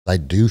I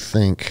do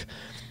think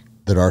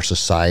that our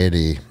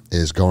society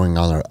is going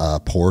on a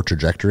poor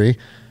trajectory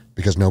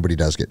because nobody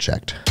does get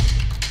checked.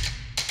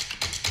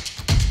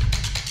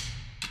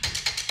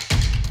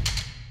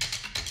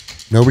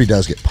 Nobody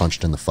does get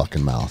punched in the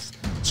fucking mouth.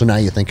 So now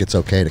you think it's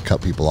okay to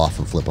cut people off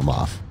and flip them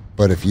off.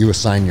 But if you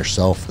assign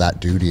yourself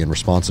that duty and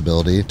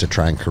responsibility to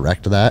try and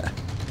correct that,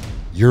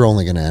 you're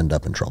only going to end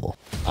up in trouble.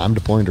 I'm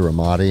deploying to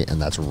Ramadi,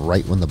 and that's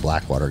right when the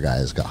Blackwater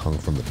guys got hung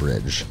from the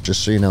bridge.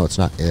 Just so you know, it's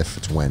not if,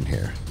 it's when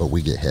here. But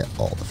we get hit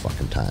all the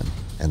fucking time.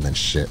 And then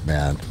shit,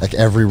 man. Like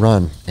every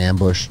run,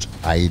 ambushed,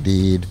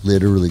 IED'd,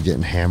 literally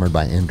getting hammered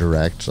by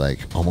indirect,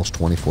 like almost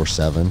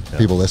 24/7. Yeah.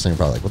 People listening are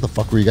probably like, what the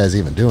fuck were you guys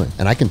even doing?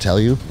 And I can tell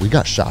you, we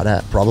got shot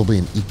at probably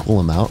an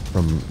equal amount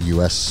from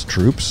U.S.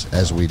 troops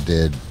as we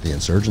did the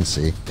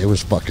insurgency. It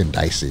was fucking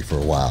dicey for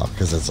a while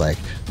because it's like,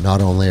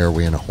 not only are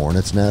we in a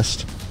hornet's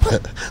nest,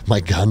 but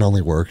my gun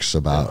only works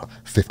about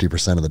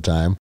 50% of the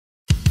time.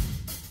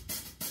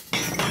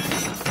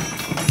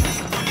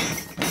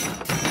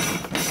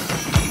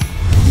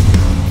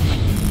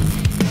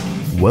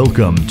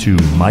 Welcome to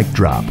Mic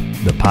Drop,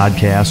 the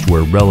podcast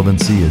where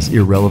relevancy is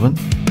irrelevant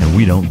and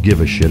we don't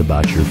give a shit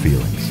about your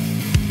feelings.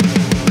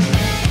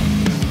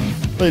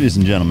 Ladies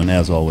and gentlemen,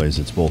 as always,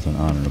 it's both an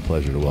honor and a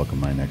pleasure to welcome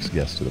my next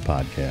guest to the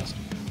podcast.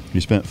 He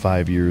spent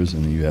 5 years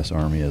in the U.S.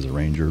 Army as a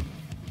Ranger,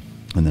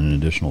 and then an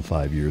additional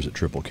 5 years at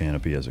Triple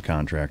Canopy as a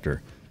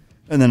contractor,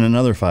 and then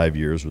another 5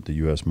 years with the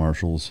U.S.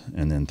 Marshals,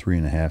 and then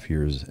 3.5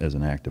 years as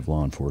an active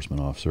law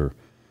enforcement officer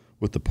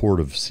with the Port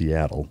of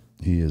Seattle.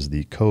 He is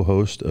the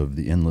co-host of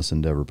the Endless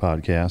Endeavor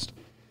podcast.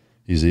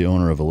 He's the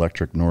owner of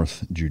Electric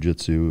North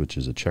Jiu-Jitsu, which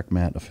is a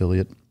Checkmat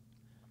affiliate.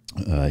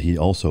 He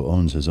also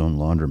owns his own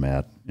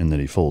laundromat in that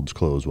he folds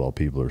clothes while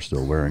people are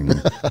still wearing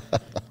them.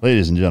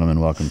 Ladies and gentlemen,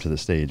 welcome to the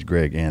stage,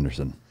 Greg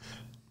Andseron.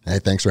 Hey,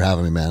 thanks for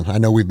having me, man. I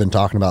know we've been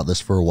talking about this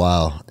for a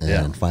while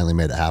and finally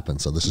made it happen,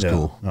 so this is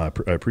cool. No,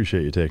 I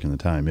appreciate you taking the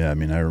time. Yeah, I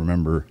mean, I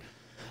remember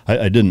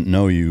I didn't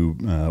know you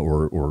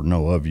or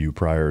know of you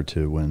prior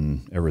to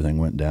when everything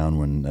went down,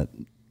 when that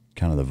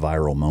kind of the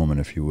viral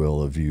moment, if you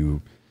will, of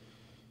you,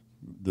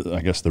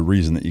 I guess the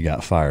reason that you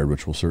got fired,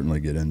 which we'll certainly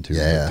get into.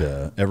 Yeah.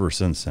 But ever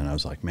since then, I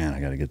was like, man, I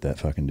got to get that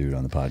fucking dude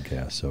on the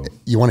podcast. So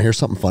you want to hear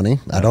something funny?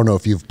 Yeah. I don't know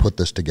if you've put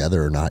this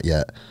together or not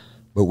yet,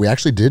 but we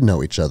actually did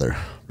know each other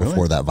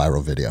before that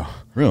viral video.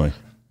 Really?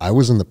 I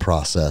was in the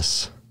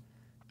process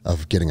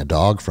of getting a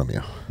dog from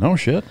you. No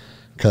shit.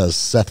 Because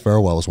Seth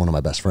Farewell was one of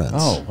my best friends.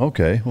 Oh,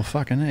 okay. Well,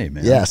 fucking A,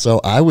 man. Yeah,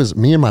 so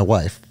me and my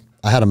wife,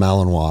 I had a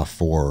Malinois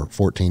for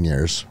 14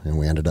 years, and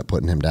we ended up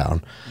putting him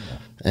down.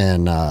 Yeah.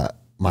 And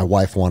my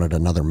wife wanted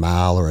another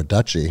Mal or a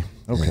Dutchie.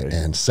 Okay.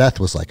 And Seth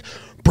was like,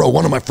 bro,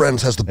 one of my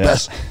friends has the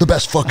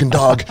best fucking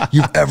dog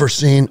you've ever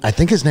seen. I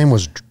think his name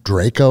was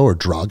Draco or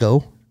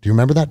Drago. Do you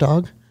remember that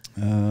dog?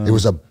 It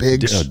was a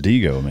big...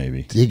 Digo,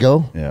 maybe.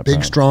 Digo? Yeah,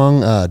 big,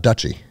 strong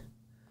Dutchie.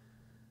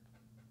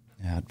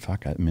 Yeah,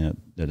 fuck, I mean,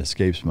 it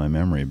escapes my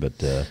memory, but...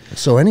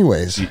 so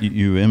anyways...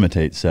 You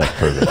imitate Seth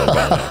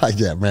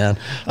perfectly. Yeah, man.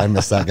 I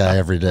miss that guy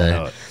every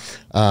day.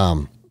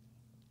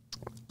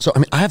 So, I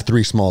mean, I have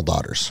 3 small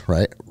daughters,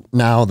 right?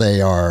 Now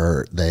they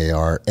are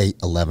 8,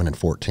 11, and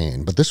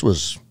 14. But this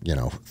was,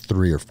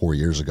 3 or 4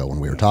 years ago when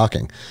we were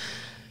talking.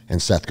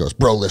 And Seth goes,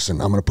 bro,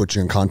 listen, I'm going to put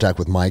you in contact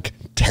with Mike.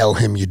 Tell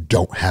him you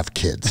don't have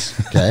kids,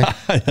 okay?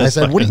 I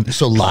said,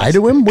 lie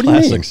to him? What do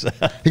you mean?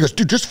 He goes,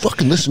 dude, just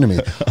fucking listen to me.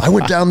 I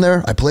went down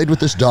there. I played with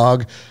this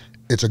dog.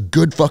 It's a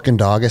good fucking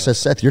dog. I said,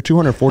 Seth, you're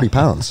 240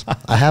 pounds.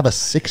 I have a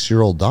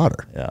 6-year-old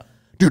daughter. Yeah.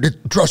 Dude,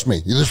 trust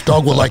me. This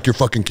dog will like your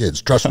fucking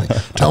kids. Trust me.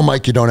 Tell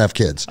Mike you don't have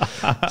kids.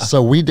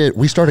 So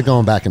we started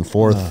going back and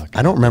forth.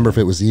 I don't remember if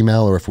it was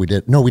email or if we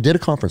did a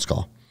conference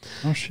call.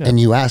 Oh, shit. And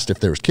you asked if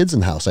there was kids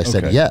in the house. I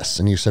said yes.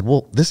 And you said,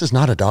 well, this is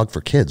not a dog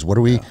for kids. What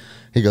are we? Yeah.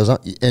 He goes,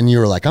 and you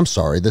were like, I'm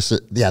sorry. This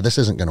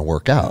isn't going to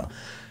work out.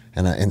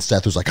 Yeah. And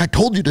Seth was like, I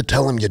told you to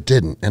tell him you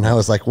didn't. And I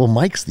was like, well,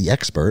 Mike's the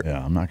expert.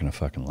 Yeah, I'm not going to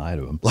fucking lie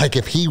to him. Like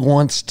if he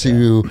wants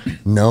to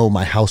know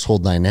my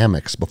household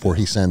dynamics before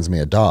he sends me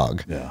a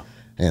dog. Yeah.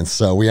 And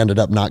so we ended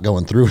up not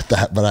going through with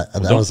that. But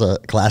that was a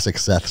classic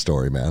Seth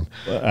story, man.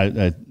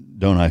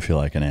 I feel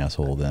like an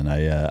asshole then.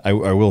 I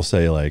will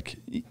say, like,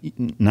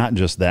 not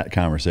just that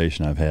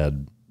conversation I've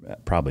had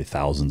probably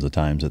thousands of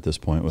times at this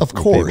point with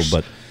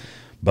people,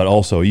 but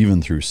also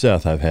even through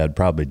Seth, I've had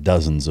probably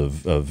dozens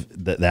of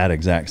that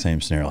exact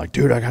same scenario. Like,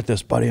 dude, I got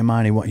this buddy of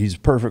mine. He's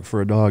perfect for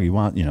a dog. I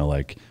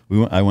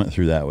went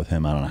through that with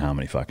him. I don't know how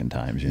many fucking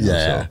times.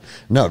 Yeah. So,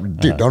 no,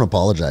 dude, don't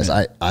apologize.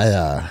 I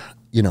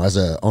as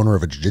a owner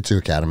of a jiu-jitsu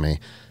academy,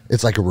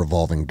 it's like a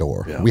revolving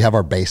door. Yeah. We have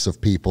our base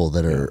of people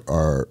that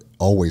are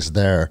always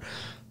there,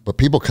 but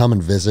people come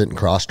and visit and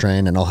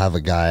cross-train, and I'll have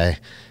a guy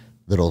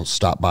that'll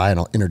stop by and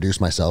I'll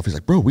introduce myself. He's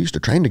like, bro, we used to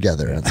train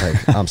together. And it's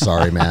like, I'm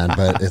sorry, man,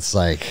 but it's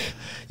like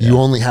you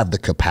only have the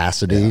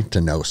capacity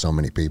to know so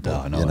many people,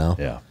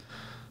 Yeah.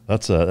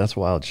 That's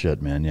wild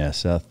shit, man. Yeah,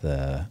 Seth,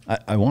 now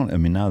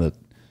that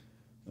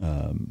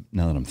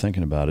now that I'm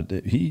thinking about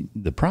it,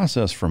 the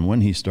process from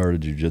when he started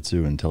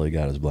jiu-jitsu until he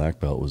got his black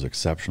belt was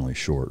exceptionally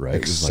short, right?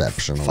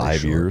 Exceptionally it was like 5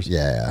 short. years.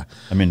 Yeah.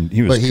 I mean,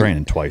 he was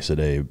training twice a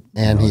day.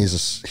 And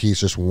he's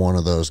just one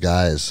of those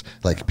guys.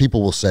 Like,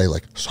 people will say,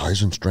 like,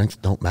 size and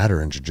strength don't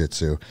matter in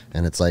jiu-jitsu.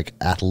 And it's like,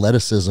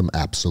 athleticism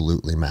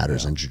absolutely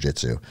matters in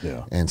jiu-jitsu.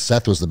 Yeah. And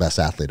Seth was the best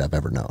athlete I've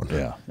ever known.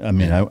 Yeah. I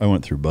mean, I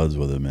went through buds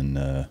with him, and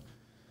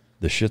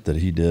the shit that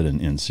he did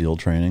in SEAL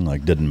training,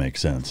 like, didn't make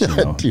sense. You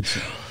know?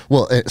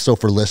 Well, so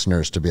for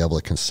listeners to be able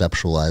to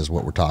conceptualize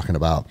what we're talking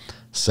about,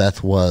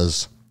 Seth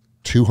was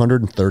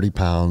 230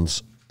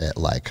 pounds at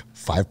like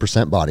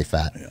 5% body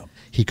fat. Yeah.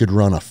 He could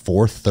run a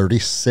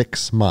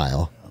 4:36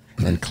 mile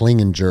and clean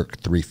and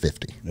jerk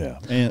 350. Yeah.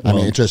 I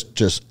mean, it's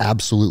just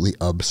absolutely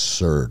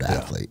absurd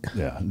athlete.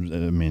 Yeah. I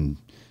mean,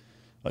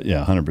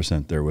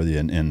 100% there with you.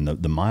 And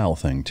the mile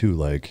thing too,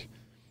 like,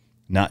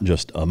 not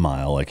just a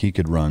mile, like he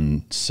could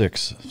run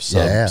 6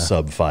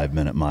 sub 5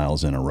 minute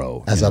miles in a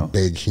row. As a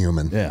big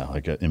human. Yeah.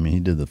 Like, I mean, he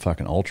did the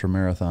fucking ultra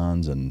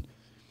marathons, and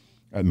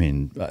I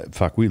mean,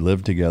 we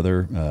lived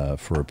together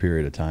for a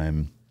period of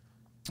time.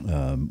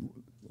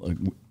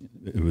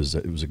 It was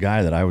a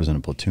guy that I was in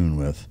a platoon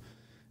with,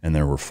 and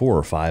there were 4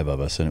 or 5 of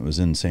us, and it was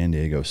in San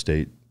Diego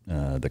State,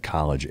 the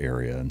college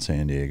area in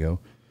San Diego.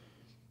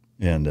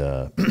 And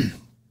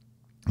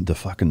the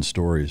fucking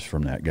stories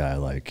from that guy,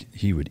 like,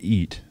 he would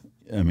eat,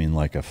 I mean,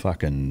 like a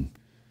fucking,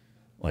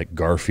 like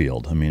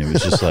Garfield. I mean, it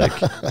was just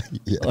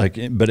like,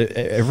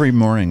 every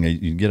morning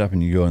you'd get up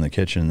and you go in the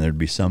kitchen, and there'd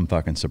be some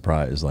fucking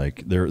surprise.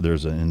 Like,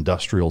 there's an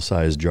industrial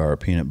sized jar of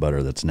peanut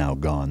butter that's now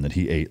gone that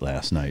he ate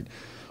last night,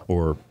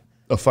 or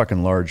a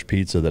fucking large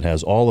pizza that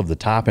has all of the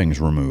toppings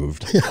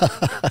removed.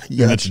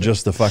 And it's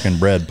just the fucking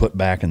bread put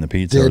back in the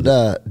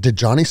pizza. Did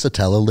Johnny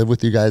Sotelo live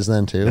with you guys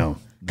then too? No.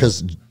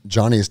 Because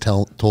Johnny's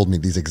told me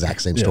these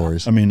exact same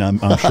stories. I mean, I'm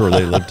sure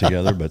they lived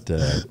together, but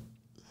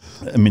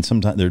I mean,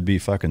 sometimes there'd be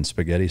fucking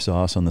spaghetti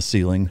sauce on the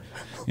ceiling,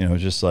 you know,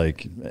 just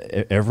like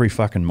every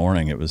fucking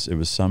morning. It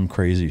was some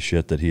crazy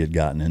shit that he had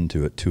gotten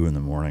into at 2 in the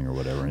morning or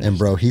whatever. And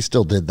bro, he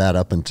still did that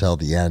up until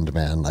the end,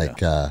 man.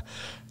 Like,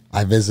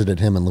 I visited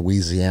him in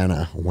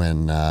Louisiana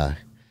when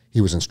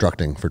he was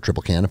instructing for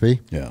Triple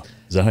Canopy. Yeah.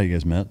 Is that how you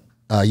guys met?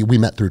 We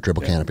met through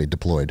Triple Canopy,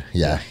 deployed.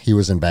 Yeah. He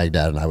was in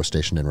Baghdad and I was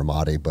stationed in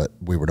Ramadi, but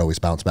we would always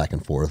bounce back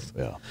and forth.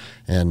 Yeah.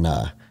 And,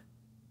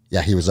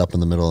 he was up in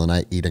the middle of the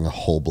night eating a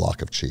whole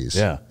block of cheese.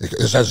 Yeah.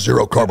 It has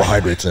 0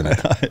 carbohydrates in it.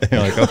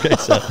 You're like, okay,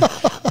 so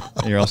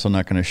you're also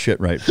not going to shit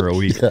right for a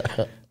week.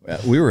 Yeah.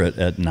 We were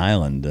at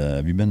Nyland.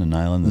 Have you been to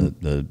Nyland,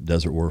 the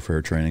desert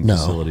warfare training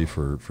facility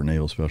for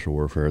Naval Special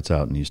Warfare? It's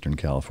out in Eastern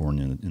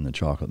California in the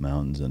Chocolate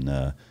Mountains. And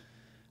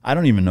I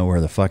don't even know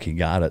where the fuck he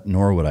got it,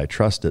 nor would I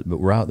trust it,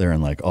 but we're out there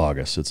in like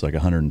August. It's like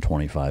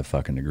 125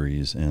 fucking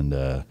degrees.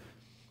 And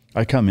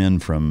I come in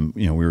from,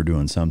 we were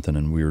doing something,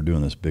 and we were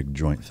doing this big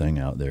joint thing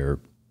out there.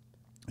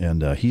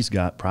 And he's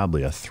got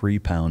probably a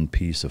 3-pound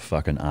piece of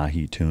fucking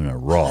ahi tuna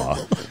raw,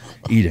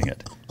 eating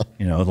it.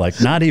 Like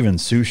not even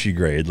sushi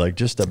grade, like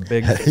just a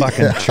big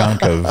fucking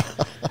chunk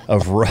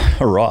of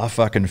raw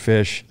fucking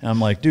fish. And I'm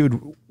like,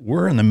 dude,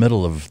 we're in the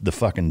middle of the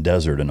fucking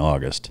desert in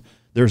August.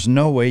 There's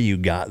no way you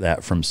got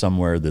that from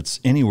somewhere that's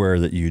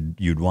anywhere that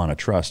you'd want to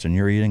trust, and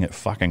you're eating it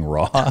fucking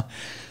raw.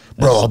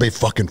 Bro, I'll be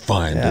fucking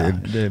fine,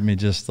 dude. I mean,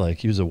 just like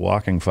he was a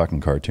walking fucking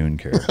cartoon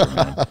character,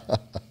 man.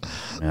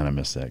 Man, I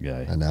miss that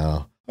guy. I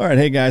know. All right,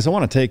 hey guys, I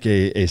want to take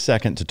a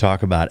second to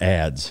talk about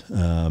ads,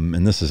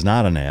 and this is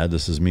not an ad.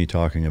 This is me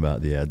talking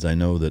about the ads. I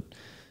know that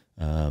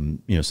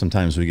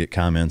sometimes we get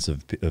comments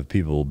of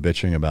people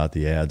bitching about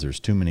the ads. There's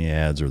too many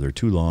ads, or they're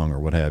too long, or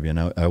what have you.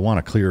 And I want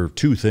to clear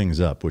 2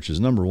 things up, which is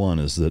number one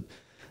is that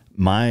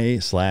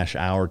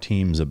our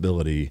team's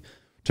ability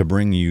to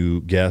bring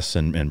you guests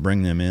and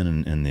bring them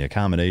in, and the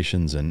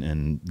accommodations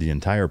and the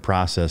entire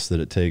process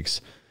that it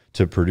takes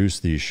to produce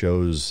these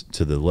shows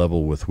to the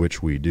level with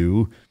which we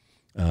do.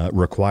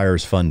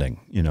 Requires funding,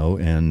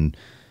 and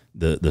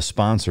the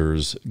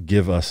sponsors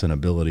give us an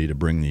ability to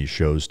bring these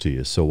shows to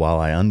you. So while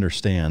I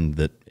understand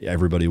that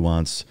everybody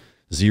wants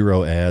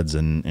 0 ads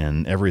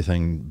and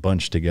everything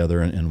bunched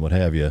together and what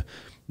have you,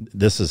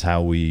 this is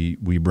how we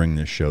bring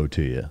this show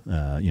to you.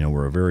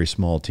 We're a very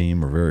small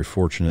team. We're very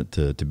fortunate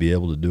to be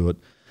able to do it,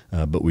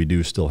 but we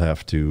do still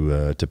have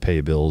to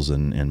pay bills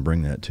and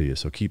bring that to you.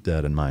 So keep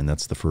that in mind.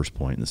 That's the first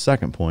point. And the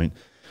second point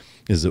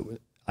is that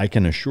I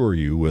can assure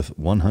you with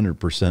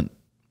 100%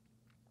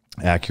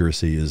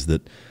 accuracy is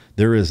that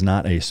there is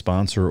not a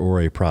sponsor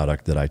or a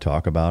product that I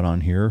talk about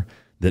on here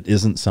that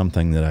isn't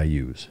something that I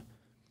use.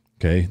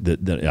 Okay,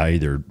 that I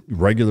either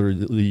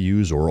regularly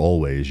use or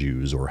always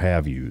use or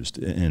have used,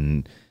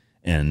 and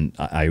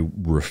I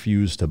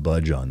refuse to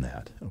budge on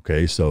that.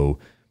 Okay, so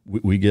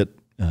we get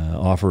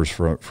offers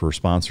for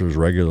sponsors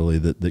regularly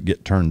that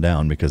get turned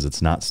down because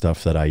it's not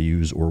stuff that I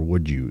use or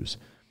would use.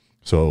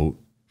 So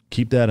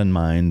keep that in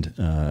mind.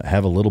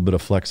 Have a little bit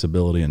of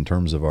flexibility in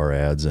terms of our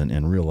ads,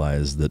 and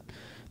realize that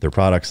they're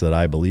products that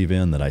I believe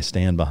in, that I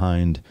stand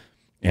behind,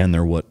 and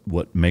they're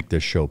what make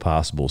this show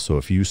possible. So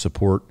if you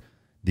support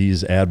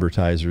these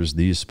advertisers,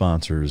 these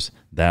sponsors,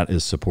 that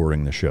is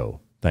supporting the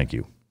show. Thank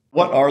you.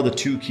 What are the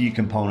two key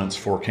components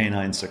for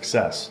canine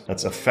success?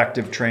 That's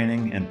effective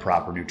training and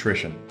proper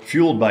nutrition.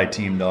 Fueled by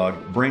Team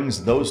Dog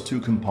brings those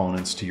two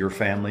components to your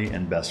family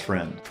and best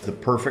friend. The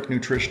perfect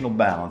nutritional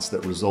balance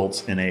that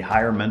results in a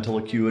higher mental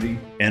acuity,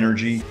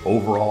 energy,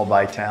 overall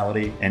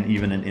vitality, and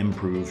even an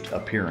improved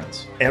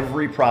appearance.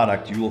 Every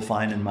product you will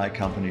find in my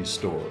company's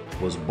store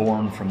was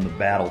born from the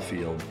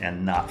battlefield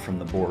and not from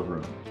the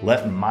boardroom.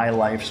 Let my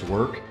life's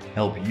work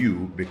help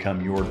you become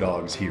your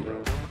dog's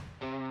hero.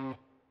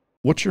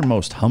 What's your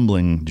most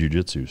humbling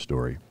jiu-jitsu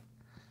story?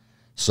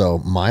 So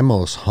my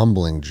most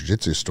humbling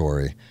jiu-jitsu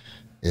story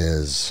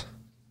is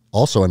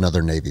also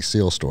another Navy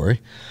SEAL story.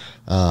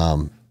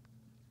 Do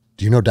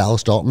you know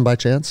Dallas Dalton by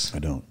chance? I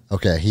don't.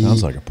 Okay.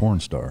 Sounds like a porn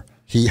star.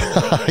 Yeah,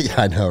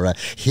 I know, right?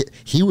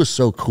 He was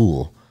so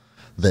cool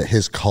that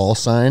his call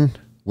sign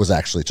was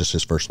actually just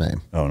his first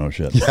name. Oh, no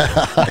shit.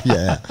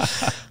 Yeah.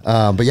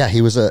 But yeah,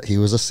 he was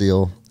a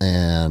SEAL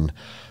and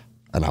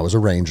I was a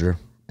Ranger,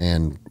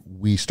 and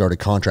we started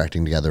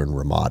contracting together in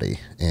Ramadi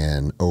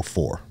in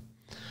 2004.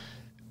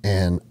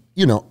 And,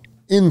 you know,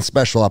 in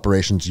special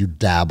operations, you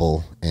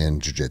dabble in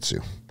jiu-jitsu.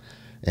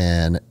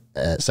 And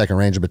at 2nd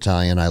Ranger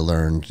Battalion, I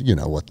learned, you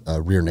know, what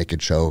a rear naked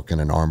choke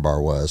and an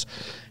armbar was.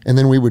 And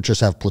then we would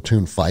just have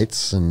platoon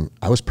fights, and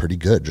I was pretty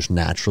good, just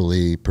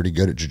naturally pretty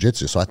good at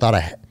jiu-jitsu. So I thought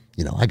I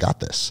got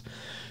this.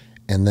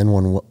 And then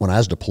when I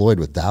was deployed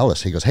with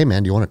Dallas, he goes, "Hey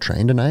man, do you want to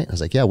train tonight?" I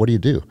was like, "Yeah, what do you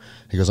do?"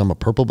 He goes, "I'm a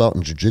purple belt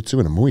in jiu-jitsu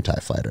and a Muay Thai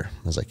fighter."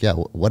 I was like, "Yeah,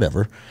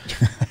 whatever."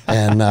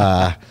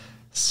 And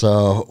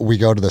so we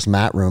go to this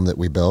mat room that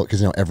we built,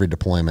 because, you know, every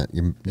deployment,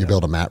 you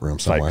build a mat room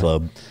somewhere. Fight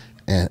club.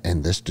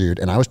 And this dude,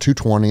 and I was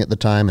 220 at the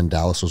time, and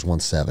Dallas was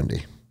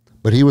 170.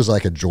 But he was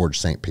like a George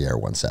St. Pierre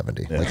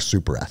 170, like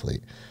super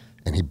athlete.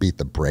 And he beat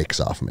the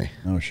brakes off me.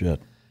 Oh, shit.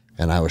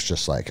 And I was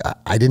just like,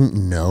 I didn't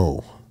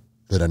know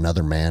that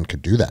another man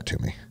could do that to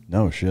me.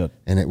 No shit.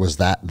 And it was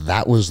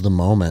that was the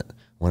moment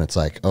when it's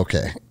like,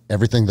 okay,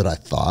 everything that I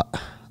thought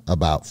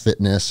about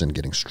fitness and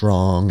getting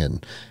strong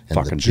and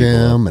the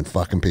gym and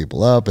fucking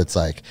people up, it's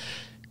like,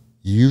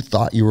 you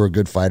thought you were a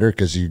good fighter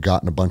because you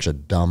got in a bunch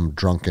of dumb,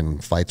 drunken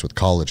fights with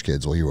college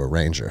kids while you were a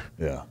Ranger.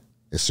 Yeah.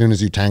 As soon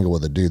as you tangle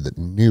with a dude that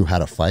knew how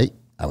to fight,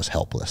 I was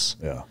helpless.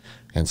 Yeah.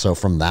 And so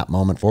from that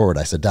moment forward,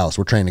 I said, "Dallas,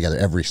 we're training together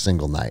every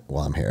single night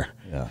while I'm here."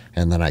 Yeah.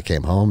 And then I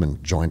came home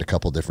and joined a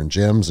couple different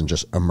gyms and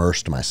just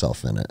immersed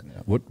myself in it.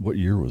 Yeah. What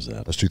year was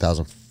that? It was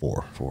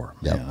 2004.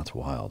 Yeah, that's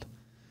wild.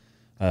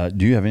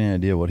 Do you have any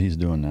idea what he's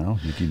doing now?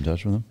 Do you keep in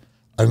touch with him?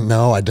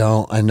 No, I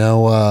don't. I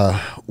know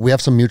we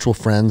have some mutual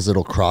friends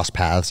that'll cross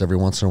paths every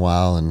once in a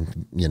while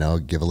and, you know,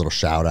 give a little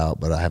shout out,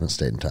 but I haven't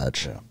stayed in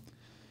touch.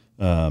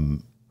 Yeah.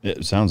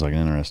 It sounds like an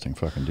interesting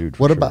fucking dude.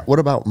 What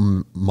about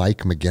Mike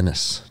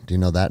McGinnis? Do you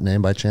know that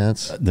name by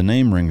chance? The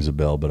name rings a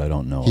bell, but I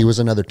don't know. He was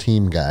another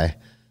team guy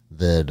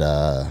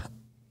that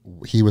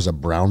he was a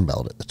brown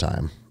belt at the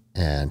time,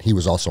 and he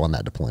was also on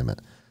that deployment.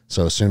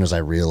 So as soon as I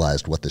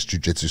realized what this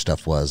jiu-jitsu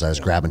stuff was, I was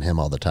grabbing him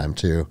all the time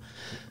too.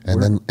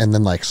 And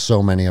then like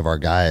so many of our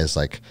guys,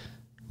 like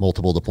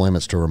multiple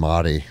deployments to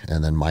Ramadi,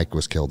 and then Mike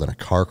was killed in a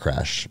car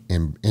crash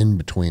in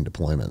between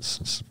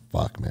deployments. It's,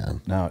 fuck,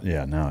 man. Now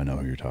I know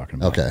who you're talking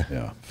about. Okay.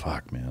 Yeah.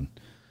 Fuck, man.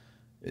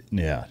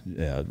 Yeah.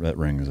 That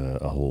rings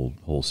a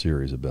whole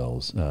series of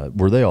bells.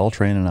 Were they all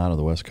training out of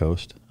the West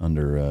Coast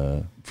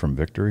under from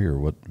Victory, or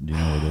what? Do you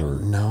know where they were?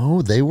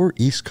 No, they were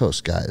East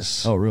Coast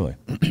guys. Oh, really?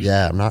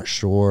 Yeah, I'm not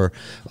sure.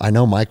 I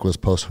know Mike was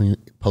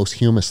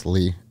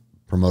posthumously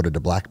promoted to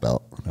black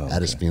belt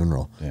at his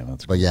funeral. Yeah,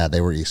 that's cool. But yeah,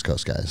 they were East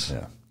Coast guys.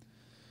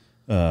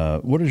 Yeah.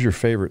 What is your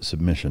favorite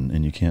submission?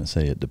 And you can't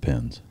say it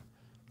depends.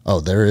 Oh,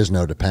 there is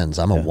no depends.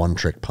 I'm a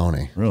one-trick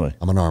pony. Really?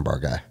 I'm an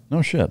armbar guy.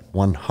 No shit.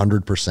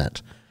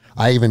 100%.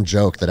 I even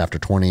joke that after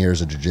 20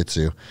 years of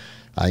jiu-jitsu,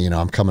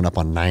 I'm coming up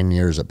on 9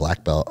 years at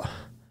black belt,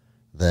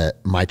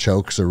 that my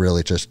chokes are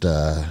really just,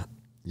 segues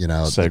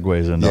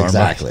into armbar.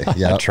 Exactly.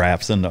 Yeah.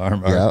 Traps into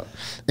armbar. Yeah.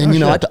 And,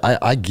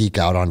 I geek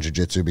out on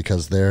jiu-jitsu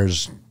because there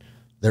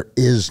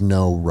is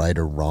no right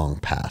or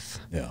wrong path.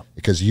 Yeah.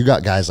 Because you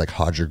got guys like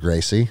Hodger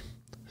Gracie,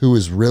 who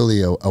is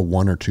really a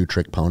one or two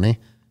trick pony.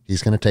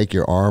 He's going to take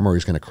your arm, or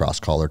he's going to cross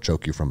collar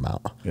choke you from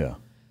mount. Yeah.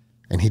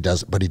 And he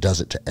does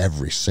it to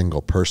every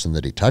single person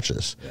that he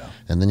touches. Yeah.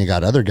 And then you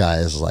got other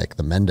guys like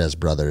the Mendez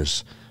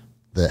brothers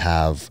that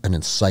have an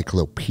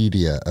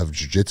encyclopedia of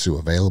jiu-jitsu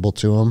available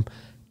to them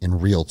in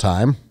real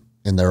time.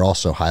 And they're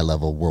also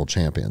high-level world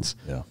champions.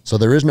 Yeah. So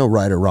there is no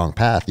right or wrong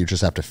path. You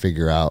just have to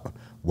figure out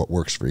what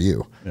works for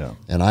you. Yeah.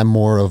 And I'm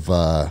more of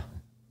I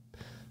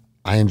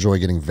enjoy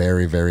getting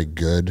very, very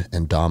good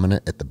and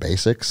dominant at the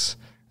basics,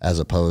 as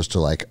opposed to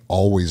like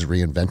always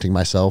reinventing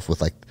myself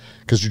with like,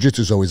 because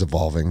jiu-jitsu is always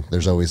evolving.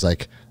 There's always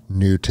like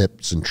new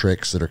tips and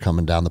tricks that are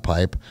coming down the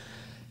pipe.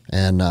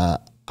 And I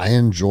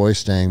enjoy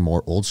staying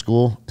more old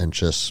school and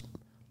just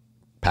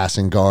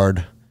passing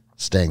guard,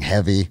 staying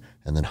heavy,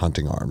 and then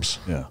hunting arms.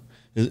 Yeah.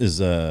 Is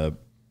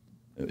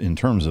in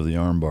terms of the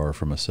armbar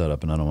from a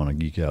setup, and I don't want to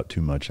geek out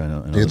too much. I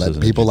know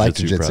Dude, people like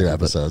jiu-jitsu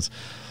episodes.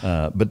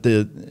 But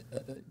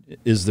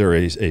is there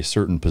a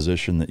certain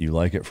position that you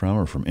like it from,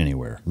 or from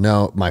anywhere?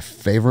 No, my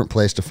favorite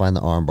place to find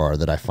the armbar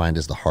that I find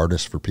is the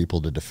hardest for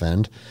people to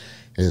defend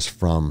is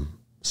from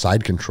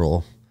side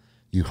control.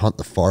 You hunt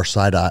the far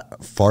side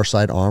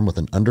arm with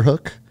an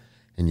underhook,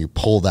 and you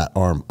pull that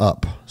arm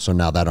up. So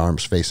now that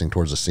arm's facing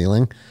towards the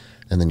ceiling,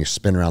 and then you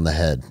spin around the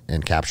head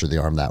and capture the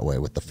arm that way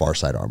with the far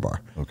side armbar.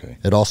 Okay.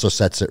 It also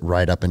sets it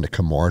right up into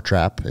Kimura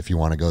trap if you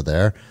want to go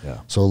there. Yeah.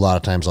 So a lot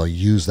of times I'll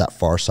use that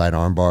far side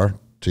armbar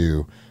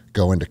to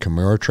go into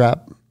Kimura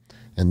trap,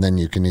 and then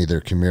you can either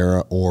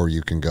Kimura or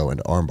you can go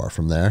into armbar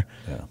from there.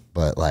 Yeah.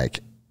 But like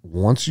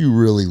once you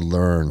really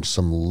learn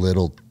some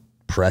little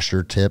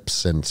pressure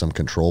tips and some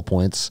control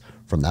points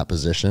from that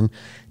position,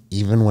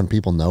 even when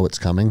people know it's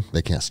coming,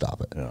 they can't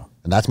stop it. Yeah.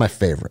 And that's my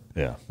favorite.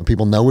 Yeah. When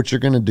people know what you're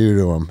going to do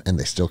to them and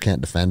they still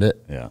can't defend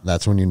it, yeah,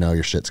 that's when you know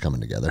your shit's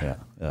coming together. Yeah,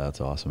 that's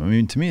awesome. I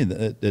mean, to me,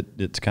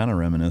 it's kind of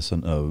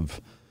reminiscent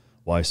of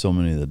why so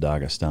many of the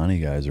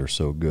Dagestani guys are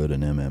so good in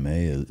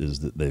MMA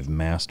is that they've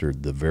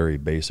mastered the very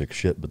basic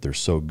shit, but they're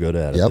so good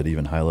at it that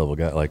even high-level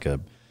guys,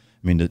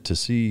 to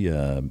see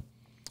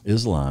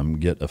Islam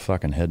get a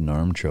fucking head and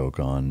arm choke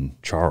on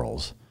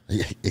Charles.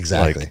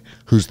 Exactly.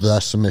 Who's the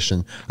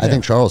submission? I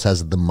think Charles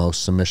has the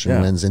most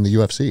submission wins in the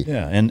UFC.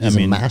 Yeah, and he's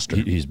a master.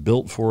 He's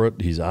built for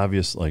it. He's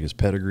obvious, like his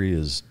pedigree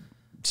is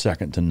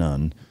second to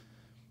none.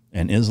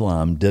 And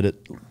Islam did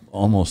it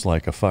almost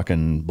like a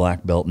fucking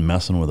black belt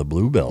messing with a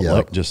blue belt,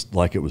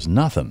 like it was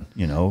nothing,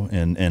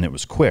 and it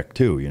was quick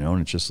too,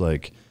 and it's just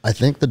like, I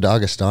think the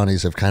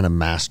Dagestanis have kind of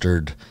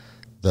mastered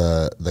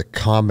the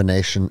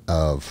combination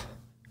of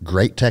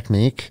great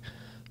technique,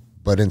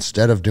 but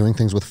instead of doing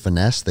things with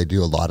finesse, they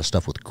do a lot of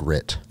stuff with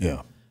grit.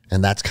 Yeah.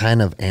 And that's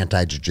kind of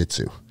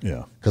anti-jiu-jitsu.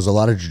 Yeah. Because a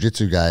lot of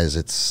jiu-jitsu guys,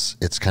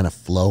 it's kind of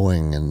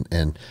flowing,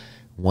 and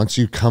once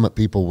you come at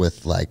people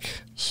with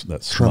like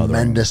that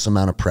tremendous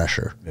amount of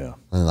pressure,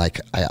 and like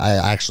I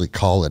actually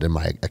call it in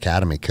my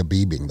academy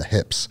Khabibing the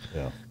hips,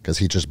 because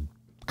he just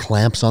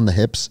clamps on the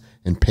hips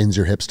and pins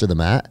your hips to the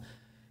mat,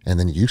 and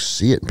then you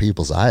see it in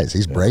people's eyes.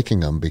 He's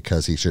breaking them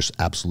because he just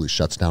absolutely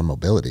shuts down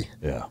mobility.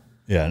 Yeah.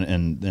 Yeah,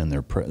 and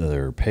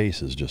their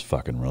pace is just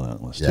fucking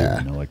relentless too.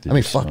 Yeah. I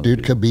mean, fuck,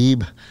 dude,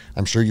 Khabib,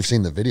 I'm sure you've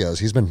seen the videos.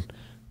 He's been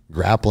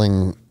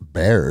grappling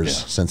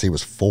bears since he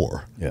was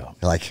 4. Yeah.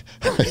 Like,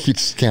 you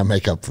just can't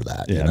make up for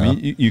that. Yeah, I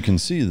mean, you can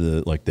see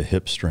the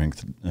hip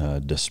strength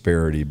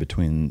disparity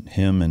between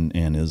him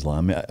and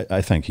Islam.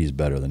 I think he's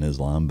better than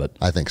Islam, but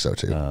I think so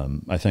too.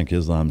 I think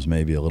Islam's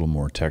maybe a little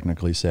more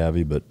technically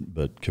savvy, but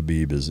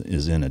Khabib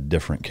is in a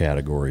different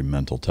category,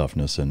 mental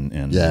toughness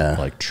and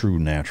like true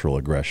natural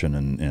aggression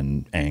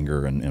and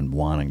anger and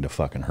wanting to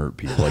fucking hurt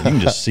people. Like, you can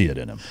just see it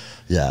in him.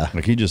 Yeah.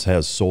 Like, he just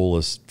has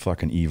soulless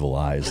fucking evil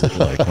eyes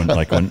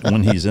that,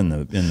 when he's in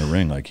the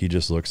ring, like, he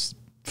just looks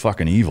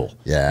fucking evil.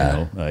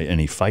 Yeah. And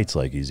he fights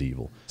like he's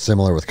evil.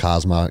 Similar with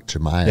Kazma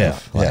Chimaev. Yeah.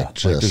 Like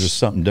there's just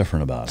something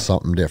different about him.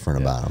 Something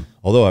different about him.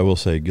 Although I will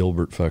say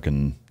Gilbert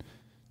fucking,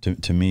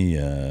 to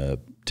me,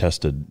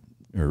 tested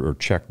or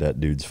checked that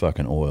dude's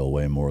fucking oil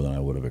way more than I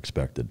would have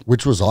expected.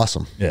 Which was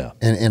awesome. Yeah.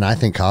 And I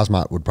think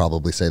Kazma would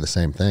probably say the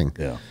same thing.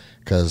 Yeah.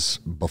 Because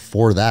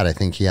before that, I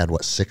think he had,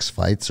 6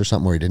 fights or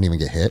something where he didn't even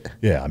get hit?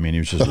 Yeah, I mean, he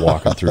was just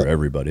walking through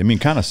everybody. I mean,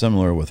 kind of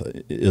similar with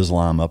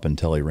Islam up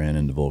until he ran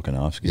into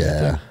Volkanovski.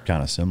 Yeah.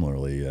 Kind of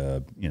similarly,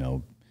 and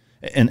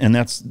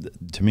that's,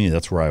 to me,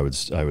 that's where I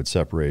would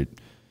separate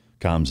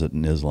Khamzat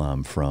and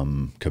Islam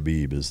from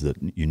Khabib, is that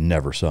you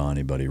never saw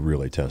anybody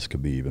really test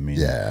Khabib. I mean,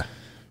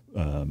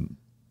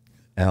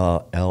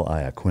 El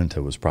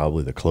Iaquinta was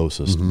probably the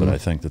closest, but I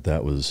think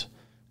that was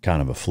kind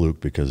of a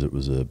fluke because it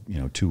was a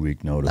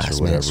 2-week notice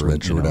last or whatever.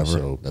 Switch or whatever.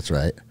 So, that's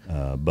right.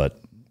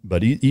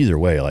 But either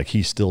way, like,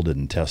 he still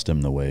didn't test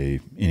him the way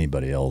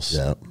anybody else.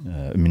 Yeah.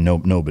 I mean,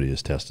 nobody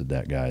has tested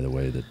that guy the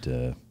way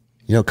that.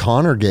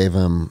 Connor gave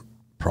him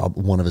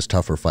one of his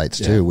tougher fights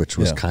too, which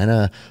was kind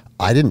of,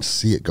 I didn't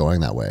see it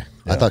going that way.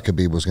 I thought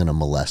Khabib was going to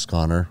molest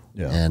Connor,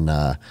 and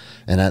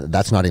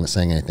that's not even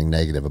saying anything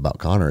negative about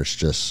Connor. It's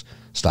just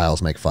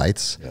styles make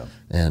fights,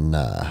 and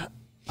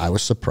I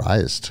was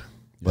surprised,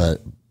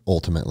 but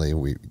ultimately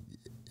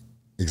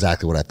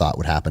exactly what I thought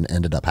would happen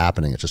ended up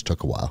happening. It just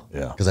took a while.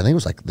 Yeah. Because I think it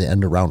was like the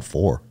end of round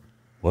 4.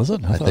 Was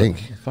it? I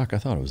think. Fuck, I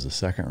thought it was the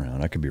second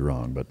round. I could be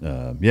wrong, but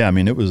I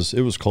mean, it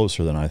was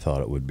closer than I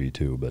thought it would be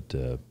too. But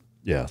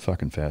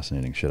fucking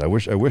fascinating shit. I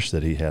wish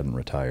that he hadn't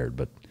retired,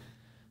 but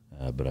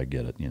I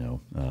get it.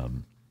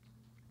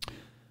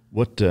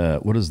 What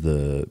is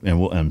the,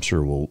 and I'm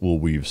sure we'll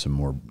weave some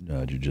more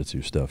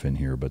jiu-jitsu stuff in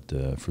here,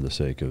 but for the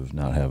sake of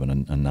not having a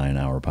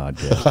 9-hour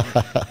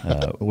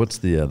podcast, what's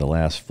the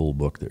last full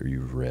book that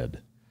you've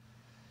read?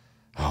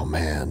 Oh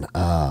man,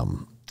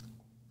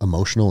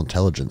 Emotional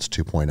Intelligence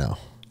 2.0.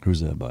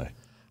 Who's that by?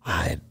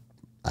 I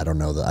don't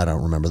know I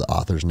don't remember the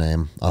author's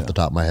name off the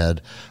top of my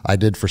head. I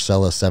did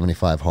Frisella's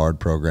 75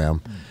 Hard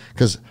program,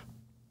 because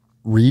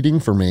reading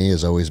for me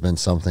has always been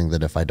something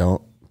that if I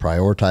don't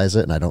prioritize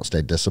it and I don't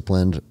stay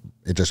disciplined,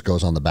 it just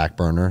goes on the back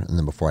burner. And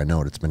then before I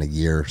know it, it's been a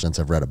year since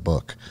I've read a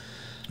book.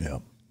 Yeah.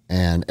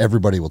 And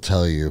everybody will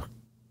tell you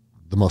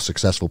the most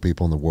successful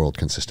people in the world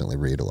consistently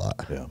read a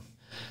lot. Yeah.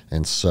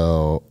 And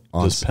so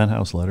does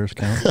Penthouse Letters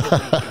count?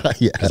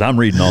 Yeah. Because I'm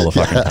reading all the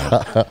fucking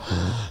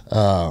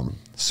time.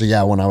 So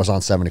yeah, when I was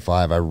on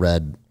 75, I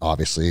read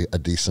obviously a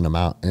decent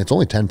amount, and it's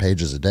only 10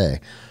 pages a day,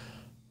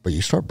 but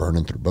you start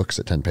burning through books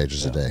at 10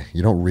 pages a day.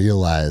 You don't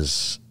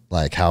realize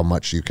like how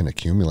much you can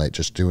accumulate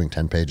just doing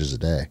 10 pages a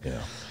day.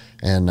 Yeah.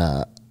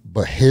 And,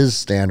 but his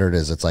standard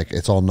is it's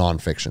all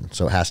nonfiction.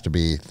 So it has to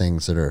be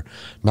things that are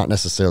not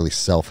necessarily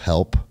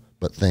self-help,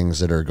 but things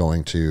that are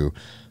going to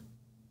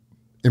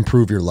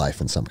improve your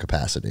life in some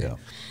capacity. Yeah.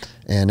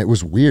 And it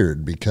was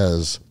weird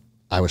because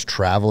I was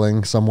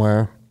traveling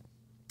somewhere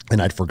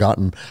and I'd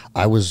forgotten.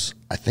 I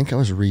think I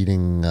was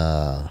reading,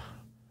 I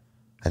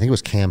think it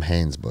was Cam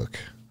Haines' book,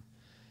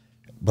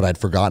 but I'd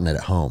forgotten it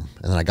at home.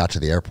 And then I got to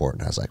the airport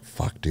and I was like,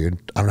 fuck, dude,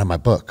 I don't have my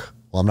book.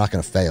 Well, I'm not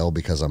going to fail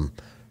because I'm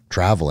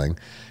traveling.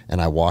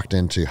 And I walked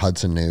into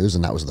Hudson News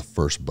and that was the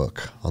first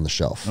book on the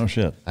shelf. Oh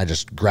shit. I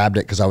just grabbed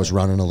it because I was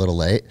running a little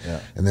late. Yeah.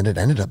 And then it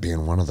ended up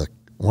being one of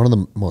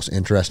the most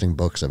interesting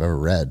books I've ever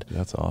read.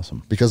 That's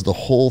awesome. Because the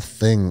whole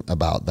thing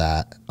about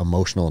that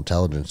emotional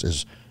intelligence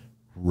is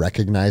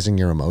recognizing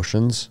your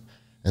emotions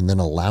and then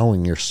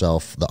allowing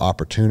yourself the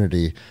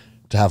opportunity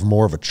to have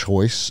more of a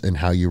choice in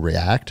how you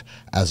react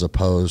as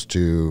opposed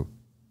to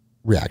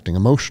reacting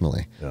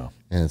emotionally. Yeah.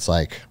 And it's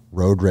like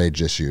road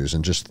rage issues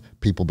and just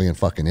people being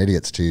fucking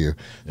idiots to you,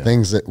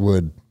 things that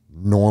would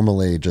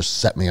normally just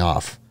set me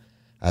off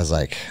as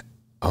like,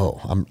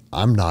 oh,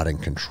 I'm not in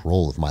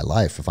control of my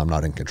life if I'm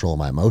not in control of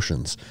my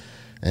emotions.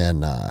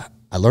 And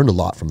I learned a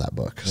lot from that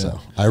book. So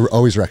I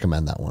always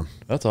recommend that one.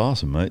 That's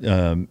awesome.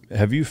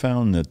 Have you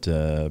found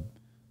that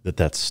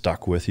that's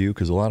stuck with you?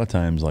 Because a lot of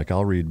times, like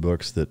I'll read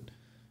books that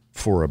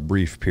for a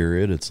brief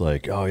period, it's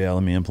like, oh yeah,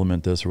 let me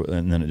implement this,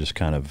 and then it just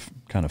kind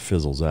of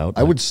fizzles out.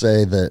 I would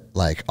say that,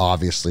 like,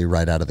 obviously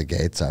right out of the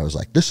gates, I was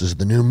like, this is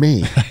the new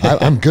me.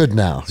 I'm good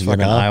now. It's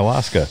fucking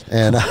ayahuasca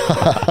and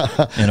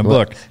in a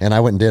book. And I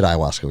went and did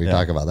ayahuasca. We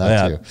talk about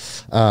that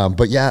too.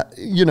 But yeah,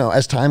 you know,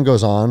 as time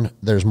goes on,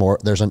 there's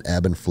an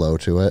ebb and flow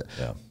to it.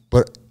 Yeah.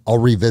 But I'll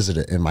revisit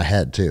it in my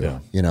head too. Yeah.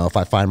 You know, if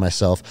I find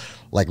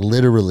myself, like,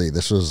 literally,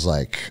 this was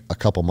like a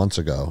couple months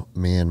ago,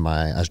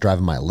 I was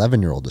driving my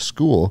 11-year-old to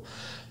school,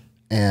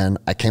 and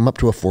I came up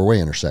to a 4-way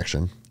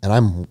intersection, and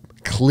I'm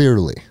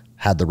clearly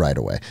had the right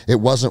of way. It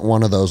wasn't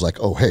one of those like,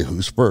 oh, hey,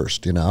 who's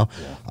first, you know?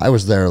 Yeah. I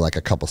was there like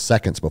a couple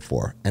seconds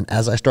before. And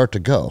as I start to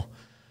go,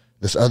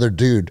 this other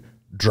dude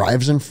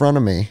drives in front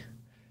of me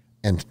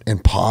and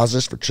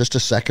pauses for just a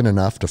second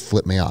enough to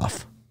flip me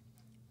off.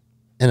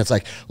 And it's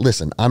like,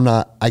 listen,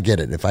 I get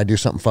it. If I do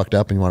something fucked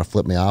up and you want to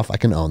flip me off, I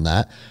can own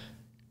that.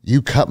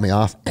 You cut me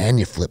off and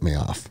you flip me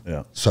off.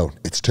 Yeah. So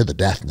it's to the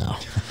death now.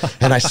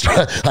 And I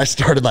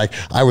started like,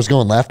 I was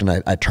going left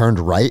and I turned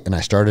right and I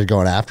started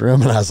going after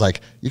him. And I was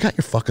like, you got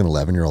your fucking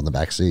 11-year-old in the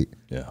back seat.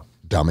 Yeah.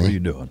 Dummy. What are you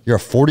doing? You're a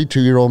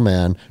 42-year-old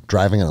man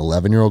driving an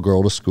 11-year-old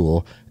girl to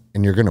school,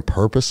 and you're going to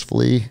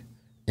purposefully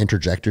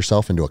interject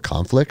yourself into a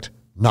conflict?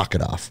 Knock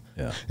it off.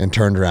 Yeah. And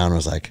turned around and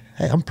was like,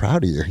 hey, I'm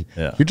proud of you.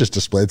 Yeah. You just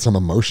displayed some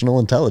emotional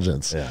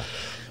intelligence. Yeah.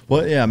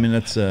 Well, yeah, I mean,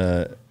 that's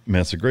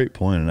a great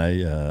point, and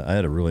I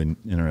had a really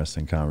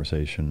interesting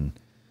conversation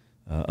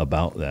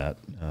about that.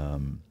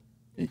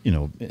 You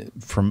know,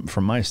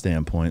 from my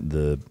standpoint,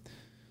 the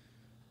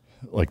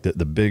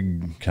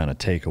big kind of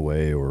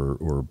takeaway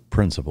or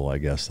principle, I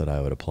guess, that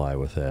I would apply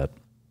with that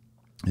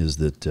is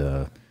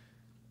that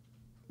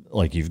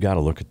like you've got to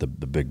look at the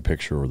big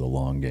picture or the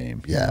long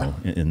game. Yeah.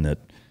 You know? In that,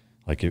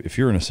 like, if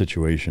you're in a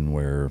situation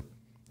where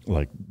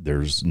like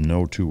there's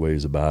no two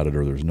ways about it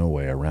or there's no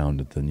way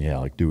around it, then yeah,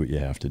 like do what you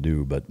have to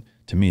do. But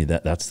to me,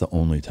 that's the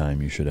only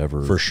time you should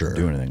ever for sure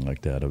do anything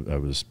like that. I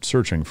was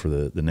searching for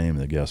the name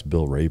of the guest,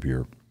 Bill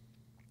Rapier.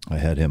 I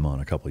had him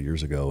on a couple of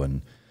years ago,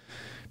 and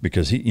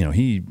because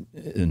he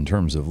in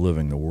terms of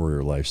living the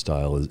warrior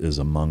lifestyle is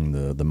among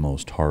the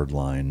most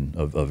hardline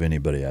of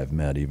anybody I've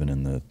met, even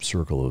in the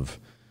circle of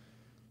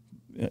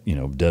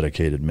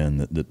dedicated men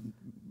that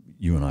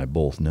you and I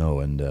both know.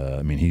 And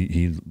I mean,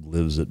 he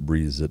lives it,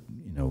 breathes it,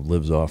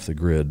 lives off the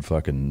grid,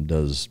 fucking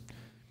does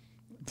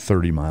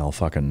 30-mile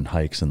fucking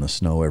hikes in the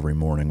snow every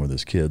morning with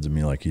his kids. I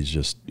mean, like,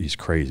 he's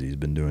crazy. He's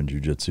been doing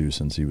jiu-jitsu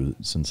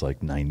since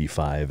like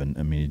 95. And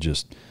I mean, he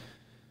just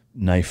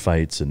knife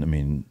fights. And I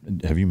mean,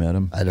 have you met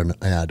him? I don't know.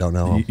 Yeah, I don't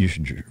know him. You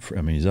should.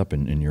 I mean, he's up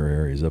in your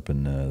area. He's up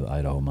in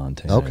Idaho,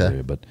 Montana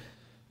area. But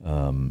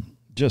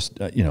just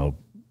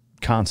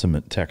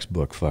consummate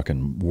textbook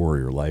fucking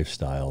warrior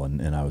lifestyle.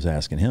 And I was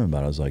asking him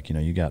about it. I was like,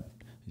 he's got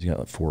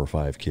like 4 or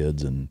 5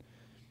 kids, and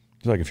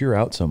he's like, if you're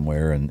out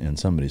somewhere and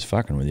somebody's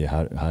fucking with you,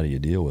 how do you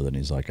deal with it? And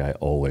he's like, I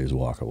always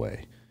walk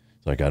away.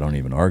 It's like, I don't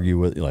even argue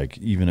with, like,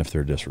 even if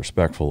they're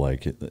disrespectful,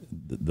 like,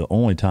 the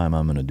only time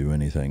I'm going to do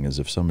anything is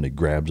if somebody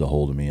grabs a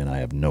hold of me and I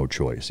have no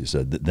choice. He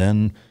said that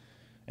then,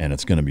 and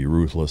it's going to be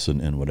ruthless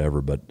and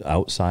whatever, but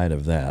outside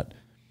of that,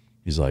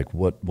 he's like,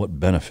 what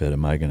benefit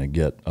am I going to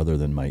get other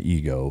than my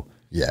ego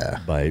Yeah.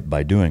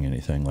 by doing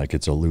anything. Like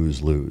it's a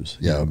lose-lose,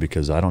 you know,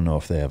 because I don't know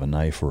if they have a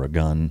knife or a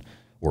gun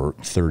or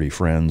 30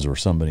 friends or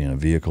somebody in a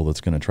vehicle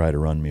that's going to try to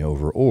run me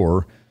over.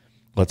 Or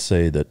let's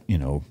say that, you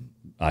know,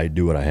 I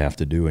do what I have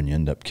to do and you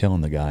end up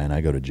killing the guy and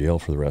I go to jail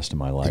for the rest of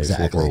my life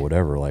or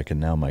whatever. Like, and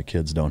now my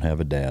kids don't have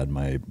a dad.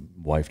 My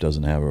wife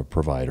doesn't have a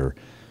provider.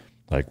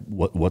 Like,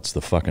 what's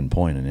the fucking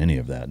point in any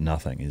of that?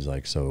 Nothing. He's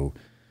like, so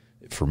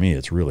for me,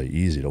 it's really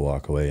easy to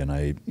walk away. And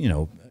I, you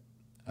know,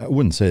 I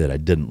wouldn't say that I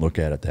didn't look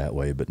at it that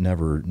way, but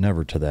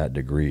never to that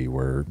degree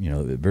where, you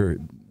know,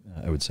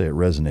 I would say it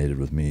resonated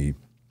with me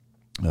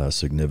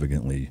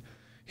significantly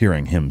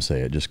hearing him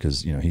say it, just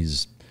because, you know,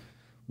 he's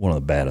one of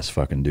the baddest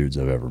fucking dudes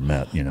I've ever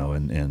met, you know,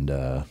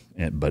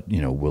 but,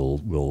 you know,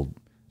 will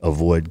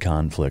avoid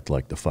conflict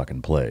like the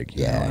fucking plague.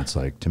 You know? It's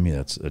like, to me,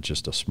 that's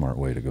just a smart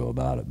way to go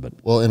about it. But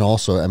well, and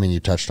also, I mean, you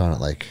touched on it,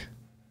 like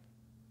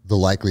the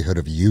likelihood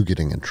of you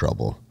getting in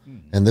trouble.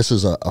 And this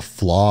is a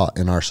flaw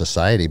in our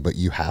society, but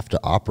you have to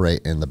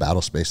operate in the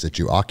battle space that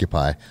you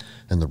occupy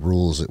and the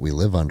rules that we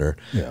live under.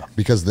 Yeah.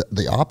 Because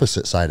the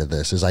opposite side of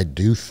this is, I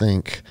do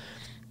think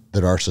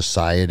that our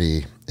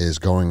society is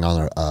going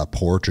on a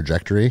poor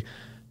trajectory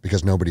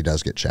because nobody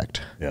does get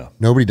checked. Yeah.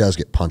 Nobody does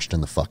get punched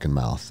in the fucking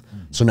mouth.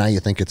 So now you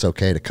think it's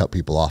okay to cut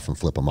people off and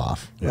flip them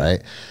off,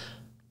 right?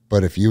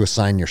 But if you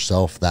assign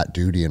yourself that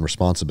duty and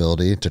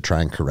responsibility to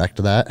try and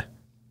correct that,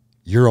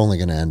 you're only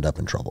going to end up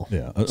in trouble.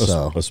 Yeah.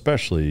 So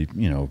especially,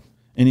 you know,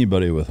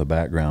 anybody with a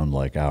background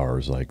like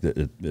ours, like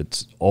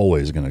it's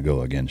always going to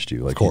go against you.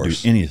 Like, you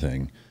do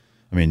anything.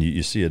 I mean,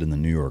 you see it in the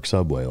New York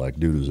subway, like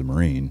dude who's a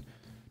Marine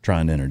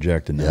trying to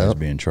interject and now he's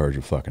being charged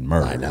with fucking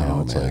murder. I know, you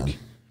know, it's man. Like,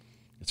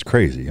 it's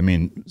crazy. I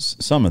mean,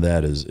 some of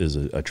that is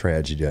a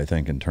tragedy, I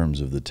think, in terms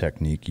of the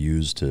technique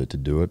used to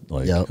do it.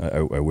 Like,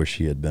 I wish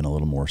he had been a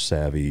little more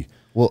savvy.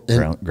 Well,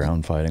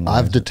 ground fighting.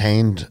 I've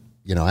detained,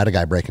 you know, I had a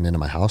guy breaking into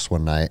my house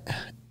one night,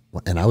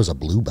 and I was a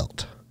blue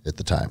belt at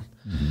the time.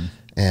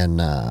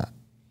 And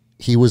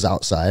he was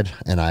outside,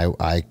 and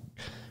I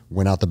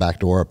went out the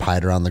back door,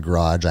 pied around the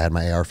garage. I had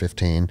my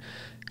AR-15,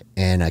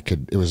 and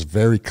it was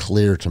very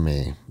clear to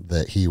me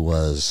that he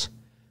was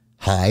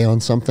high on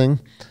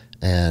something,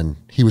 and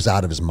he was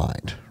out of his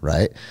mind,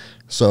 right?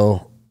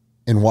 So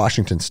in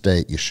Washington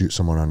State, you shoot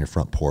someone on your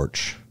front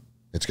porch,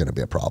 it's going to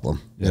be a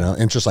problem, you know?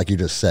 And just like you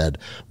just said,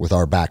 with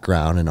our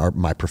background and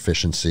my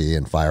proficiency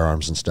in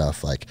firearms and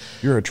stuff, like,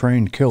 you're a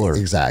trained killer.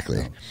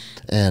 Exactly.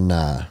 And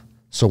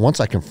so once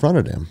I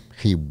confronted him,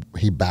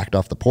 he backed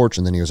off the porch,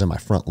 and then he was in my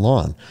front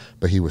lawn,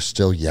 but he was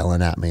still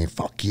yelling at me,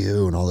 fuck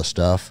you, and all this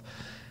stuff.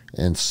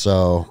 And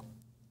so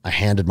I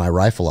handed my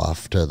rifle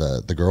off to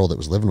the girl that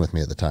was living with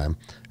me at the time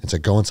and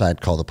said, go inside,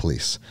 call the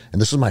police.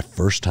 And this was my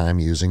first time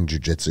using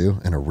jiu-jitsu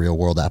in a real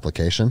world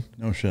application.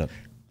 No shit.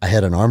 I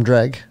had an arm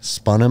drag,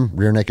 spun him,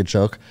 rear naked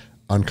choke,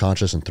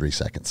 unconscious in 3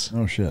 seconds.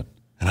 Oh shit.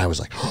 And I was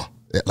like, oh,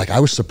 like, I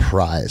was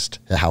surprised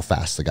at how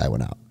fast the guy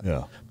went out.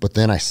 Yeah. But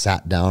then I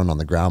sat down on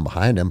the ground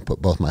behind him,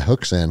 put both my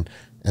hooks in,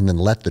 and then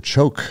let the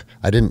choke.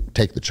 I didn't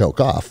take the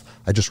choke off.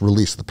 I just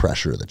released the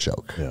pressure of the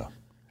choke. Yeah.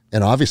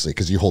 And obviously,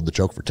 because you hold the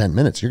choke for 10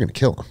 minutes, you're going to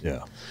kill him.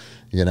 Yeah.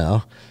 You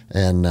know?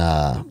 And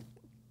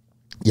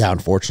yeah,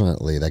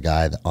 unfortunately, the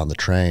guy on the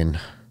train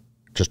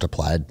just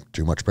applied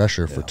too much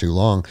pressure for too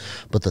long.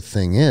 But the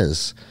thing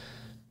is,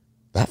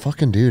 that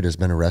fucking dude has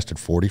been arrested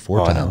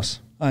 44 times.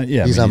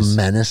 Yeah, he's a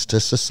menace to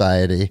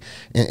society.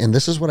 And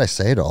this is what I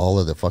say to all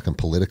of the fucking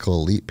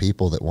political elite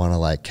people that want to,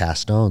 like,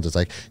 cast stones. It's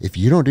like, if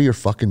you don't do your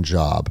fucking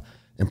job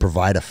and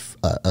provide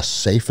a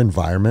safe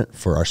environment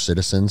for our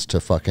citizens to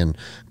fucking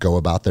go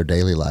about their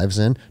daily lives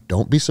in,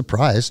 don't be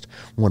surprised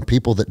when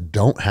people that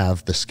don't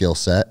have the skill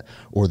set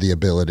or the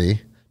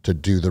ability to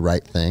do the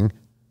right thing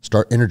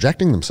start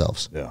interjecting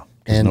themselves. Yeah,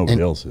 because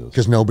nobody else is.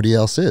 Because nobody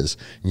else is.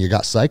 And you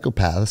got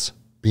psychopaths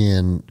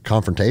being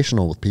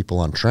confrontational with people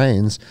on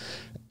trains.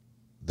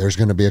 There's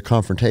going to be a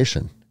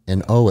confrontation.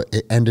 And,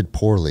 it ended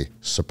poorly.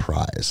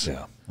 Surprise.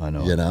 Yeah, I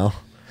know. You know?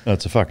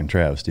 That's a fucking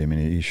travesty. I mean,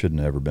 he shouldn't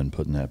have ever been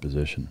put in that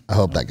position. I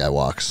hope that guy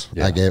walks.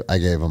 Yeah. I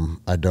gave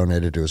him, I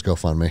donated to his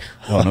GoFundMe.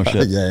 Oh, no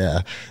shit.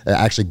 Yeah.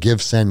 Actually,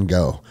 Give, Send,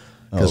 Go.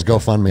 Because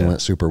GoFundMe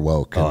went super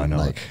woke. Oh, I know.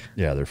 Like,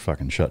 yeah, they're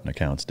fucking shutting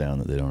accounts down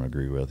that they don't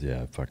agree with.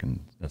 Yeah,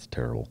 fucking, that's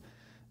terrible.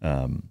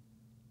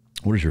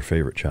 What is your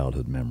favorite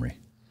childhood memory?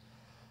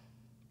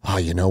 Oh,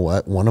 you know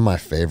what? One of my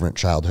favorite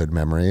childhood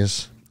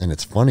memories, and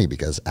it's funny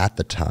because at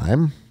the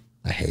time,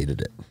 I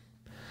hated it.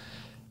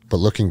 But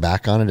looking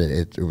back on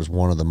it, it was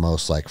one of the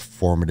most, like,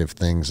 formative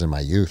things in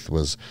my youth.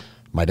 Was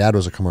my dad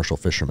was a commercial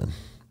fisherman.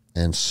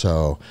 And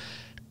so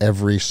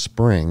every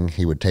spring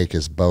he would take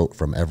his boat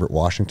from Everett,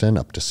 Washington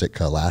up to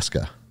Sitka,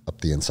 Alaska, up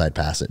the Inside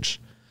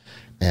Passage.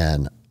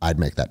 And I'd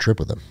make that trip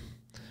with him.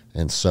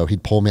 And so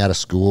he'd pull me out of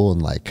school in,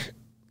 like,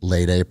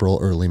 late April,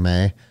 early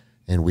May,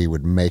 and we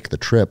would make the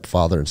trip,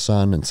 father and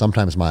son, and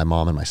sometimes my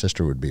mom and my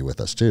sister would be with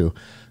us too,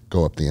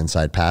 go up the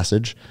Inside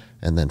Passage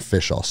and then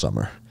fish all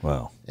summer.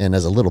 Wow. And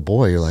as a little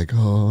boy, you're like,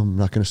 oh, I'm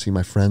not going to see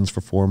my friends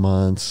for 4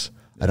 months.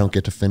 I don't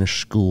get to finish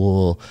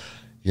school,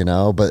 you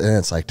know? But then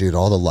it's like, dude,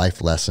 all the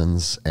life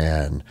lessons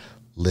and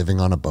living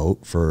on a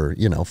boat for,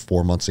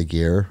 4 months a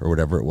year or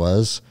whatever it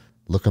was,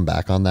 looking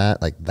back on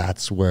that, like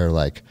that's where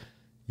like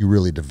you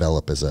really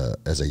develop as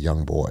a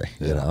young boy,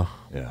 you know?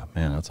 Yeah,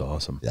 man, that's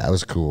awesome. Yeah, it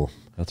was cool.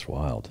 That's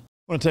wild.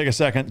 I want to take a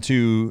second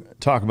to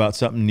talk about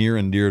something near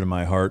and dear to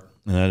my heart,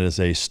 and that is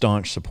a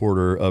staunch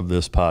supporter of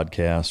this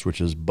podcast,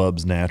 which is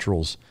Bub's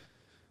Naturals.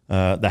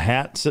 The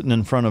hat sitting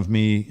in front of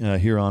me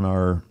here on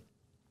our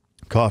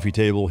coffee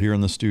table here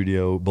in the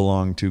studio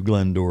belonged to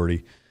Glenn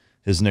Doherty.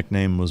 His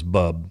nickname was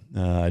Bub.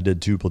 I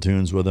did 2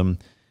 platoons with him,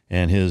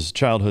 and his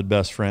childhood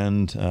best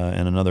friend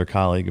and another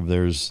colleague of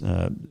theirs,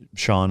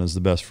 Sean is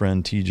the best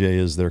friend, TJ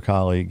is their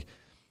colleague,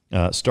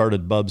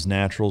 started Bub's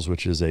Naturals,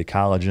 which is a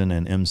collagen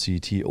and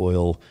MCT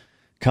oil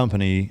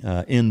company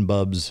in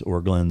Bub's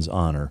or Glenn's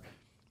honor.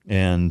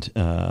 And,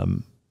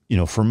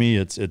 for me,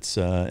 it's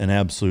an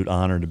absolute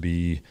honor to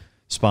be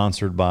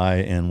sponsored by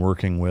and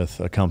working with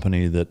a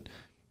company that,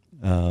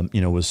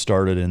 was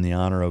started in the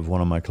honor of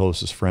one of my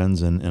closest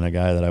friends and a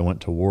guy that I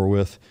went to war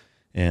with.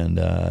 And,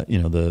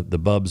 the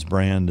Bub's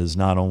brand is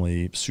not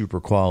only super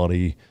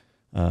quality,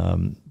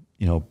 collagen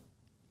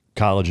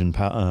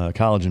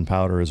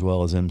powder as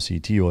well as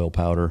MCT oil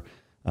powder,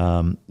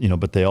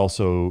 but they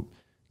also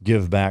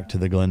give back to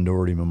the Glenn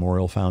Doherty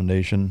Memorial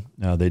Foundation.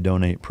 They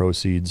donate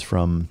proceeds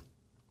from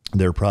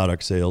their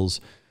product sales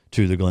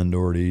to the Glenn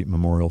Doherty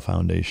Memorial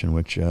Foundation,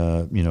 which,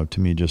 to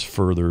me just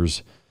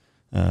furthers,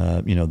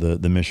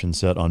 the mission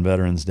set on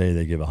Veterans Day.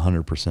 They give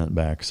 100%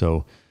 back.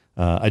 So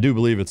I do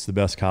believe it's the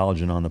best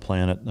collagen on the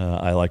planet.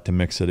 I like to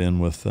mix it in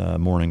with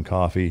morning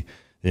coffee.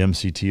 The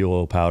MCT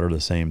oil powder, the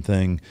same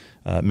thing.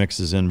 It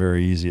mixes in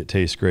very easy. It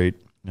tastes great,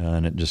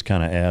 and it just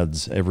kind of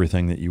adds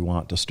everything that you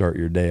want to start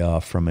your day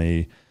off from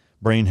a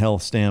brain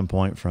health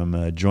standpoint,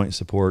 from joint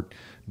support,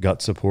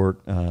 gut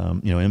support.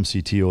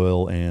 MCT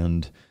oil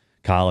and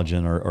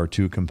collagen are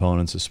 2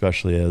 components,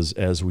 especially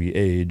as we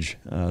age,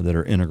 that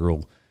are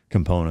integral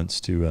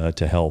components to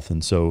health.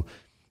 And so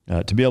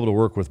to be able to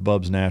work with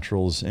Bub's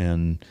Naturals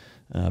and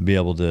be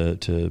able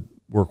to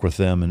work with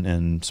them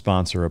and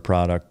sponsor a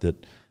product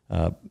that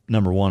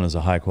number 1 is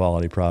a high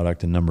quality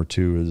product, and number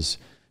 2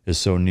 is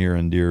so near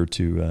and dear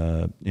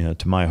to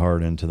to my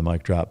heart and to the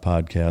Mic Drop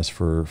podcast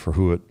for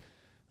who it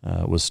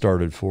was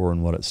started for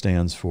and what it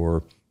stands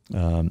for.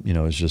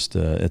 It's just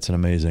it's an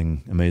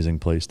amazing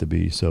place to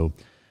be. So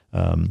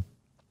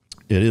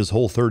it is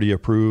Whole30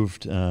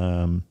 approved.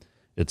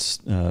 It's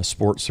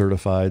sports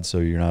certified, so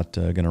you're not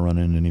going to run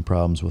into any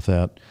problems with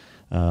that.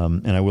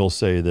 And I will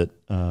say that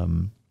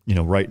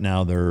right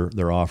now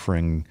they're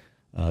offering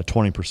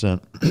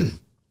 20%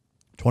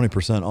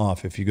 20%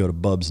 off if you go to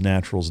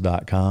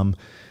bubsnaturals.com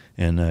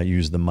and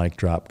use the Mic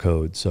Drop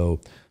code. So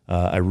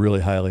I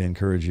really highly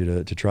encourage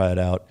you to try it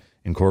out,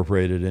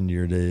 incorporate it into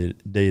your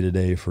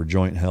day-to-day for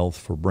joint health,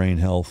 for brain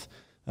health,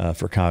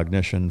 for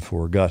cognition,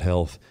 for gut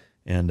health,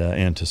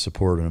 and to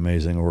support an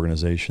amazing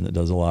organization that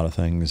does a lot of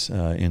things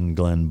in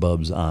Glenn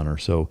Bub's honor.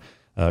 So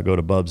go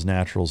to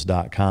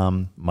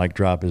bubsnaturals.com. Mic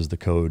Drop is the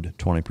code,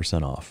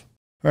 20% off.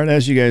 All right,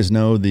 as you guys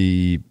know,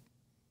 the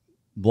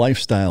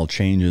lifestyle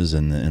changes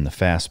and the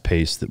fast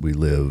pace that we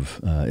live,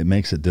 it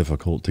makes it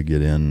difficult to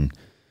get in,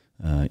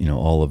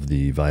 all of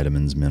the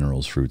vitamins,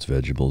 minerals, fruits,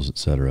 vegetables,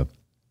 etc.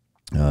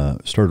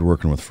 Started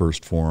working with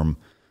First Form.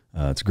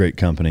 It's a great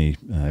company.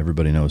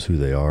 Everybody knows who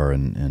they are,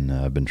 and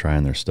I've been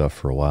trying their stuff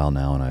for a while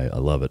now, and I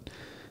love it.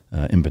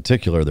 In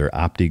particular, their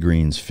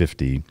OptiGreens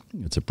 50.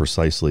 It's a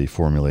precisely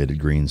formulated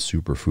green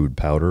superfood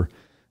powder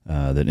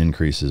that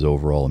increases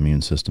overall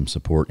immune system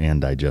support and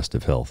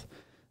digestive health.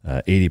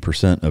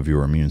 80% of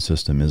your immune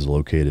system is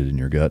located in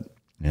your gut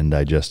and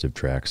digestive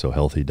tract, so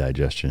healthy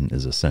digestion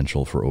is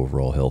essential for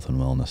overall health and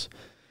wellness.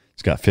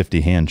 It's got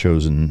 50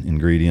 hand-chosen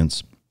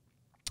ingredients,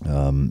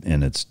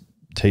 and it's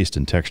taste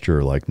and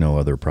texture like no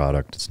other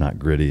product. It's not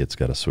gritty. It's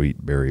got a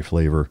sweet berry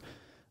flavor.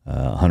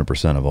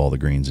 100% of all the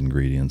greens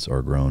ingredients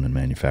are grown and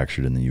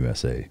manufactured in the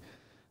USA.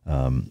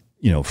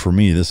 For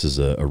me, this is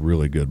a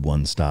really good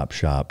one-stop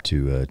shop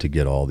to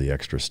get all the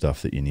extra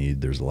stuff that you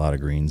need. There's a lot of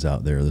greens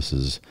out there. This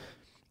is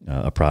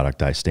a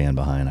product I stand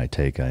behind, I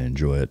take, I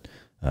enjoy it,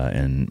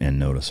 and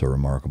notice a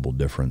remarkable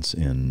difference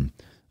in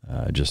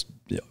just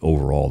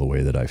overall the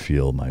way that I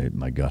feel.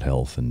 My gut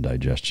health and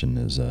digestion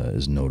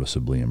is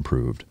noticeably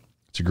improved.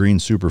 It's a green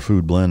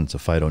superfood blend. It's a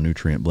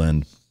phytonutrient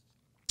blend.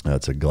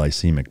 It's a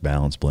glycemic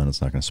balance blend.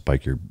 It's not going to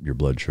spike your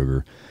blood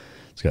sugar.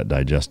 It's got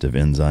digestive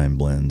enzyme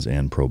blends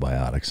and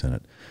probiotics in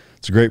it.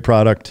 It's a great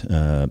product.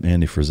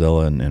 Andy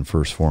Frizella and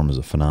First Form is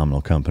a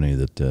phenomenal company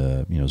that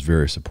is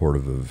very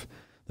supportive of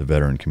the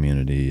veteran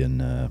community,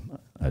 and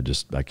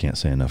I can't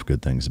say enough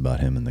good things about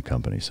him and the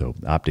company. So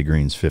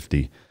OptiGreens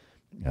 50,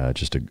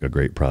 just a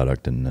great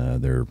product, and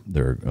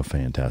they're a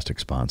fantastic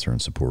sponsor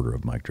and supporter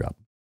of Mic Drop.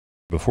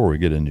 Before we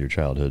get into your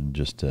childhood,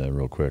 just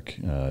real quick,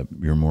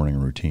 your morning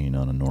routine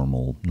on a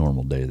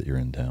normal day that you're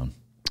in town,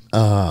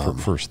 for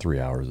first 3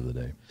 hours of the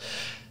day.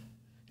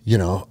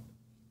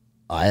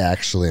 I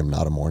actually am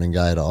not a morning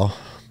guy at all.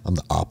 I'm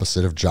the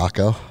opposite of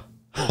Jocko.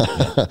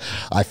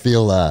 I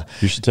feel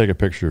you should take a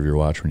picture of your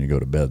watch when you go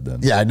to bed then.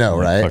 Yeah, I know,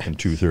 like right? Fucking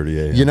 2:30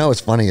 a.m. You know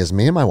what's funny is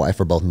me and my wife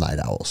are both night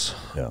owls.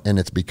 Yeah. And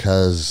it's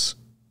because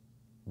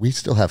we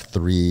still have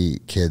 3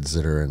 kids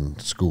that are in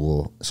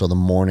school, so the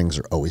mornings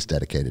are always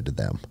dedicated to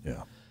them.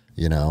 Yeah.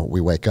 You know,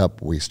 we wake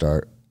up, we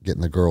start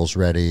getting the girls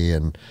ready,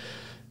 and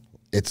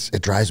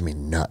it drives me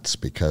nuts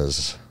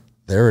because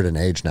they're at an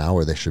age now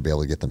where they should be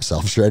able to get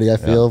themselves ready, I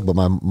feel. But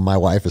my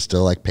wife is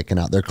still like picking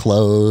out their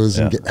clothes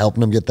and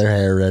helping them get their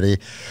hair ready.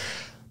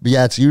 But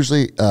yeah, it's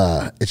usually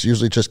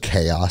just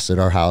chaos at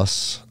our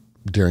house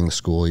during the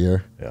school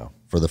year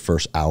for the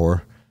first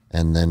hour.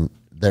 And then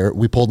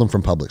we pulled them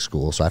from public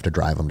school, so I have to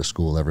drive them to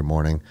school every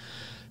morning.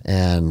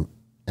 And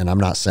I'm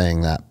not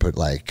saying that, but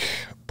like,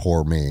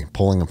 poor me.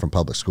 Pulling them from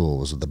public school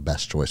was the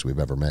best choice we've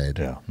ever made.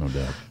 Yeah, no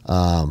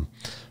doubt.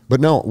 But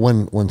no,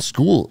 when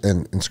school,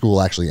 and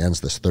school actually ends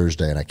this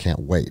Thursday, and I can't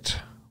wait.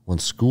 When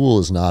school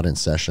is not in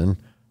session,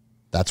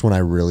 that's when I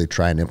really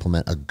try and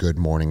implement a good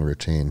morning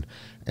routine.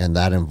 And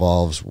that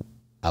involves,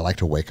 I like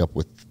to wake up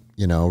with,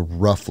 you know,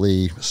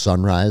 roughly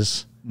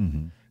sunrise,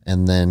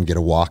 and then get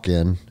a walk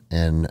in,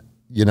 and,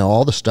 you know,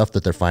 all the stuff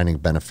that they're finding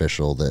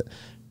beneficial, that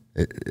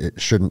it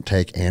shouldn't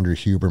take Andrew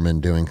Huberman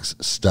doing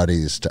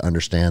studies to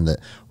understand that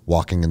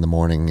walking in the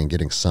morning and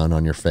getting sun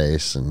on your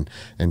face and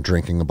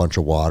drinking a bunch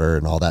of water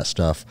and all that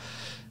stuff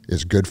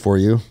is good for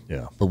you.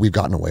 Yeah. But we've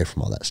gotten away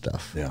from all that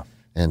stuff. Yeah.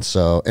 And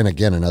so, and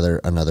again,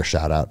 another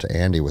shout out to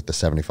Andy with the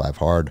 75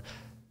 hard.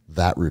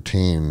 That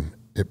routine,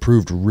 it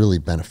proved really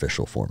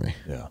beneficial for me.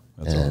 Yeah.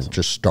 That's and awesome.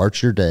 just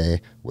start your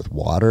day with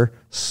water,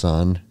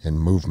 sun, and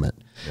movement.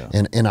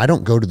 Yeah. And I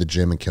don't go to the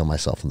gym and kill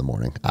myself in the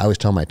morning. I always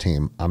tell my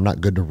team, I'm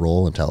not good to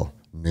roll until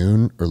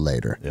noon or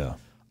later. Yeah.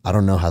 I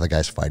don't know how the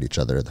guys fight each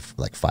other at the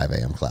like 5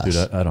 a.m. class.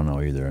 Dude, I don't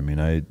know either. I mean,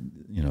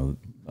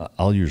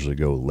 I'll usually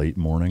go late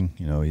morning,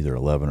 you know, either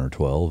 11 or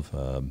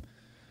 12.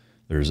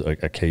 There's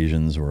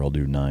occasions where I'll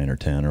do 9 or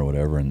 10 or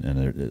whatever.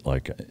 And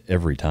like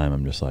every time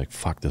I'm just like,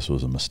 fuck, this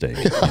was a mistake.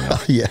 You know?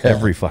 Yeah.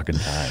 Every fucking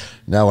time.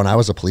 Now, when I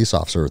was a police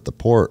officer at the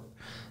port,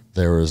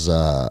 there was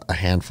a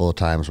handful of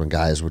times when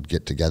guys would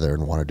get together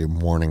and want to do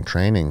morning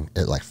training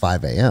at like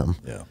 5 a.m.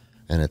 Yeah.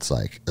 And it's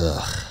like,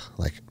 ugh,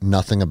 like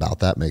nothing about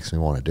that makes me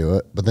want to do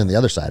it. But then the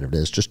other side of it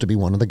is just to be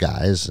one of the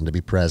guys and to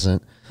be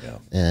present,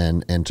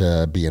 and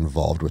to be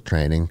involved with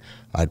training.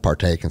 I'd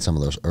partake in some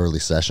of those early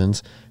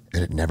sessions,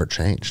 and it never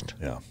changed.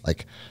 Yeah.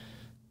 Like,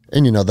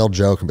 and you know, they'll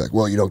joke and be like,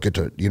 well, you don't get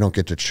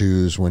to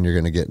choose when you're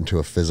going to get into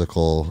a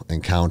physical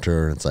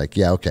encounter. And it's like,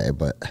 yeah, okay,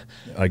 but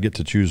I get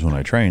to choose when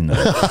I train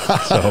though.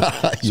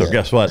 So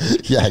guess what?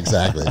 Yeah,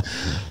 exactly.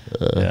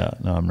 Yeah,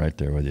 no, I'm right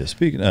there with you.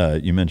 Speaking,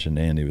 you mentioned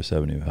Andy with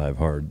 75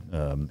 Hard.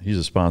 He's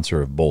a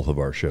sponsor of both of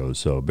our shows,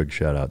 so big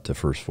shout out to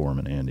First Form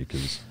and Andy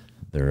because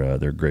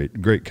they're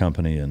great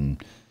company.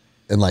 And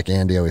like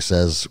Andy always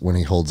says when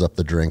he holds up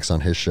the drinks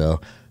on his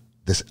show,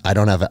 I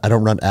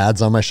don't run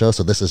ads on my show,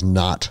 so this is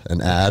not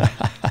an ad.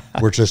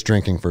 We're just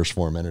drinking First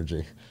Form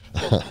Energy.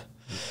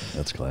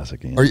 That's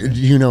classic Andy. Do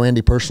you know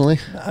Andy personally?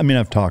 I mean,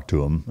 I've talked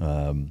to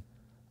him.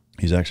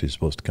 He's actually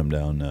supposed to come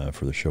down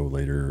for the show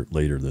later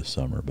this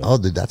summer. But oh,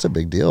 dude, that's a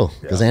big deal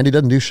because Andy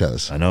doesn't do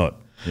shows. I know it.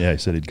 Yeah, he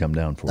said he'd come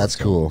down for That's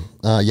cool.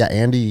 Yeah,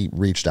 Andy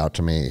reached out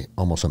to me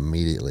almost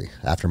immediately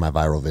after my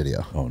viral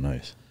video. Oh,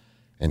 nice.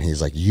 And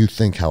he's like, you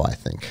think how I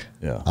think.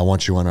 Yeah. I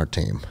want you on our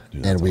team.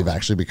 Dude, and we've awesome.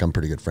 actually become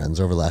pretty good friends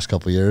over the last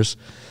couple of years.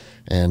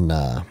 And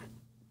I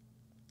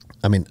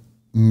mean,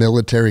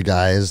 military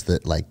guys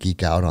that like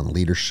geek out on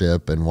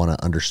leadership and want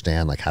to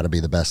understand like how to be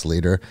the best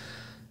leader.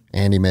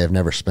 Andy may have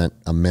never spent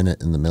a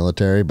minute in the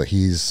military, but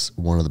he's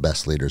one of the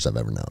best leaders I've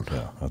ever known.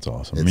 Yeah, that's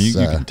awesome. I mean, you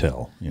can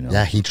tell, you know.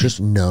 Yeah, he just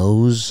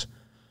knows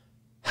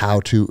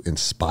how to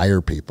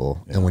inspire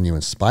people. Yeah. And when you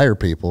inspire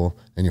people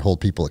and you hold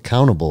people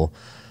accountable,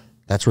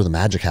 that's where the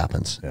magic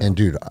happens. Yeah. And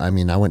dude, I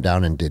mean, I went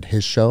down and did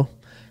his show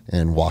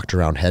and walked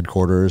around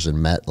headquarters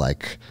and met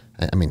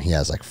he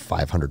has like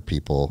 500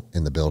 people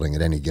in the building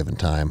at any given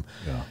time.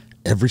 Yeah.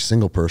 Every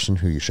single person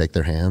who you shake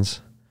their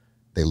hands,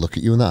 they look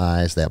at you in the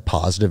eyes, they have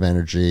positive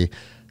energy.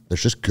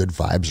 There's just good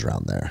vibes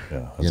around there.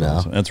 Yeah, that's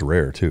awesome. That's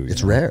rare too.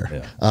 It's rare.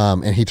 Yeah.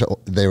 And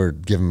they were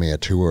giving me a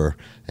tour,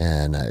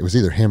 and it was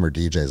either him or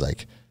DJ's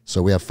like,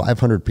 so we have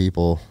 500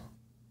 people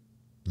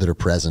that are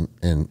present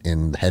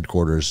in the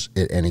headquarters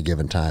at any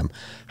given time.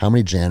 How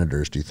many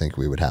janitors do you think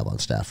we would have on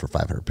staff for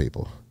 500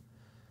 people?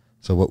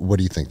 So what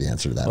do you think the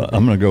answer to that would be?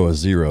 I'm going to go with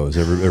zero.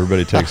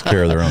 Everybody takes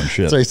care of their own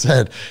shit. So he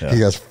said, Yeah. He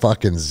goes,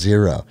 fucking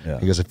zero. Yeah.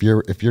 He goes, if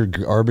your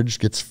garbage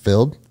gets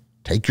filled,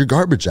 take your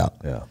garbage out.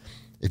 Yeah.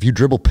 If you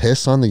dribble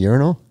piss on the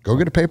urinal, go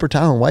get a paper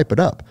towel and wipe it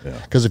up.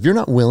 Because if you're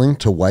not willing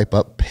to wipe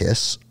up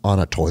piss on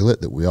a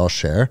toilet that we all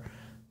share,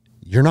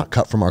 you're not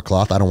cut from our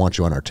cloth. I don't want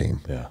you on our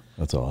team. Yeah,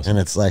 that's awesome. And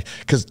it's like,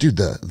 because dude,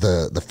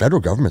 the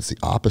federal government's the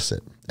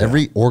opposite.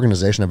 Every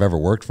organization I've ever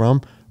worked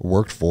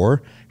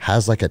for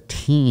has like a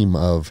team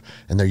of,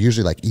 and they're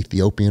usually like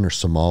Ethiopian or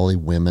Somali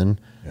women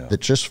that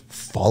just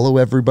follow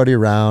everybody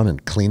around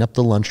and clean up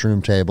the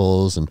lunchroom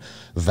tables and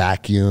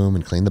vacuum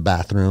and clean the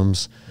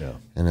bathrooms. Yeah.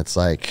 And it's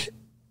like,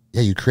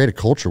 yeah, you create a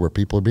culture where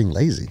people are being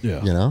lazy,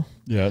 you know?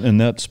 Yeah, and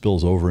that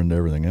spills over into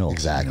everything else.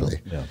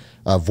 Exactly. You know?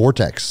 Yeah.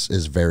 Vortex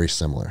is very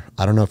similar.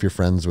 I don't know if you're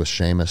friends with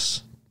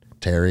Seamus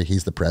Terry.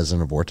 He's the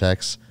president of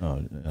Vortex. Oh,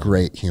 yeah.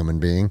 Great human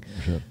being.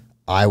 Sure.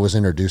 I was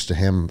introduced to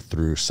him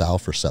through Sal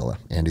Frisella,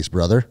 Andy's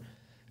brother,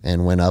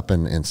 and went up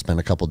and spent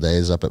a couple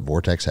days up at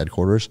Vortex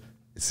headquarters.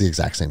 It's the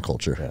exact same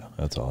culture. Yeah,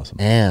 that's awesome.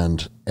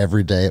 And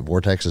every day at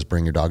Vortex is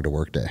bring your dog to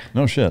work day.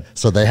 No shit.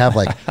 So they have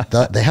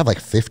like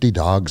 50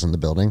 dogs in the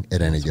building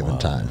at any given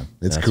time. Man.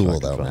 It's That's cool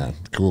though, funny. man.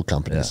 Cool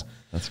companies. Yeah,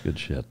 that's good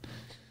shit.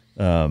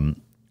 All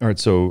right,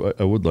 so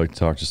I would like to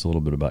talk just a little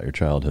bit about your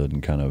childhood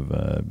and kind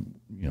of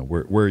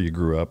where you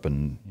grew up,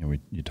 and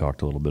you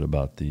talked a little bit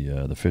about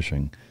the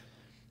fishing.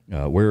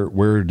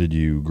 Where did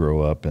you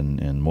grow up,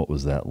 and what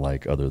was that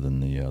like other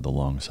than the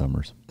long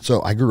summers?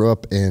 So I grew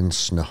up in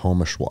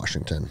Snohomish,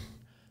 Washington,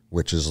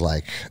 which is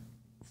like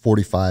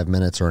 45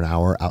 minutes or an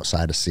hour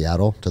outside of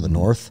Seattle to the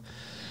north.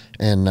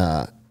 And,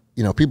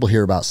 people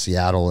hear about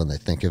Seattle and they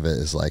think of it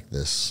as like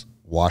this,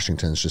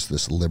 Washington's just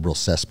this liberal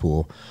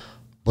cesspool.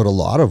 But a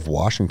lot of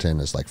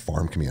Washington is like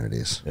farm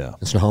communities. Yeah.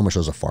 And Snohomish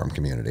was a farm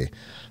community.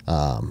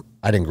 I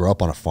didn't grow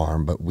up on a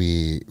farm, but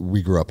we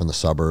grew up in the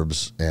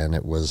suburbs, and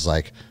it was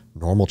like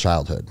normal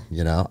childhood.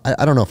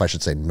 I don't know if I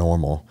should say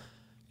normal,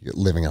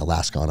 living in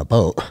Alaska on a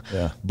boat.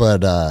 Yeah.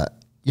 But,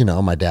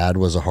 my dad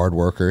was a hard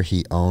worker.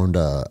 He owned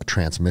a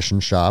transmission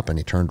shop, and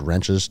he turned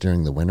wrenches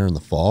during the winter and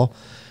the fall.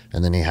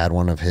 And then he had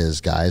one of his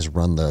guys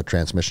run the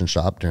transmission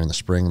shop during the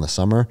spring and the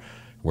summer,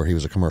 where he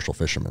was a commercial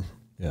fisherman.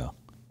 Yeah.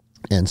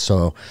 And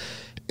so,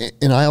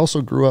 and I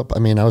also grew up, I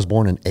was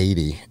born in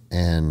 80,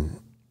 and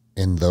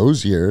in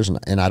those years,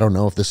 and I don't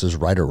know if this is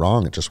right or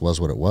wrong, it just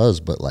was what it was,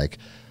 but like,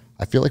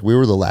 I feel like we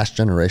were the last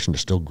generation to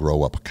still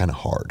grow up kind of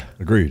hard.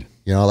 Agreed.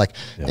 Yeah.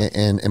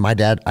 And my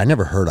dad, I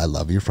never heard "I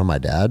love you" from my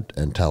dad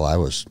until I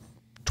was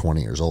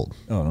 20 years old.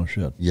 Oh, no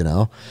shit.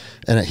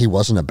 And he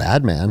wasn't a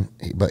bad man,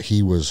 but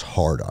he was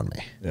hard on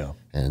me. Yeah.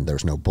 And there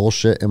was no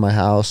bullshit in my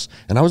house,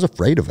 and I was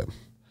afraid of him.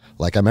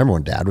 Like, I remember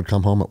when Dad would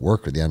come home at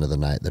work at the end of the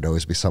night, there'd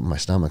always be something in my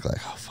stomach like,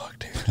 oh, fuck,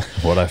 dude.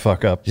 What'd I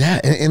fuck up?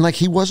 Yeah. And like,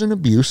 he wasn't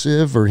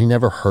abusive, or he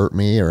never hurt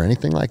me or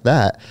anything like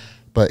that,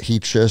 but he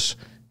just,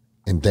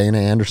 in Dana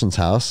Anderson's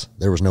house,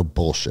 there was no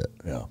bullshit.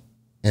 Yeah.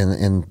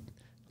 And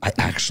I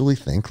actually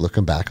think,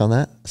 looking back on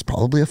that, it's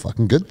probably a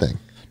fucking good thing.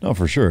 No,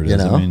 for sure it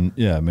is.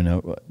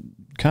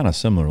 Kind of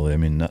similarly.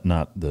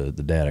 Not the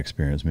dad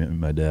experience.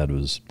 My dad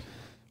was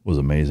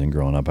amazing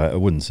growing up. I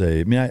wouldn't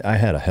say. I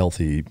had a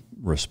healthy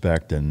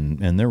respect,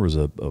 and there was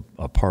a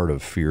part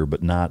of fear,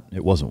 but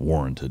it wasn't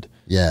warranted.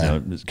 Yeah,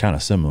 it's kind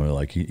of similar.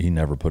 Like he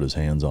never put his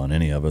hands on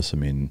any of us.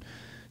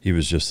 He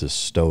was just this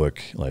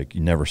stoic. Like, you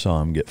never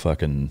saw him get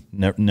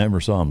never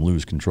saw him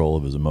lose control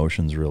of his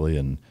emotions, really.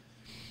 And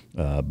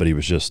but he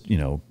was just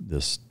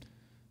this.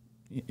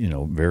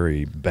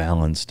 Very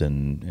balanced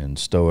and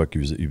stoic.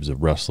 He was a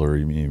wrestler.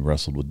 He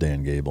wrestled with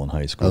Dan Gable in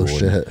high school. Oh,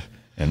 shit.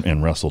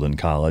 And wrestled in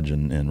college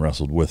and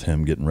wrestled with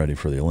him getting ready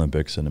for the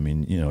Olympics.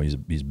 And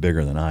he's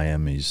bigger than I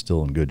am. He's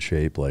still in good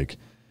shape.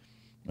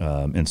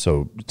 And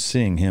so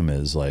seeing him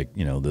as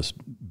this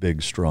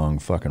big, strong,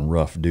 fucking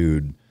rough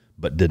dude,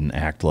 but didn't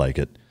act like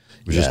it,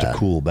 was just a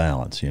cool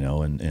balance,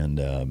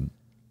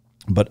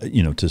 But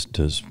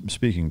to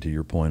speaking to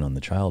your point on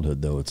the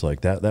childhood, though, it's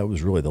like that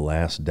was really the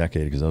last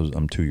decade, because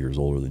I'm 2 years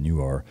older than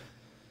you are,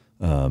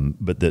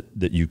 but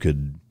that you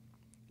could,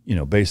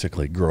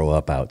 basically grow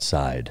up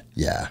outside.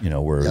 Yeah.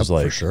 Where it was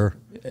like, for sure.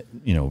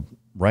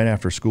 Right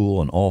after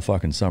school and all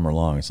fucking summer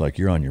long, it's like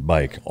you're on your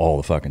bike all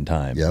the fucking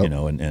time. Yep.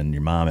 And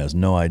your mom has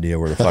no idea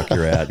where the fuck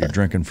you're at. You're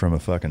drinking from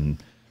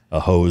a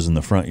hose in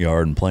the front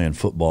yard and playing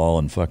football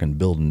and fucking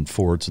building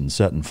forts and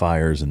setting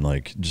fires and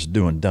like just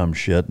doing dumb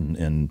shit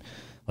and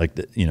like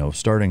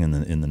starting in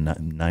the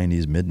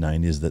 90s, mid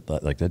 90s,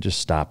 that just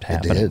stopped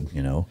happening. It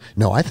did.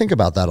 No, I think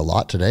about that a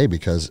lot today,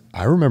 because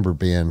I remember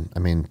being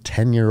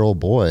 10-year-old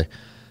boy,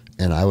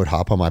 and I would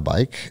hop on my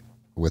bike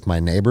with my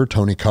neighbor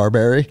Tony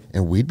Carberry,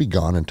 and we'd be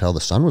gone until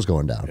the sun was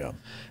going down. Yeah.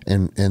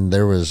 And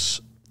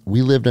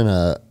we lived in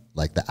the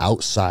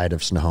outside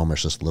of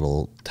Snohomish, this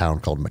little town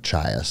called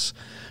Machias,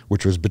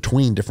 which was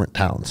between different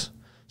towns.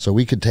 So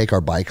we could take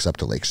our bikes up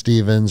to Lake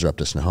Stevens or up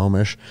to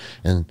Snohomish,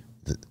 and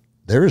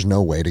there is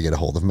no way to get a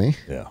hold of me.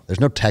 Yeah. There's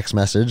no text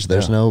message.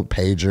 There's no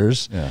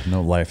pagers. Yeah.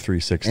 No Life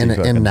 360.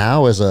 And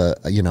now as I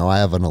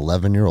have an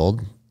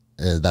 11-year-old,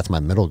 that's my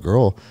middle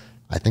girl.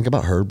 I think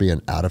about her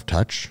being out of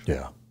touch.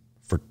 Yeah.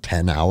 For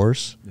 10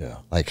 hours. Yeah.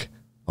 Like,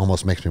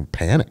 almost makes me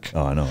panic.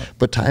 Oh, I know.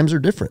 But times are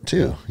different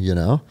too,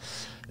 Yeah.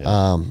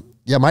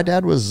 My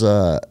dad was,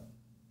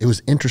 it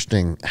was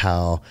interesting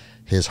how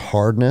his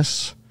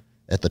hardness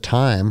at the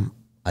time,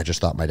 I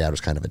just thought my dad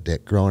was kind of a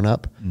dick growing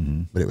up,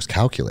 but it was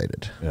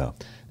calculated. Yeah.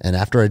 And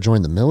after I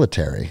joined the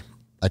military,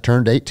 I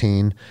turned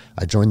 18.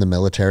 I joined the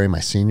military my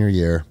senior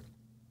year,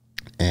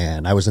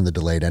 and I was in the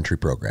delayed entry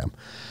program.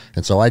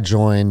 And so I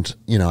joined,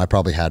 I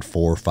probably had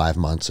 4 or 5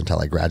 months until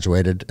I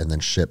graduated, and then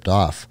shipped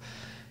off.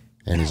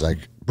 And he's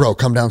like, bro,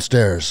 come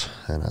downstairs.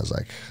 And I was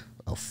like,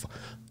 oh,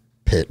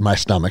 pit in my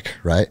stomach,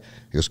 right?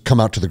 He goes, come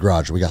out to the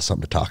garage. We got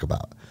something to talk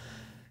about.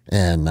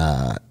 And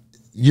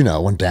you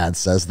know, when dad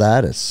says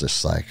that, it's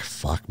just like,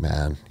 fuck,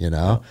 man, you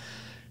know?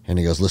 And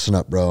he goes, listen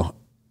up, bro.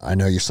 I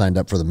know you signed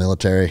up for the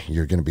military.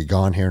 You're going to be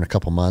gone here in a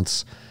couple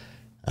months.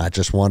 I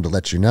just wanted to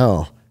let you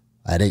know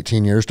I had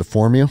 18 years to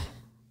form you,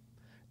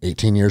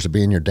 18 years of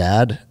being your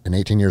dad, and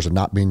 18 years of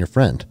not being your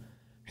friend.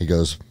 He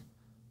goes,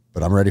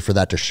 but I'm ready for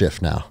that to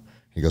shift now.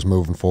 He goes,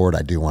 moving forward,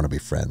 I do want to be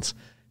friends.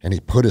 And he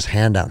put his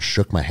hand out and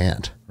shook my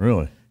hand.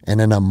 Really? And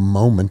in a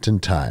moment in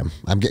time,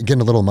 I'm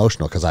getting a little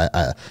emotional because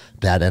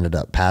dad ended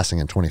up passing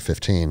in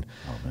 2015.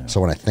 Oh, man.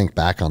 So when I think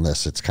back on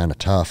this, it's kind of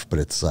tough, but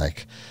it's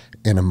like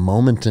in a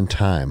moment in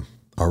time,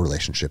 our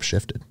relationship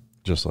shifted.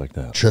 Just like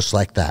that. Just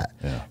like that.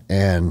 Yeah.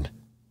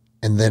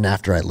 And then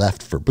after I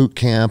left for boot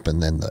camp,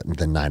 and then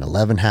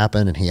 9/11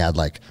 happened, and he had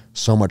like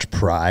so much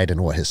pride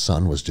in what his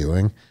son was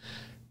doing.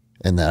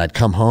 And then I'd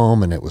come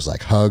home and it was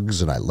like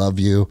hugs and I love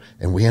you.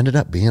 And we ended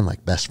up being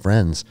like best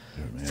friends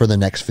for the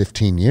next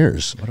 15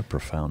 years. What a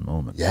profound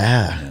moment.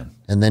 Yeah. Man.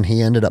 And then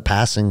he ended up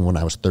passing when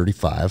I was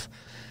 35.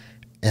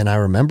 And I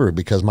remember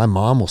because my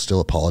mom will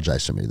still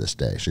apologize to me this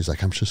day. She's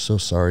like, I'm just so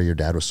sorry your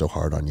dad was so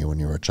hard on you when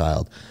you were a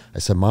child. I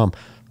said, Mom,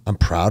 I'm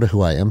proud of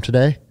who I am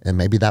today. And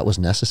maybe that was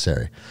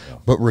necessary. Yeah.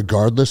 But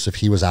regardless if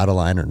he was out of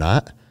line or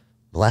not,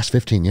 the last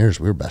 15 years,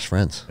 we were best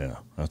friends. Yeah,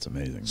 that's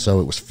amazing. So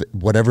it was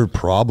whatever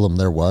problem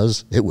there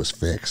was, it was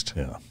fixed.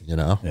 Yeah. You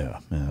know? Yeah,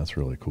 man, that's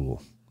really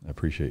cool. I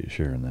appreciate you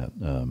sharing that.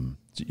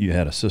 You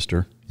had a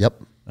sister.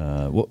 Yep.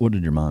 What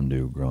did your mom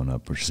do growing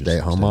up?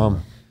 Stay-at-home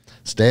mom.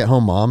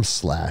 Stay-at-home mom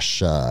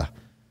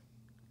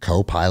 /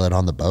 co-pilot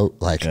on the boat.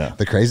 Like,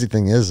 the crazy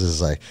thing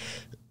is like,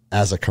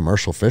 as a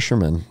commercial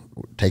fisherman,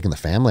 taking the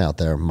family out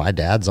there, my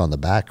dad's on the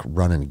back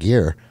running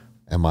gear.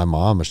 And my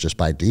mom was just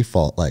by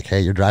default like,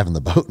 hey, you're driving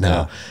the boat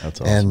now. Yeah, that's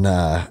awesome.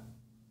 And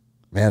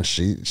man,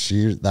 she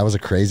that was a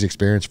crazy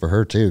experience for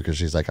her too, because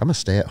she's like, I'm a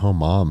stay-at-home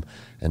mom,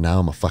 and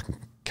now I'm a fucking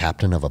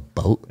captain of a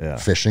boat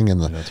fishing in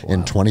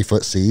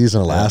 20-foot seas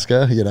in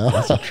Alaska. You know,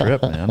 that's a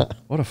trip, man.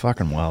 What a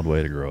fucking wild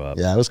way to grow up.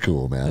 Yeah, it was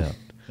cool, man.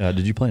 Yeah.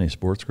 Did you play any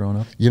sports growing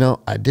up? You know,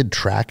 I did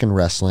track and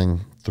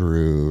wrestling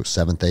through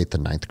 7th, 8th,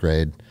 and 9th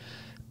grade,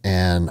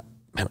 and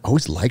man, I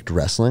always liked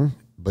wrestling.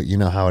 But you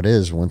know how it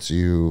is once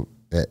you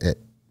at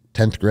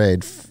 10th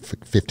grade,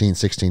 15,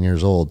 16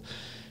 years old,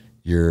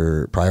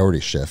 your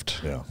priorities shift.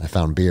 Yeah. I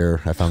found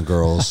beer, I found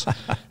girls,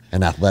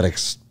 and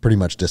athletics pretty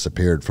much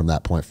disappeared from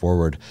that point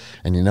forward.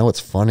 And you know what's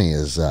funny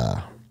is...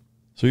 so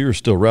you were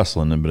still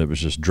wrestling, but it was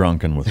just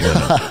drunken with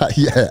women.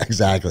 Yeah,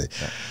 exactly.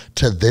 Yeah.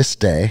 To this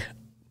day,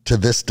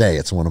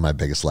 it's one of my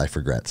biggest life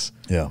regrets.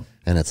 Yeah.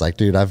 And it's like,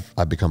 dude, I've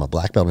become a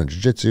black belt in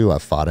jiu-jitsu.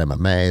 I've fought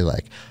MMA.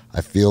 Like,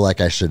 I feel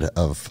like I should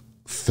have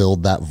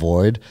filled that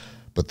void.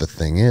 But the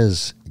thing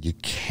is, you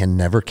can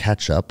never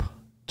catch up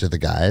to the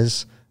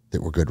guys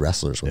that were good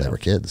wrestlers when they were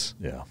kids.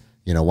 Yeah.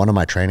 You know, one of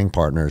my training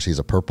partners, he's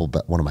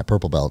one of my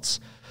purple belts,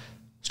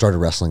 started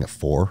wrestling at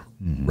 4,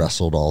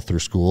 wrestled all through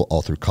school,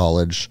 all through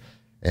college,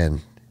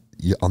 and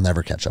I'll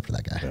never catch up to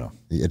that guy. Yeah.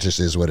 It just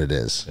is what it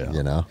is,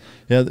 you know?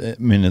 Yeah, I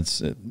mean,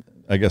 it's,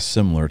 I guess,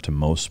 similar to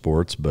most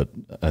sports, but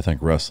I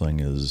think wrestling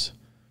is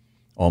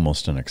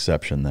almost an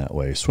exception that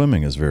way.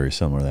 Swimming is very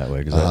similar that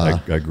way, because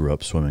I grew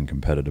up swimming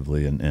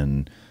competitively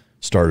and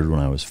started when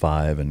I was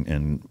 5,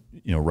 and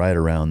you know, right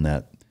around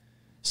that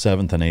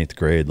 7th and 8th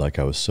grade, like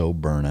I was so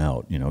burnt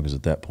out, you know, because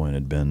at that point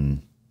it'd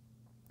been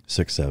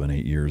 6, 7,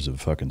 8 years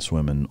of fucking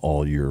swimming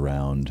all year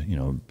round, you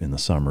know, in the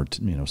summer,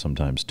 you know,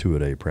 sometimes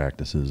 2-a-day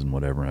practices and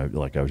whatever. And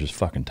I was just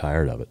fucking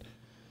tired of it.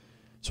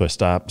 So I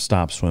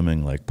stopped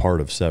swimming like part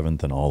of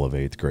 7th and all of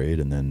 8th grade,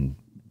 and then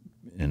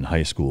in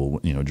high school,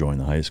 you know, joined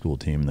the high school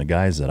team. And the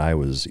guys that I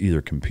was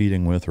either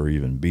competing with or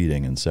even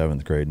beating in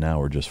 7th grade now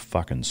were just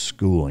fucking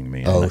schooling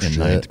me in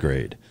 9th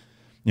grade.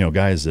 You know,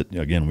 guys that,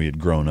 again, we had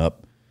grown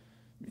up,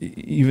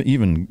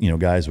 even you know,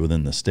 guys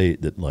within the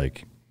state that,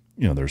 like,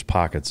 you know, there's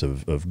pockets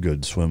of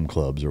good swim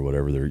clubs or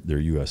whatever, they're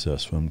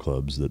USS swim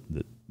clubs that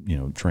you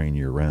know, train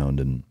year round,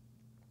 and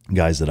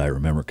guys that I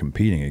remember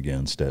competing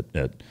against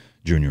at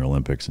Junior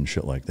Olympics and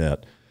shit like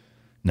that.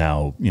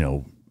 Now, you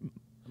know,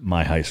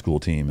 my high school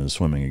team is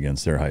swimming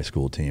against their high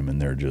school team,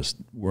 and they're just,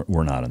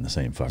 we're not in the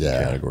same fucking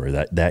category.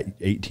 That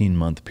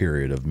 18-month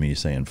period of me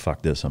saying,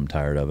 fuck this, I'm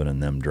tired of it,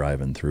 and them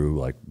driving through,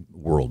 like,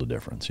 world of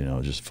difference, you know,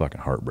 it's just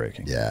fucking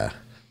heartbreaking. Yeah.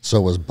 So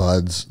was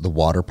Buds, the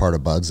water part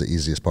of Buds, the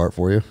easiest part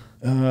for you?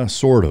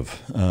 Sort of.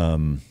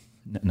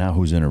 Now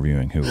who's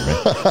interviewing who,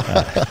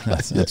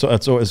 right? It's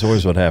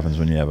always what happens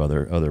when you have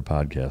other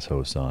podcast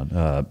hosts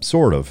on.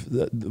 Sort of.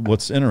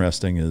 What's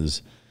interesting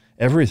is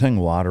everything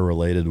water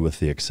related, with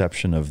the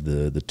exception of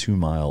the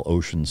 2-mile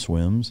ocean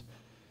swims,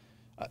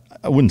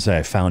 I wouldn't say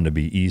I found to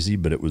be easy,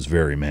 but it was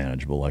very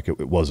manageable. Like,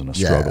 it wasn't a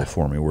struggle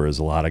for me. Whereas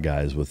a lot of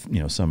guys with,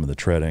 you know, some of the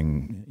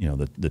treading, you know,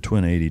 the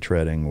twin 80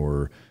 treading,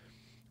 or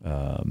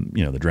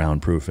you know, the drown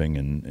proofing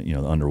and, you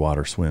know, the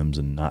underwater swims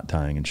and knot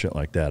tying and shit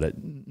like that,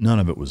 none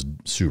of it was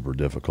super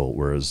difficult.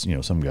 Whereas, you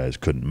know, some guys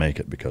couldn't make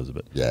it because of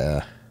it.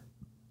 Yeah.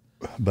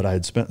 But I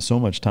had spent so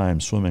much time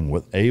swimming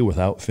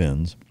without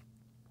fins,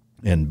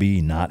 and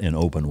B, not in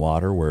open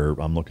water where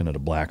I'm looking at a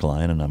black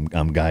line and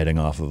I'm guiding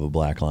off of a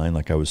black line.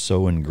 Like, I was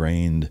so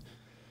ingrained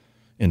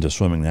into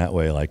swimming that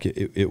way, like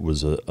it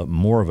was a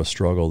more of a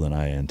struggle than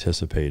I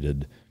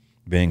anticipated,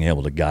 being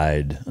able to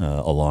guide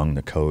along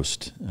the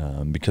coast,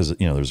 because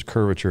there's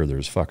curvature,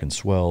 there's fucking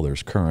swell,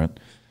 there's current,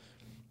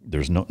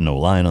 there's no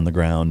line on the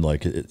ground.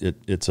 Like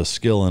it's a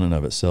skill in and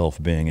of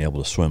itself, being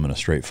able to swim in a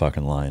straight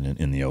fucking line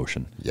in the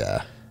ocean.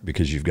 Yeah.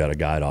 Because you've got to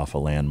guide off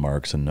of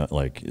landmarks, and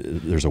like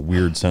there's a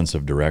weird sense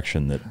of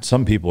direction that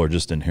some people are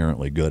just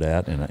inherently good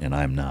at, and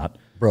I'm not.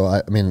 Bro,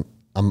 I mean,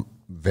 I'm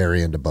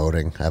very into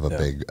boating. I have a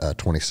big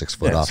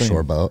 26-foot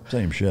offshore boat.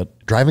 Same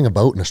shit. Driving a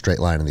boat in a straight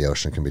line in the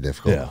ocean can be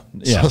difficult.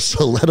 Yeah.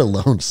 So let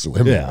alone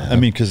swimming. Yeah, man. I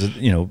mean, because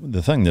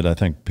the thing that I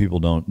think people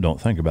don't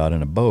think about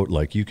in a boat,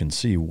 like you can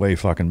see way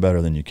fucking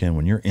better than you can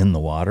when you're in the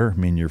water. I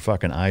mean, your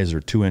fucking eyes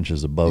are 2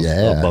 inches above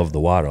the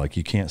water. Like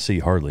you can't see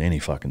hardly any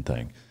fucking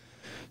thing.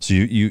 So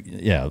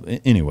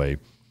anyway,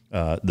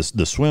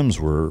 the swims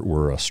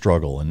were a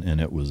struggle,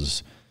 and it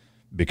was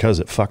because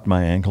it fucked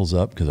my ankles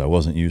up because I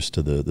wasn't used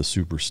to the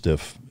super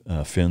stiff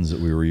fins that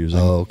we were using.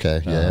 Oh,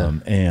 okay, yeah.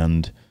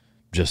 And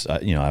just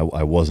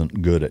I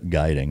wasn't good at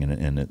guiding,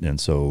 and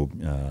so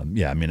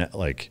I mean,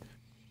 like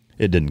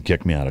it didn't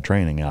kick me out of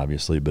training,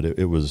 obviously, but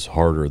it was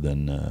harder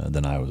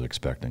than I was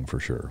expecting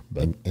for sure.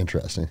 But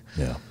interesting.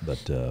 Yeah,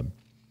 but.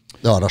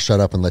 No, I'll shut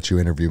up and let you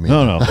interview me.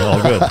 No,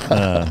 all good.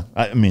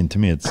 I mean, to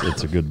me,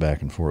 it's a good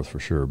back and forth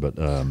for sure. But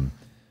all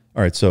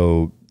right,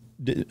 so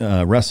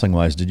wrestling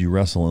wise, did you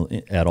wrestle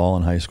at all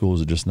in high school?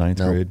 Was it just ninth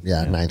grade?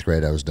 Yeah, ninth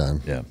grade, I was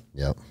done. Yeah.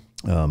 Yep.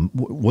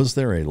 Was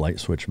there a light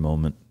switch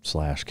moment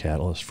 /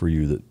 catalyst for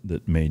you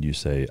that made you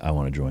say, I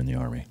want to join the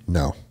Army?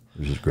 No. It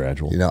was just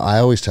gradual. I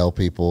always tell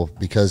people,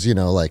 because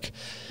like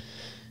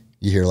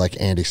you hear like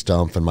Andy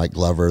Stumpf and Mike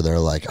Glover, they're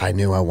like, I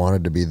knew I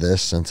wanted to be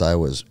this since I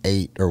was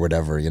 8 or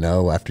whatever,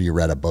 after you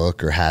read a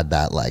book or had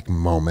that like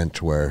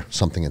moment where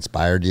something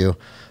inspired you.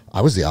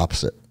 I was the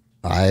opposite.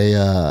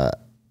 I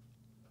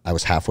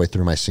was halfway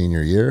through my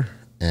senior year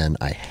and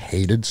I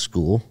hated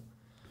school,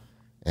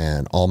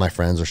 and all my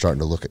friends are starting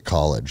to look at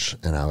college.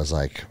 And I was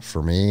like,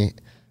 for me,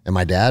 and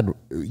my dad,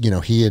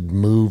 he had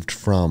moved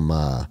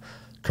from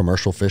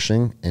commercial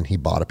fishing, and he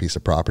bought a piece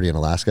of property in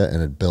Alaska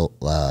and had built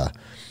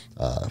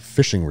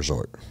fishing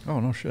resort.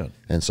 Oh, no shit.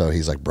 And so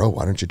he's like, bro,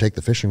 why don't you take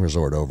the fishing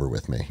resort over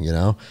with me?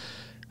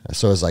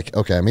 So I was like,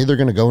 okay, I'm either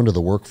going to go into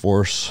the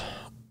workforce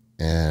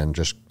and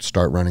just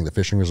start running the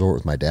fishing resort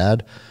with my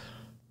dad,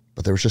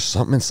 but there was just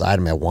something inside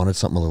of me. I wanted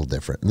something a little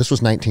different. And this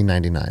was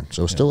 1999.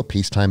 So it was still a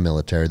peacetime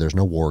military. There's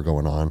no war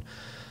going on.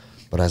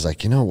 But I was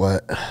like, you know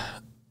what?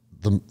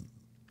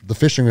 The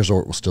fishing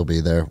resort will still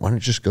be there. Why don't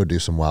you just go do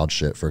some wild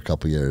shit for a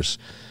couple years?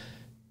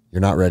 You're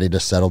not ready to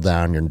settle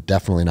down. You're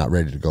definitely not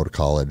ready to go to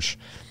college.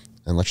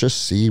 And let's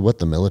just see what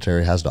the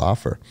military has to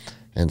offer.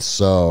 And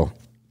so,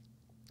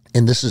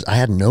 I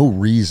had no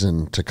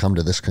reason to come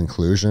to this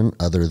conclusion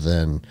other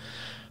than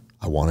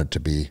I wanted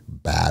to be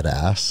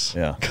badass.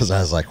 Yeah. Because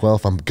I was like, well,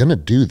 if I'm going to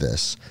do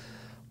this,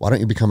 why don't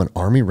you become an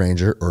Army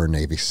Ranger or a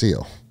Navy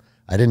SEAL?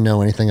 I didn't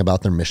know anything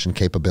about their mission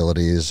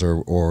capabilities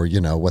or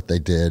what they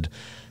did.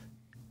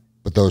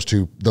 But those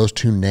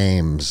two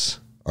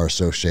names are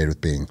associated with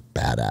being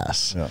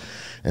badass. Yeah.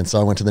 And so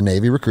I went to the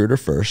Navy recruiter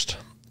first.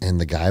 And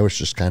the guy was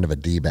just kind of a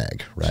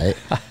D-bag, right?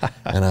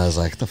 And I was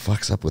like, the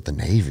fuck's up with the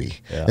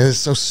Navy? Yeah. It was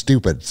so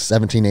stupid.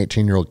 17,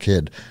 18-year-old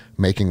kid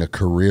making a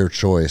career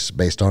choice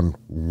based on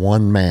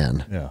one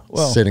man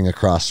sitting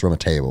across from a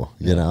table,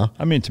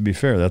 I mean, to be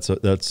fair, that's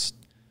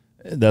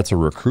a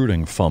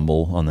recruiting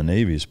fumble on the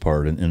Navy's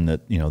part, and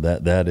that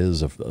that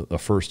is a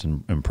first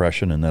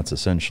impression, and that's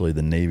essentially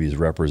the Navy's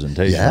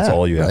representation. That's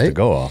all you have to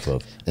go off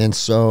of. And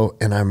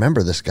I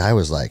remember this guy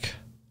was like,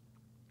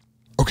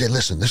 okay,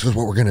 listen, this is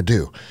what we're going to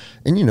do.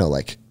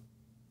 And,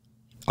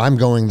 I'm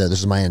going there. This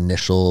is my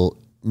initial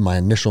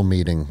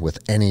meeting with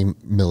any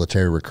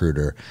military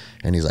recruiter.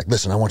 And he's like,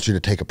 listen, I want you to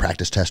take a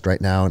practice test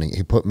right now. And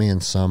he put me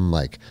in some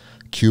like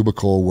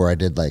cubicle where I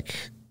did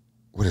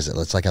what is it?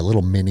 It's like a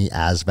little mini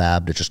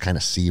ASVAB to just kind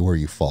of see where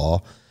you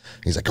fall.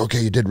 He's like, okay,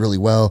 you did really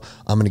well.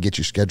 I'm going to get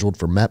you scheduled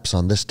for MEPS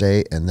on this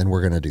date. And then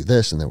we're going to do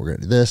this. And then we're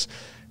going to do this.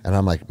 And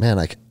I'm like, man,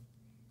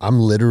 I'm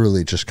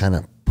literally just kind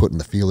of putting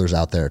the feelers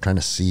out there, trying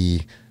to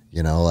see,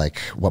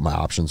 what my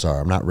options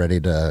are. I'm not ready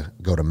to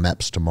go to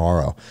MEPS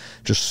tomorrow.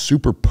 Just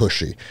super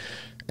pushy.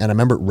 And I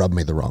remember it rubbed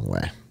me the wrong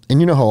way. And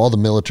you know how all the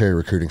military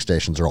recruiting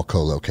stations are all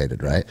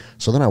co-located, right?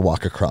 So then I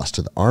walk across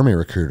to the Army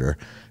recruiter,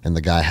 and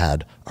the guy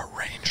had a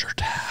Ranger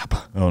tab.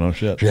 Oh, no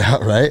shit. Yeah,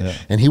 right? Yeah.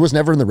 And he was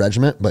never in the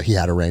regiment, but he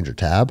had a Ranger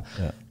tab.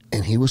 Yeah.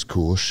 And he was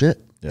cool as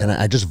shit. Yeah. And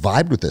I just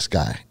vibed with this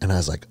guy. And I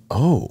was like,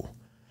 oh,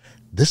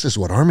 this is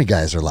what Army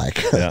guys are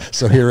like. Yeah.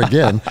 So here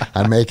again,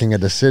 I'm making a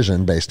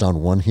decision based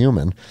on one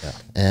human,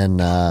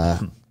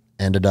 and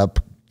ended up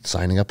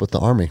signing up with the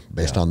Army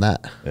based on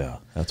that. Yeah,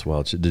 that's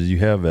wild. Did you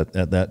have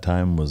at that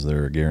time, was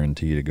there a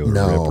guarantee to go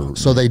to RIP?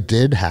 So they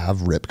did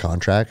have RIP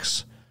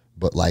contracts,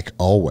 but like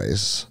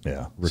always,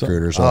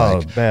 recruiters are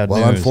like, bad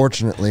well, news.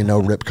 Unfortunately, no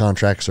RIP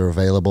contracts are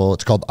available.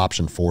 It's called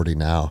Option 40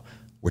 now,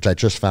 which I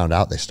just found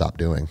out they stopped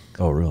doing.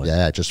 Oh, really?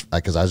 Yeah,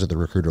 because I was at the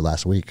recruiter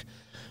last week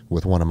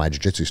with one of my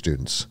jiu-jitsu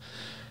students.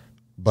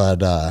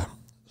 But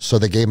So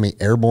they gave me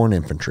airborne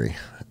infantry,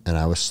 and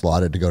I was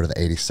slotted to go to the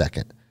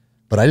 82nd.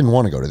 But I didn't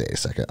want to go to the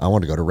 82nd. I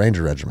wanted to go to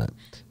Ranger Regiment.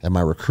 And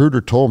my recruiter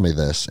told me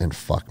this, and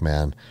fuck,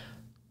 man,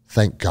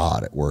 thank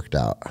God it worked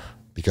out.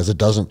 Because it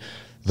doesn't,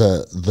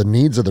 the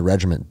needs of the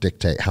regiment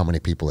dictate how many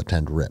people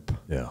attend RIP.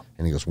 Yeah.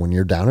 And he goes, when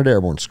you're down at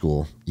airborne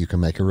school, you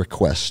can make a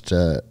request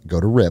to go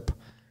to RIP,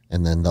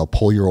 and then they'll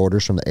pull your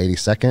orders from the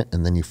 82nd,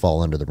 and then you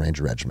fall under the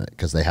Ranger Regiment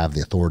because they have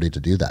the authority to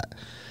do that. I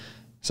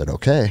said,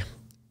 okay.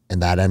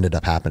 And that ended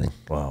up happening.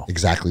 Wow.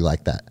 Exactly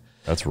like that.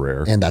 That's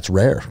rare. And that's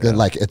rare. Yeah.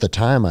 Like at the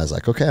time, I was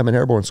like, okay, I'm in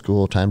airborne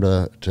school. Time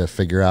to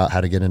figure out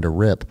how to get into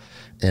RIP.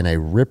 And a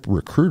RIP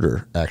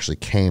recruiter actually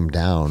came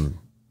down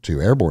to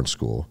airborne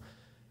school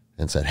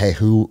and said, hey,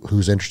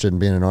 who's interested in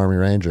being an Army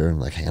Ranger? And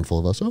like a handful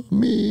of us, oh,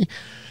 me.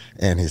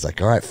 And he's like,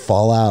 all right,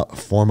 fall out,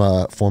 form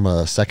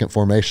a second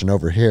formation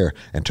over here,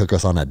 and took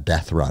us on a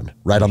death run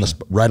right on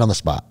the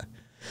spot.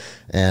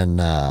 And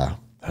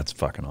that's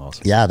fucking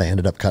awesome. yeah, they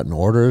ended up cutting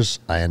orders.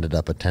 I ended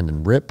up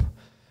attending RIP.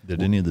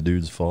 Did any of the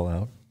dudes fall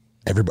out?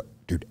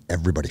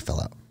 Everybody fell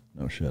out.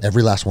 No shit.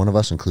 Every last one of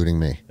us, including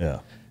me.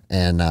 Yeah.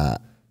 And I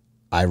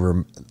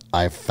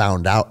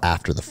found out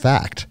after the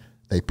fact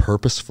they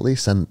purposefully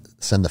send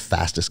the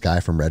fastest guy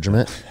from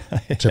regiment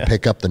to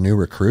pick up the new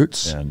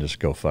recruits. Yeah, and just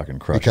go fucking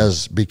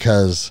crush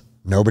because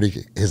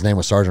nobody. His name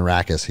was Sergeant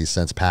Rackus. He's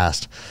since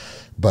passed,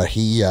 but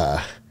he.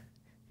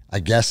 I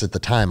guess at the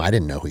time I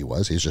didn't know who he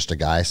was. He's just a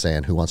guy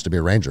saying, "Who wants to be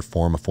a Ranger?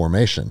 Form a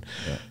formation."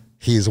 Yeah.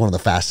 He's one of the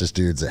fastest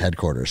dudes at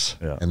headquarters,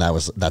 and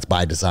that's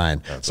by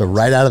design. That's so awesome.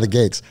 Right out of the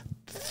gates,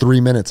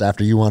 3 minutes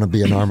after you want to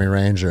be an Army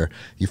Ranger,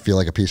 you feel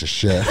like a piece of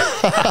shit.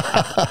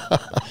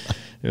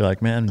 You're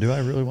like, man, do I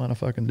really want to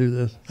fucking do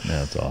this? Yeah,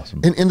 that's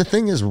awesome. And the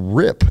thing is,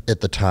 RIP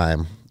at the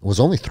time was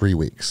only 3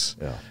 weeks.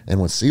 Yeah. And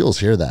when SEALs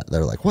hear that,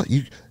 they're like, what?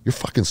 Your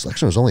fucking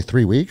selection was only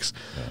 3 weeks?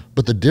 Yeah.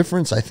 But the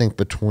difference, I think,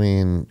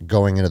 between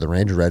going into the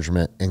Ranger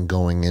Regiment and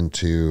going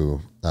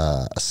into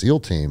a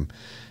SEAL team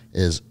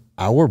is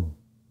our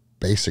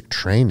basic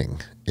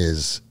training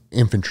is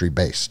infantry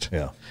based.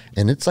 Yeah.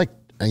 And it's like,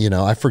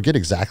 I forget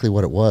exactly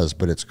what it was,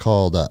 but it's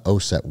called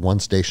OSET, one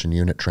station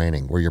unit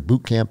training, where your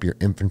boot camp, your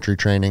infantry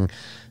training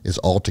is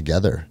all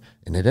together.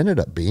 And it ended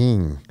up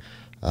being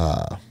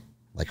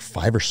like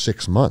 5 or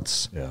 6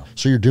 months. Yeah.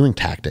 So you're doing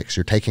tactics,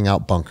 you're taking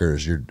out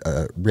bunkers, you're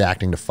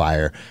reacting to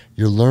fire,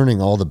 you're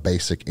learning all the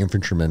basic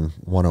infantryman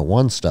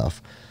 101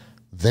 stuff.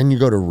 Then you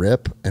go to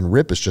RIP, and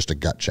RIP is just a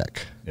gut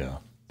check. Yeah.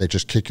 They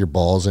just kick your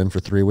balls in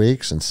for 3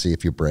 weeks and see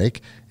if you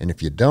break. And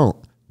if you don't,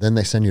 then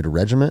they send you to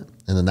regiment,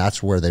 and then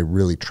that's where they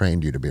really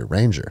trained you to be a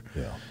Ranger.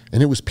 Yeah.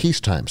 And it was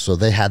peacetime, so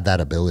they had that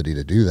ability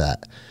to do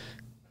that,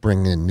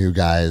 bring in new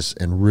guys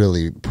and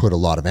really put a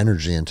lot of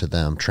energy into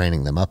them,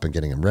 training them up and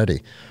getting them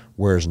ready.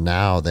 Whereas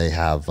now they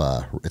have,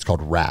 it's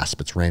called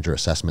RASP, it's Ranger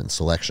Assessment and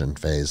Selection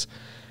Phase.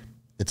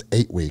 It's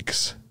 8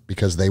 weeks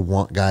because they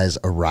want guys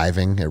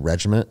arriving at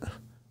regiment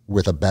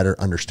with a better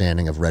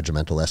understanding of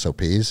regimental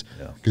SOPs,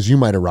 because you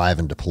might arrive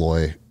and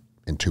deploy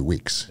in 2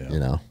 weeks,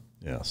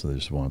 Yeah, so they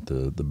just want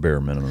the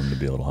bare minimum to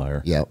be a little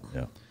higher. Yep.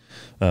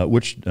 Yeah.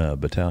 Which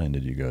battalion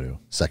did you go to?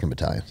 2nd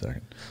Battalion.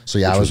 Second. So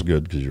yeah, Which I was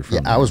good because you're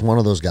from there. I was one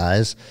of those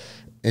guys,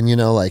 and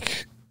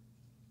like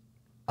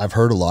I've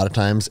heard a lot of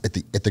times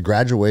at the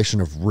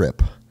graduation of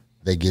RIP,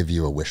 they give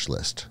you a wish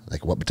list,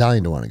 like what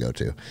battalion do you want to go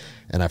to,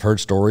 and I've heard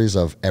stories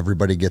of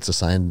everybody gets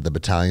assigned the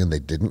battalion they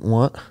didn't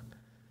want.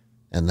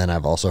 And then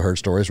I've also heard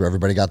stories where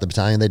everybody got the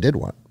battalion they did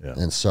want. Yeah.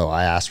 And so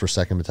I asked for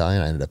 2nd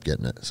Battalion. I ended up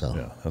getting it. So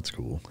yeah, that's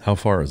cool. How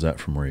far is that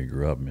from where you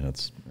grew up? I mean,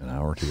 it's an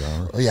hour, 2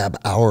 hours? Oh, yeah, an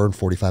hour and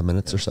 45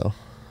 minutes or so.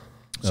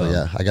 So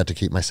yeah, I got to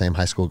keep my same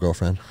high school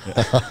girlfriend.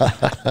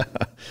 Yeah,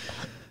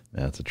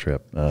 that's a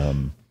trip.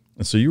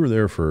 So you were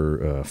there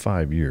for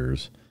 5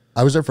 years.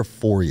 I was there for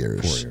 4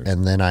 years.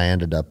 And then I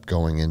ended up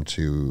going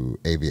into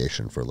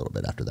aviation for a little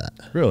bit after that.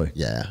 Really?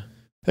 Yeah.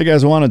 Hey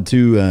guys, I wanted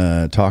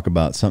to talk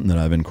about something that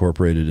I've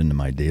incorporated into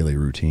my daily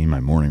routine,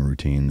 my morning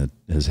routine, that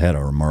has had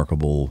a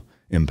remarkable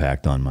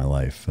impact on my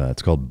life.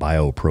 It's called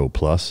BioPro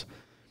Plus.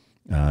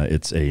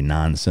 It's a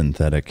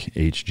non-synthetic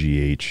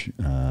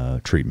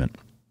HGH treatment.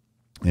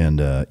 And,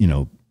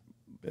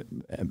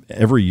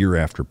 every year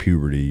after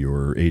puberty,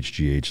 your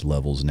HGH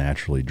levels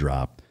naturally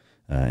drop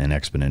and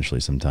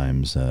exponentially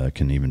sometimes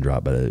can even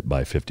drop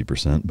by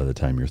 50% by the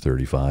time you're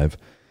 35.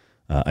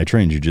 I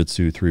train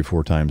jiu-jitsu 3 or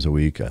 4 times a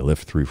week. I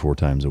lift 3 or 4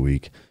 times a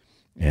week.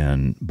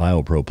 And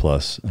BioPro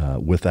Plus,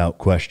 without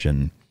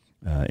question,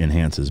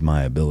 enhances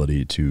my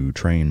ability to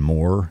train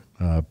more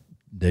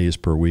days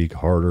per week,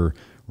 harder,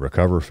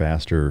 recover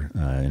faster,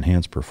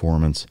 enhance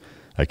performance.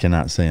 I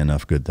cannot say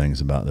enough good things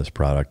about this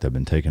product. I've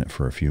been taking it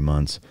for a few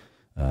months.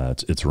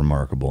 It's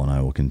remarkable, and I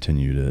will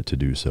continue to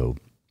do so.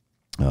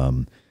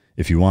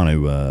 If you want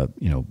to,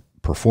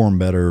 perform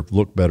better,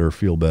 look better,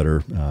 feel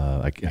better.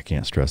 I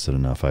can't stress it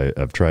enough.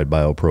 I've tried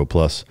BioPro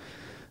Plus,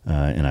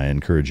 and I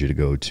encourage you to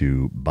go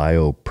to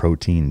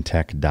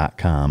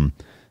bioproteintech.com.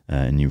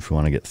 And if you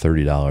want to get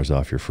 $30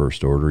 off your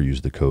first order,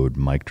 use the code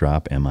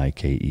MikeDrop,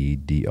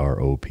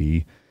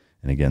 MIKEDROP,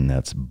 And again,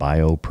 that's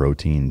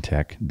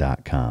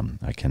bioproteintech.com.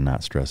 I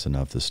cannot stress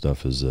enough, this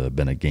stuff has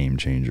been a game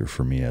changer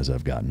for me as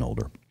I've gotten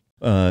older.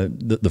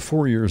 The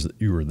 4 years that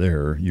you were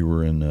there, you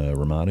were in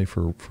Ramadi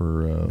for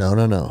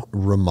No.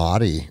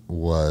 Ramadi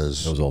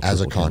was as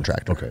a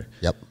contractor. Okay.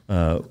 Yep.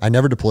 I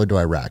never deployed to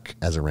Iraq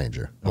as a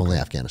Ranger, only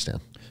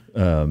Afghanistan.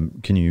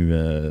 Can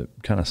you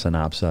kind of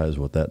synopsize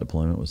what that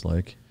deployment was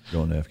like,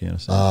 going to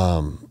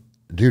Afghanistan?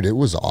 Dude, it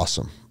was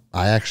awesome.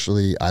 I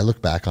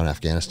look back on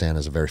Afghanistan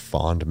as a very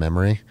fond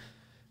memory.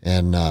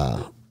 And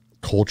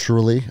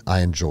culturally,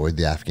 I enjoyed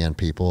the Afghan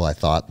people. I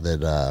thought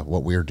that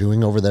what we were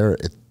doing over there,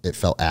 it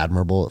felt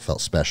admirable. It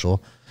felt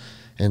special.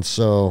 And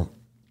so,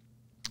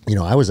 you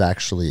know, it was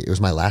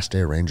my last day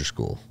of Ranger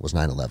School, was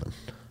 9/11.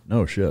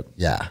 No shit.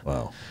 Yeah.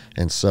 Wow.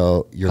 And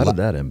so how did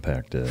that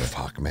impact?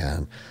 Fuck,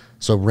 man.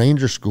 So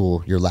Ranger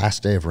School, your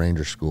last day of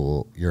Ranger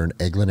School, you're in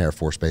Eglin Air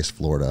Force Base,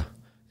 Florida,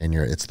 and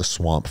it's the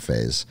swamp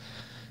phase.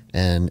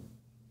 And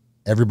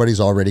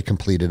everybody's already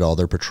completed all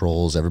their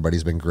patrols.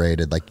 Everybody's been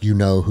graded. Like, you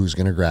know who's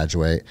going to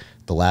graduate.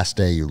 The last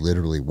day, you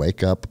literally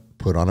wake up,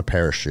 put on a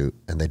parachute,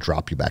 and they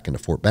drop you back into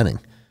Fort Benning.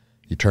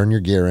 You turn your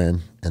gear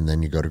in, and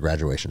then you go to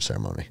graduation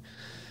ceremony.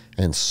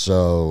 And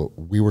so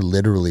we were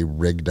literally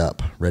rigged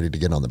up, ready to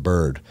get on the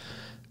bird.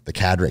 The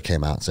cadre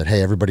came out and said,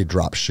 hey, everybody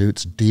drop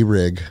chutes,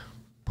 de-rig,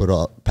 put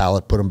a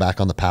pallet, put them back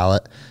on the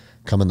pallet,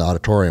 come in the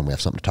auditorium. We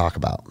have something to talk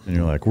about. And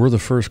you're like, we're the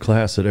first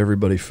class that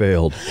everybody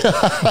failed.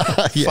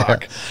 Yeah.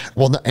 Fuck.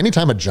 Well,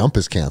 anytime a jump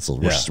is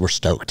canceled, we're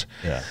stoked.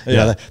 Yeah. You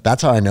know,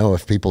 that's how I know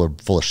if people are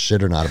full of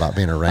shit or not about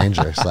being a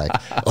Ranger. It's like,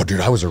 oh,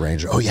 dude, I was a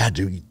Ranger. Oh, yeah,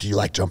 dude, do you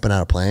like jumping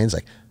out of planes?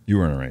 Like, you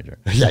weren't a Ranger.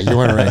 Yeah, you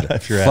weren't a Ranger.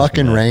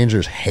 Fucking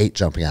Rangers hate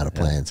jumping out of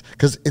planes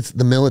because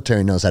the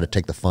military knows how to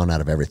take the fun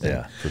out of everything.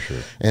 Yeah, for sure.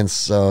 And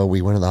so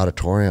we went to the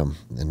auditorium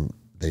and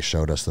they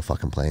showed us the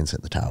fucking planes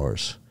hitting the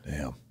towers.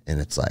 Damn. And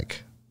it's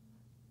like,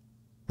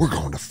 we're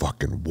going to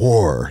fucking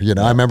war. You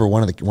know, I remember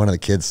one of the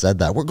kids said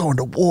that, we're going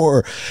to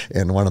war.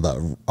 And one of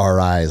the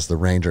RIs, the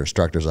Ranger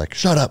instructor's like,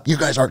 shut up, you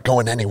guys aren't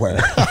going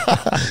anywhere.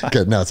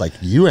 No, it's like,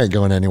 you ain't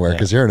going anywhere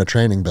because you're in a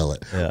training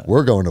billet. Yeah.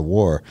 We're going to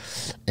war.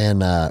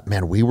 And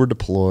man, we were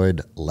deployed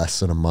less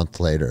than a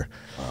month later.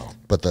 Wow.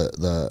 But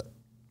the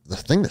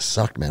thing that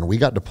sucked, man, we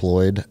got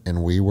deployed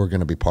and we were going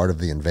to be part of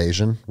the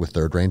invasion with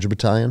 3rd Ranger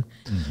Battalion.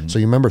 Mm-hmm. So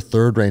you remember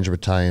 3rd Ranger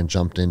Battalion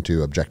jumped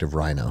into Objective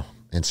Rhino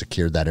and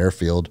secured that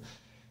airfield.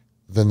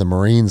 Then the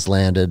Marines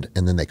landed,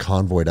 and then they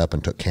convoyed up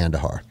and took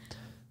Kandahar.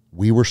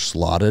 We were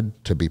slotted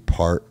to be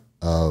part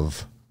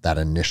of that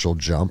initial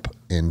jump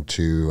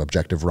into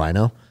Objective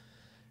Rhino.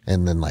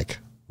 And then, like,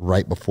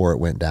 right before it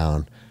went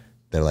down,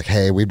 they're like,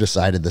 hey, we've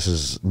decided this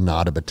is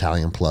not a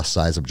battalion plus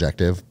size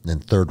objective, and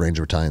 3rd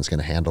Ranger Battalion is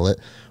going to handle it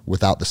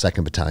without the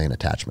 2nd Battalion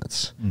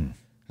attachments. Mm.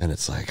 And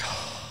it's like,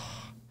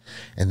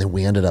 and then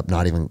we ended up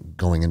not even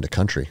going into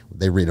country.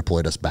 They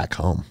redeployed us back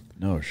home.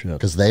 No shit.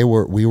 Because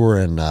we were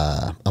in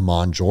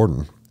Amman,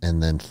 Jordan,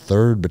 and then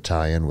 3rd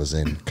Battalion was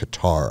in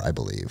Qatar, I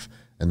believe.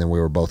 And then we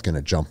were both going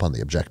to jump on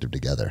the objective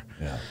together.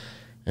 Yeah.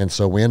 And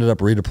so we ended up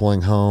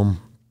redeploying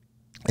home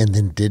and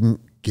then didn't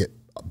get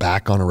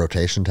back on a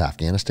rotation to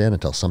Afghanistan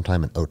until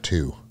sometime in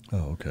 2002. Oh,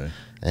 okay.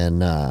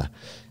 And,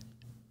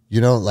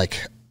 you know,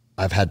 like,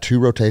 I've had 2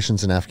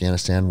 rotations in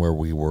Afghanistan where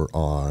we were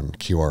on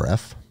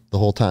QRF the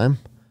whole time,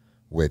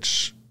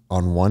 which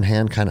on one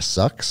hand kind of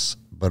sucks,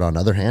 but on the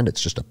other hand,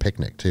 it's just a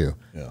picnic too.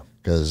 Yeah.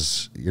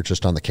 Because you're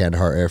just on the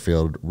Kandahar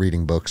airfield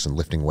reading books and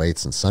lifting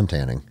weights and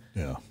suntanning.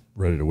 Yeah.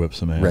 Ready to whip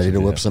some ass. Ready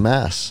to whip some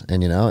ass.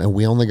 And, you know, and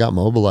we only got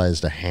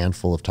mobilized a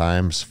handful of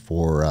times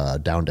for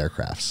downed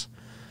aircrafts.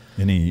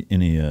 Any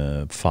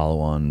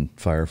follow-on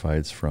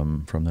firefights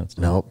from that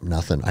stuff? Nope,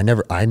 nothing.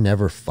 I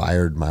never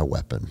fired my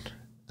weapon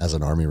as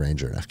an Army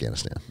Ranger in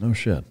Afghanistan. No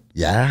shit.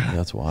 Yeah.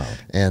 That's wild.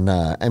 And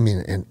I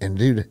mean, and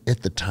dude,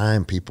 at the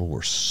time, people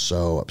were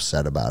so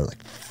upset about it.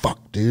 Like,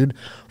 fuck, dude,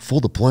 full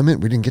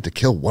deployment. We didn't get to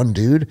kill one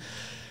dude.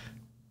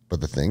 But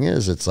the thing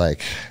is, it's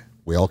like,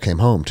 we all came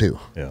home too.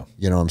 Yeah.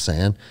 You know what I'm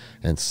saying?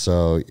 And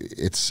so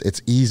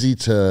it's easy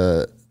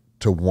to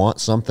want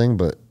something,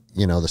 but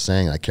you know, the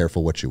saying, like,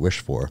 careful what you wish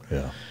for.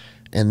 Yeah.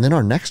 And then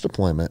our next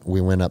deployment,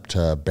 we went up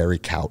to Bari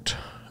Kaut.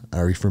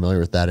 Are you familiar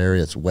with that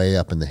area? It's way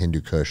up in the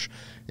Hindu Kush.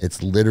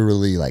 It's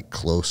literally like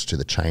close to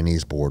the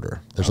Chinese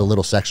border. There's a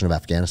little section of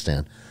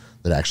Afghanistan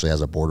that actually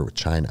has a border with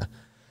China.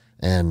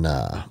 And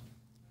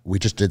we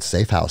just did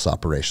safe house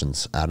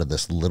operations out of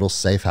this little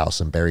safe house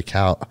in Bari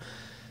Kaut.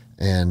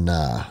 And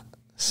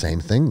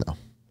same thing though.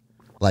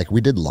 Like,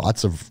 we did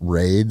lots of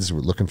raids.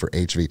 We're looking for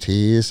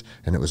HVTs,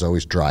 and it was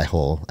always dry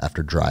hole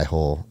after dry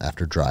hole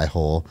after dry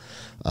hole.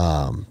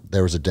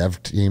 There was a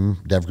dev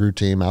crew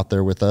team out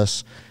there with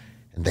us,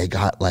 and they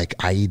got like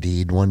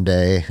IED'd one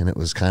day, and it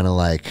was kind of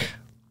like,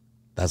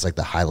 that's like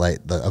the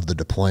highlight of the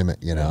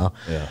deployment, you know?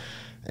 Yeah.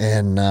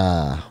 And,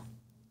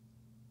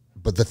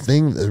 but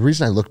the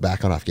reason I look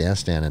back on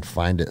Afghanistan and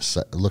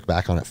look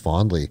back on it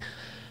fondly,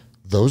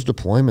 those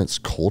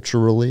deployments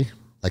culturally,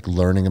 like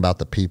learning about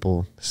the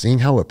people, seeing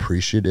how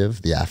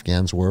appreciative the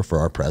Afghans were for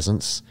our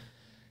presence,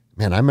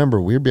 man, I remember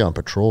we'd be on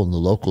patrol and the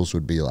locals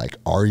would be like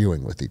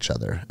arguing with each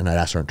other. And I'd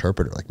ask our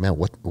interpreter, like, man,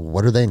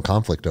 what are they in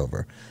conflict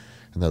over?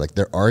 And they're like,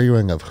 they're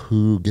arguing of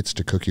who gets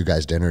to cook you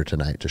guys dinner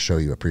tonight to show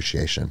you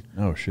appreciation.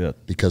 Oh,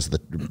 shit. Because the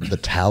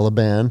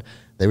Taliban,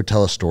 they would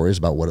tell us stories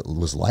about what it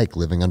was like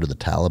living under the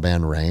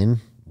Taliban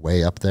reign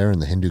way up there in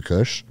the Hindu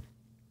Kush.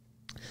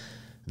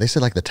 They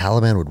said like the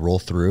Taliban would roll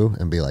through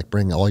and be like,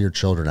 bring all your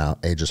children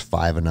out, ages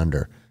 5 and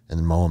under, and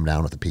then mow them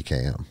down with a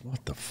PKM.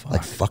 What the fuck?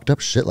 Like fucked up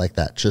shit like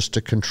that just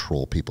to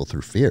control people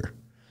through fear.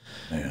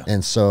 Man.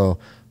 And so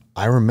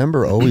I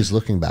remember always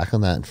looking back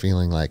on that and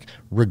feeling like,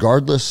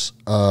 regardless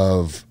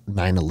of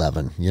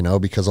 9/11, you know,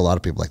 because a lot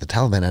of people like the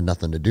Taliban had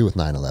nothing to do with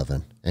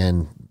 9/11.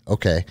 And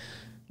okay,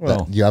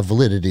 well, you have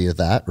validity of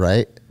that,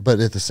 right? But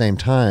at the same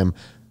time,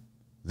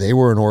 they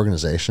were an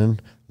organization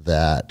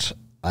that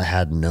I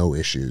had no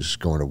issues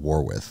going to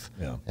war with.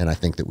 Yeah. And I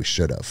think that we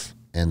should have.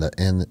 And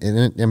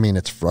I mean,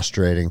 it's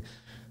frustrating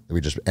that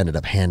we just ended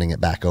up handing it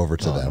back over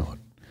to them. No.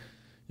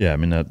 Yeah, I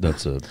mean,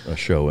 that's a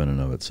show in and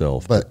of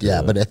itself. But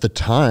yeah, but at the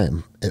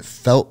time, it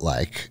felt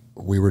like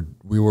we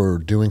were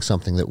doing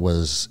something that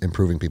was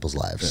improving people's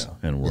lives.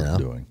 Yeah, and worth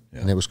doing.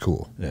 Yeah. And it was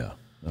cool. Yeah,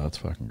 no, that's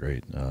fucking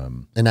great.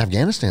 And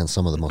Afghanistan's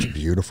some of the most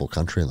beautiful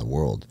country in the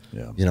world.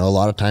 Yeah. You know, a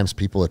lot of times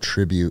people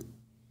attribute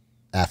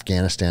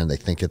Afghanistan, they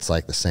think it's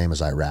like the same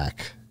as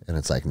Iraq. And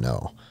it's like,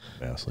 no.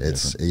 Vastly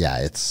it's different. Yeah,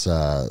 it's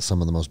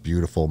some of the most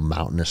beautiful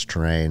mountainous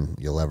terrain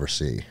you'll ever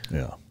see.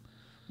 Yeah.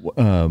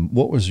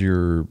 What was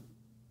your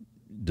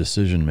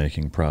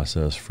decision-making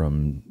process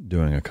from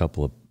doing a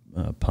couple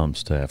of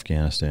pumps to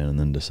Afghanistan and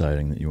then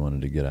deciding that you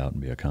wanted to get out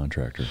and be a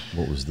contractor?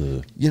 What was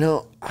the... You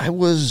know, I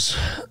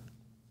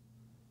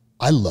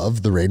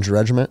loved the Ranger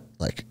Regiment.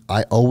 Like,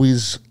 I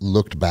always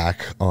looked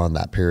back on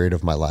that period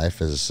of my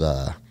life as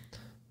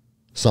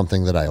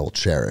something that I will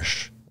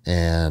cherish.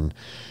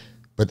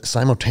 But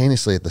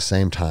simultaneously at the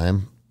same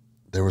time,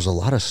 there was a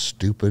lot of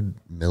stupid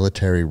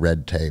military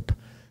red tape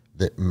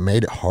that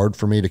made it hard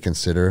for me to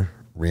consider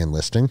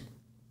re-enlisting.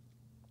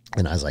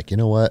 And I was like, you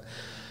know what?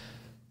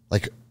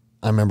 Like,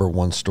 I remember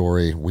one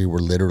story, we were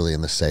literally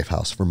in the safe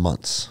house for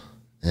months,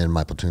 and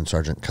my platoon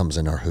sergeant comes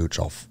in our hooch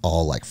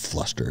all like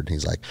flustered.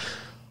 He's like,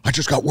 I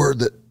just got word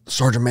that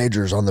Sergeant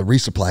Major's on the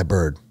resupply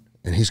bird,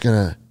 and he's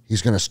gonna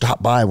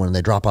stop by when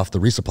they drop off the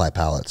resupply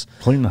pallets.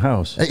 Clean the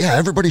house. Yeah,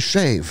 everybody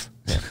shave.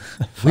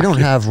 We don't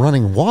have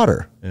running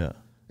water. Yeah.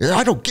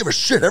 I don't give a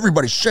shit.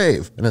 Everybody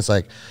shave. And it's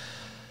like,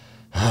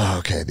 oh,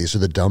 okay, these are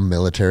the dumb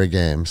military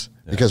games.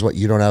 Yeah. Because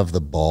you don't have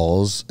the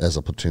balls as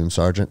a platoon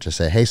sergeant to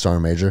say, hey,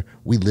 Sergeant Major,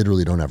 we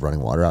literally don't have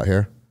running water out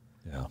here.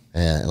 Yeah.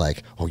 And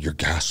like, oh, your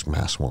gas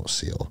mask won't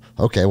seal.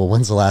 Okay, well,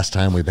 when's the last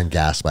time we've been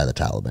gassed by the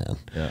Taliban?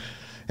 Yeah.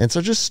 And so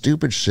just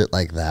stupid shit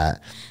like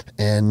that.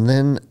 And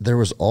then there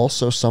was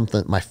also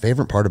something, my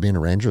favorite part of being a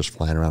Ranger is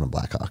flying around in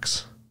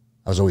Blackhawks.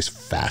 I was always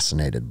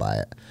fascinated by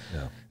it.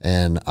 Yeah.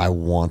 And I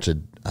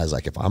was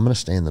like, if I'm going to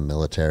stay in the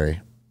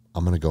military,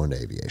 I'm going to go into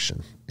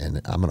aviation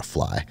and I'm going to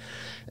fly.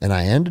 And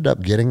I ended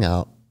up getting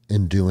out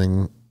and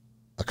doing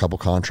a couple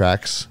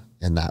contracts,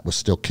 and that was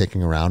still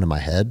kicking around in my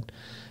head.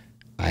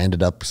 I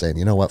ended up saying,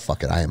 you know what,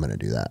 fuck it, I am going to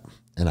do that.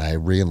 And I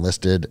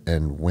re-enlisted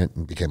and went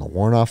and became a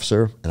warrant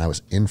officer, and I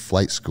was in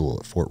flight school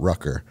at Fort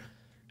Rucker,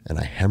 and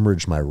I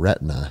hemorrhaged my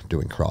retina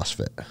doing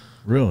CrossFit.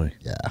 Really?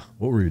 Yeah.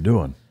 What were you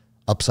doing?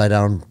 Upside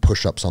down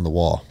push-ups on the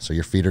wall. So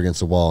your feet are against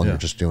the wall and Yeah. you're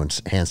just doing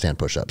handstand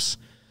push-ups.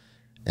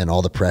 And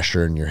all the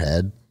pressure in your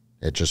head,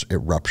 it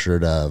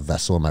ruptured a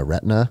vessel in my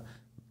retina,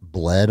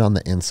 bled on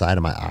the inside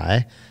of my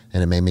eye,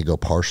 and it made me go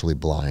partially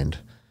blind.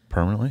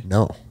 Permanently?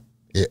 No.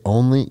 You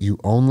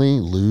only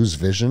lose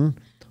vision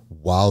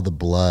while the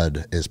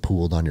blood is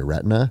pooled on your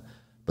retina,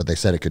 but they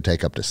said it could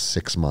take up to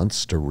 6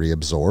 months to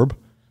reabsorb.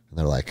 And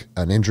they're like,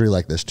 an injury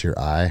like this to your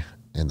eye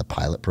in the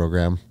pilot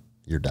program,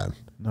 you're done.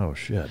 No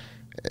shit.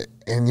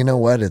 And you know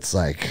what? It's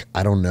like,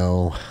 I don't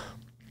know.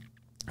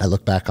 I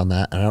look back on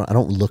that, and I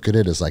don't look at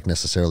it as like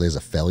necessarily as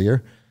a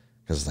failure,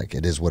 because like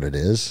it is what it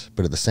is.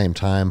 But at the same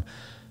time,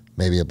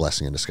 maybe a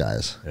blessing in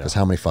disguise. Because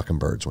how many fucking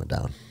birds went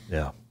down?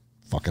 Yeah.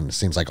 Fucking, it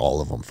seems like all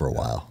of them for a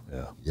while.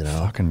 Yeah. You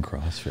know? Fucking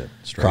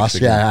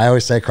CrossFit. Yeah, I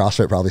always say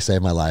CrossFit probably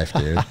saved my life,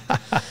 dude.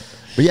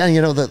 But yeah,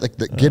 you know,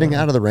 the getting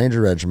out of the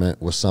Ranger Regiment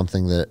was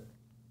something that,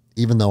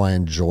 even though I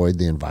enjoyed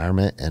the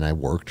environment and I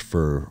worked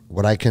for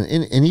what I can,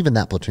 and even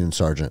that platoon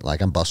sergeant,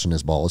 like I'm busting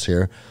his balls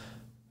here,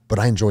 but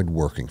I enjoyed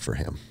working for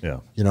him.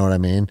 Yeah. You know what I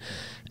mean?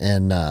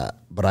 And,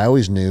 but I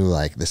always knew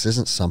like, this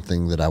isn't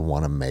something that I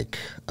want to make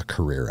a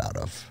career out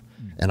of.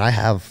 And I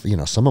have, you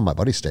know, some of my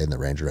buddies stayed in the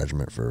Ranger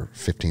Regiment for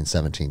 15,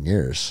 17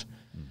 years.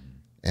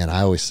 And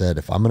I always said,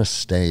 if I'm going to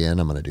stay in,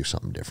 I'm going to do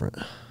something different.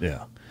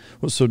 Yeah.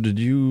 Well, so did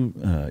you,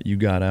 you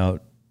got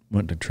out,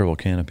 went to Triple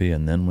Canopy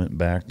and then went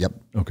back? Yep.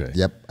 Okay.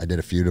 Yep. I did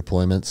a few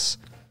deployments.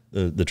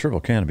 The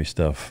Triple Canopy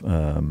stuff,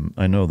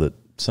 I know that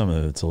some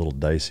of it's a little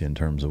dicey in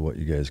terms of what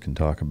you guys can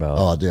talk about.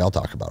 Oh, dude, I'll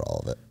talk about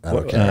all of it. I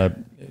don't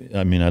care.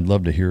 I mean, I'd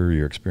love to hear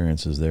your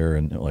experiences there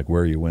and like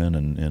where you went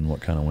and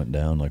what kind of went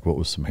down. Like what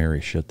was some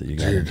hairy shit that you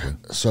got into?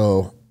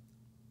 So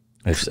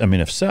I mean,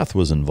 if Seth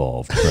was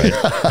involved,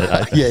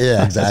 right?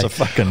 Yeah, exactly. That's a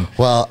fucking...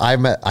 Well,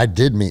 I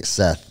did meet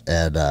Seth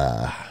at,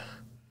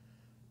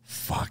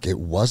 it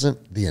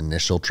wasn't the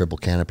initial triple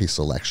canopy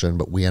selection,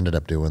 but we ended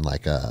up doing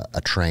like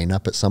a train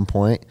up at some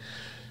point.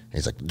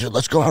 He's like, dude,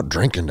 let's go out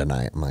drinking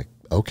tonight. I'm like,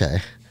 okay.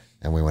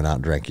 And we went out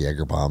and drank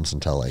Jaeger bombs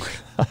until like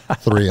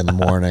 3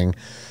 a.m.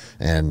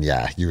 And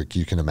yeah,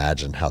 you can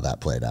imagine how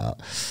that played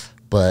out.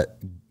 But,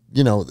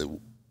 you know,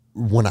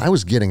 when I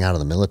was getting out of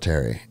the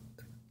military,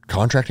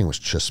 contracting was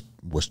just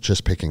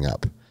picking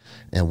up.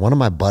 And one of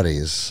my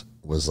buddies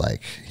was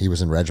like, he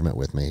was in regiment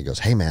with me. He goes,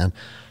 hey man,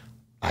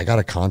 I got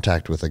a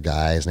contact with a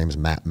guy. His name is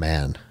Matt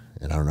Mann.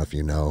 And I don't know if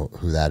you know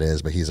who that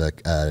is, but he's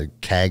a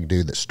CAG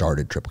dude that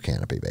started Triple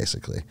Canopy,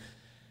 basically.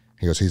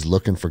 He goes, he's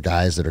looking for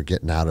guys that are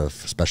getting out of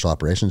special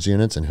operations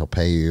units, and he'll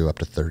pay you up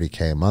to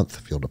 $30K a month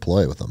if you'll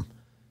deploy with them.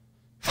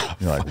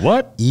 You're like,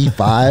 what?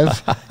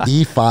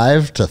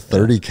 E5 to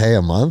 $30K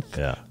a month?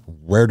 Yeah.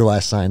 Where do I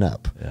sign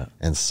up? Yeah.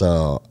 And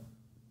so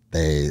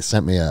they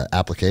sent me an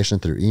application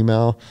through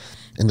email.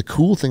 And the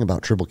cool thing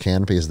about Triple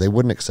Canopy is they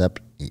wouldn't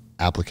accept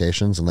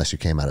applications unless you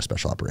came out of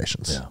special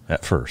operations. Yeah.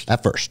 At first.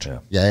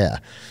 Yeah.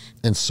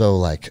 And so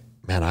like,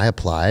 man, I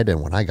applied,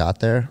 and when I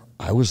got there,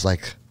 I was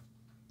like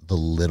the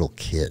little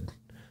kid,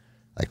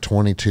 like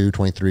 22,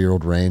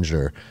 23-year-old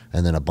Ranger,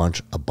 and then a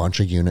bunch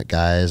of unit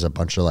guys, a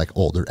bunch of like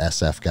older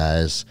SF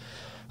guys,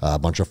 a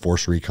bunch of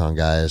Force Recon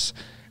guys.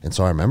 And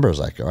so I remember I was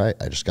like, all right,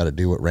 I just got to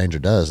do what Ranger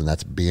does, and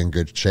that's be in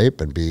good shape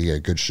and be a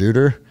good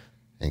shooter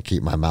and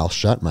keep my mouth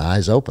shut, my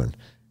eyes open.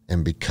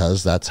 And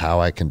because that's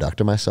how I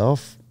conducted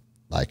myself,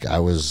 like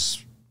I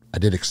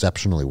did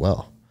exceptionally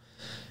well,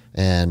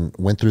 and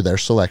went through their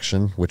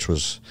selection, it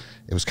was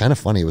kind of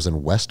funny. It was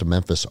in West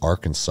Memphis,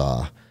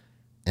 Arkansas.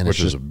 And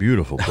which is a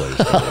beautiful place.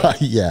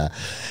 Yeah.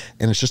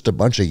 And it's just a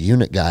bunch of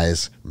unit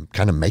guys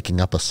kind of making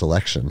up a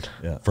selection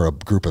for a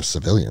group of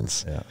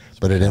civilians. Yeah.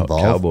 But it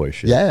involved cowboy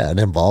shit. Yeah, it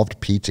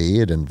involved PT,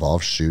 it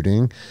involved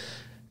shooting,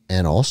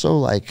 and also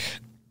like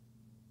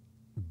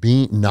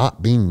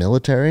not being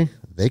military,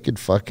 they could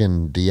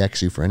fucking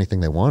DX you for anything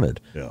they wanted.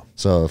 Yeah.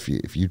 So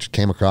if you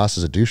came across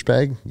as a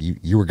douchebag,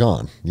 you were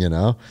gone, you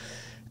know?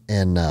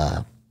 And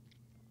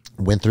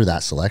went through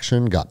that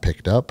selection, got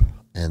picked up,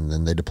 and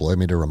then they deployed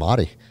me to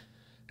Ramadi.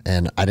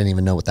 And I didn't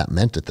even know what that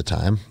meant at the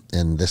time.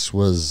 And this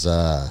was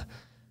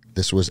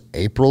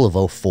April of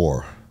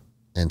 2004.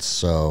 And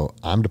so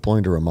I'm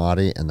deploying to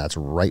Ramadi, and that's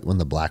right when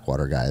the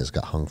Blackwater guys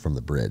got hung from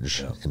the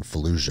bridge in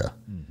Fallujah.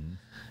 Mm-hmm.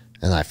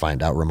 And I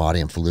find out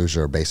Ramadi and Fallujah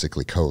are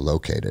basically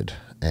co-located,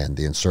 and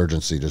the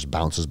insurgency just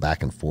bounces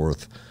back and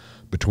forth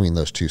between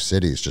those two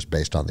cities just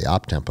based on the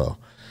op tempo.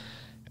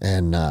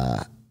 And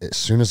as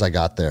soon as I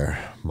got there,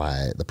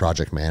 the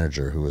project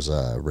manager, who was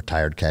a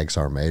retired CAG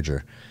Sergeant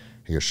Major,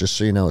 he goes, just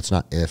so you know, it's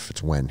not if,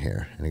 it's when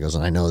here. And he goes,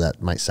 and I know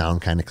that might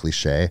sound kind of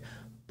cliche,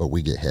 but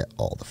we get hit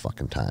all the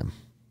fucking time.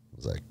 I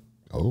was like,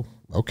 oh,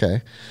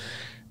 okay.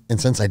 And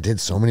since I did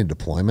so many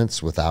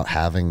deployments without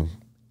having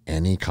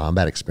any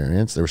combat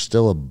experience, there was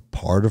still a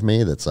part of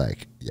me that's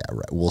like, yeah,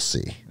 right, we'll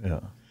see.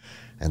 Yeah.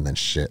 And then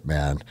shit,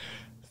 man.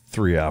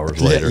 3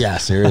 hours later. Yeah,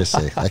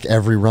 seriously. Like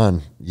every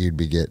run, you'd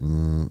be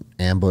getting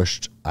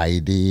ambushed,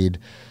 IED'd.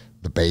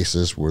 The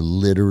bases were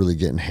literally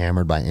getting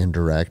hammered by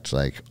indirect,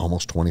 like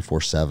almost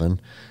 24/7.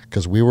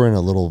 Because we were in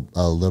a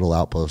little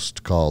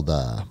outpost called,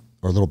 or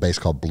a little base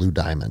called Blue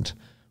Diamond,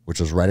 which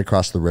was right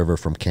across the river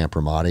from Camp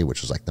Ramadi,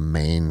 which was like the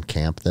main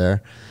camp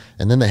there.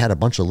 And then they had a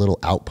bunch of little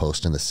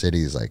outposts in the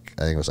cities, like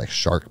I think it was like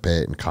Shark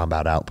Pit and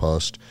Combat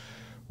Outpost,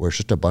 where it's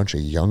just a bunch of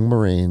young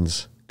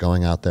Marines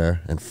going out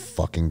there and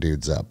fucking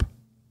dudes up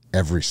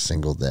every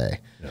single day.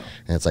 Yeah.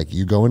 And it's like,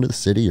 you go into the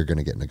city, you're going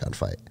to get in a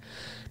gunfight.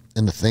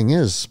 And the thing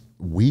is,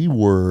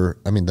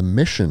 the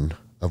mission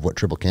of what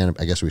Triple Canopy,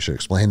 I guess we should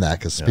explain that,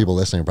 because people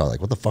listening are probably like,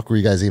 what the fuck were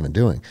you guys even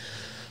doing?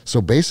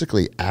 So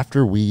basically,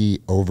 after we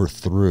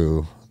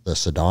overthrew the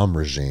Saddam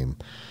regime,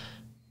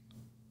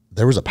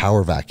 there was a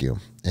power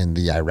vacuum, and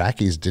the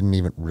Iraqis didn't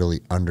even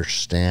really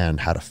understand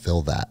how to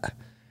fill that.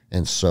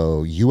 And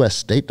so U.S.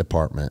 State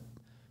Department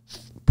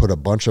put a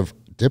bunch of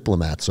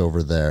diplomats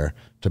over there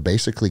to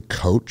basically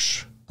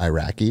coach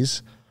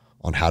Iraqis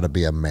on how to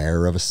be a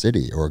mayor of a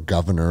city or a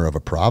governor of a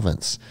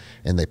province.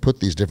 And they put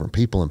these different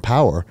people in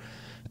power,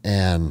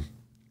 and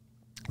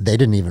they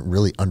didn't even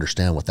really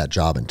understand what that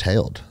job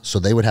entailed. So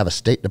they would have a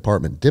State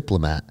Department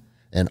diplomat,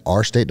 and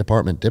our State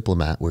Department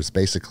diplomat was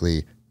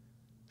basically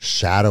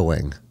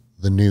shadowing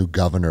the new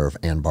governor of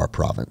Anbar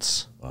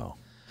province. Wow.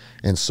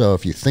 And so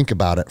if you think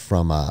about it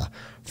from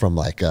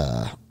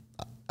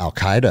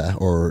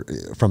Al-Qaeda, or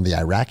from the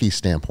Iraqi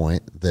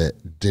standpoint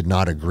that did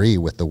not agree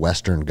with the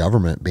Western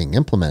government being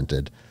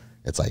implemented,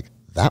 it's like,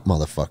 that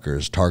motherfucker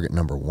is target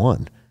number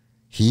one.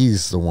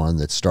 He's the one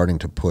that's starting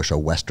to push a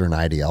Western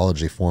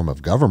ideology form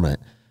of government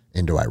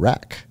into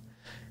Iraq.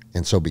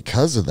 And so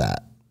because of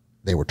that,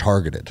 they were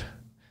targeted.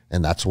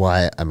 And that's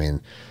why,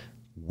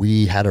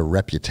 we had a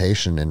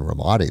reputation in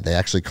Ramadi. They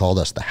actually called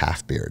us the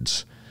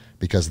half-beards,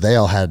 because they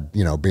all had,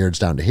 beards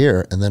down to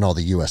here, and then all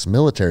the U.S.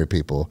 military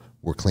people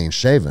were clean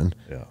shaven.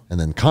 Yeah. And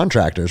then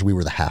contractors, we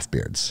were the half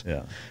beards.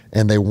 Yeah.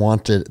 And there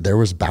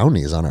was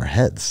bounties on our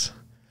heads.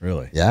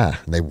 Really? Yeah.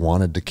 And they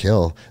wanted to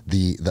kill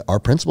our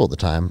principal at the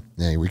time.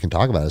 We can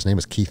talk about it. His name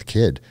was Keith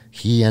Kidd.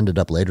 He ended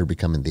up later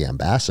becoming the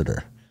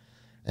ambassador.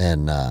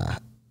 And,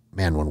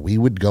 man, when we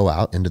would go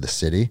out into the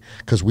city,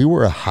 because we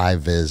were a high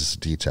vis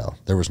detail,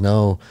 it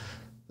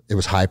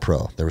was high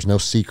pro. There was no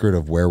secret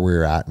of where we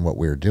were at and what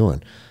we were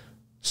doing.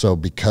 So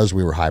because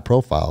we were high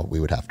profile,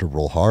 we would have to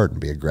roll hard and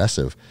be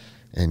aggressive.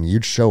 And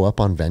you'd show up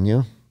on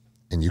venue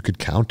and you could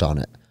count on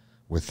it.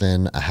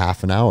 Within a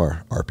half an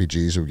hour,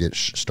 RPGs would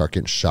start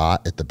getting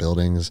shot at the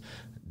buildings,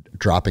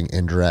 dropping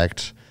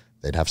indirect.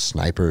 They'd have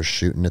snipers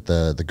shooting at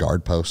the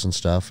guard posts and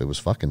stuff. It was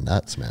fucking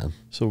nuts, man.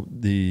 So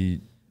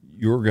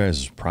your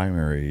guys'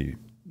 primary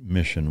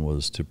mission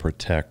was to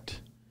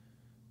protect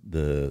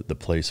the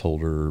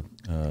placeholder.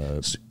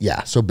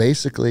 So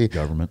basically,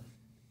 government.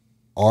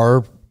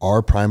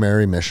 Our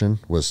primary mission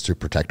was to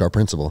protect our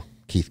principal,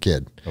 Keith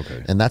Kidd.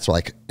 Okay. And that's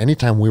like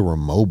anytime we were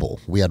mobile,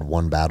 we had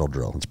one battle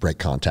drill. It's break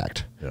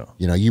contact. Yeah.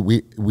 You know,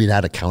 we'd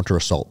had a counter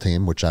assault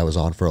team, which I was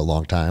on for a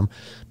long time.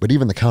 But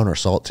even the counter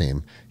assault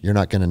team, you're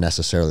not going to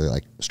necessarily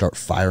like start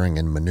firing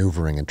and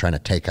maneuvering and trying to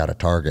take out a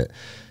target.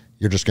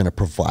 You're just going to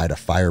provide a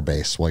fire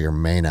base while your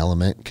main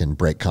element can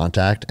break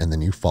contact, and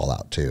then you fall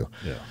out too.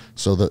 Yeah.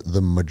 So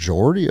the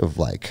majority of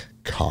like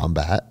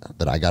combat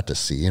that I got to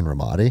see in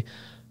Ramadi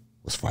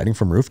was fighting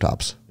from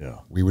rooftops. Yeah.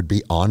 We would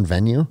be on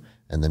venue,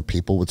 and then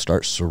people would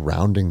start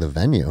surrounding the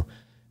venue,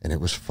 and it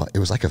was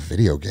like a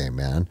video game,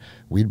 man.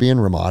 We'd be in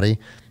Ramadi,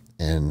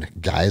 and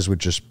guys would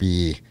just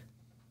be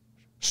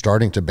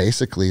starting to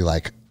basically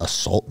like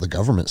assault the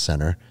government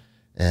center,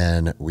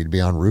 and we'd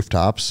be on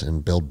rooftops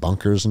and build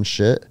bunkers and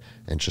shit,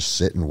 and just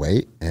sit and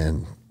wait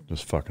and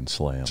just fucking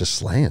slaying. Just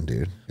slaying,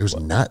 dude. It was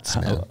nuts,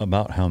 man.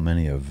 About how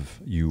many of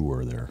you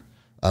were there?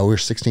 We were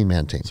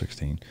 16-man team.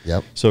 16.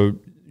 Yep. So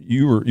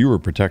you were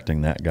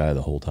protecting that guy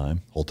the whole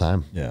time? Whole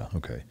time. Yeah,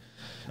 okay.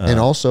 And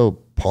also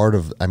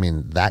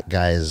that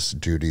guy's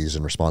duties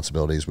and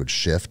responsibilities would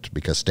shift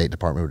because State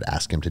Department would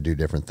ask him to do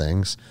different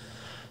things.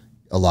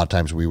 A lot of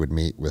times we would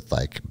meet with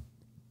like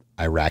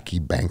Iraqi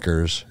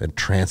bankers and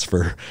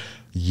transfer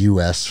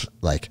U.S.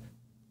 like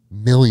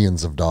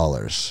millions of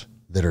dollars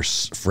that are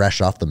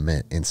fresh off the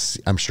mint. And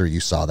I'm sure you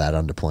saw that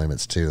on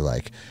deployments too.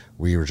 Like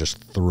we were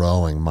just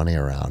throwing money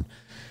around.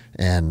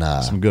 And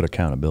some good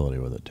accountability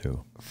with it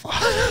too.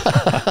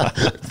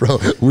 Bro,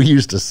 we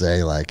used to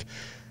say like,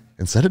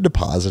 instead of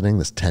depositing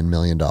this $10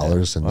 million, why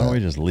don't we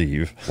just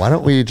leave? Why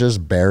don't we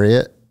just bury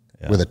it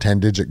with a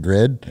 10-digit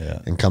grid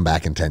and come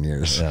back in 10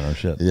 years? Yeah, no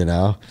shit. You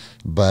know?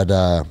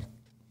 But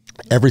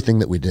everything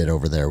that we did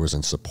over there was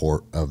in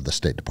support of the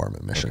State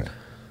Department mission. Okay.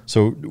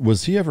 So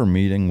was he ever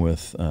meeting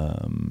with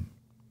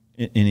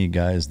any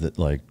guys that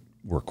like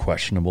were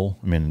questionable?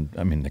 I mean,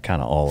 they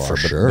kind of all are. For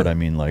sure. But I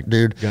mean, like,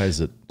 dude, guys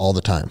that all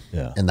the time.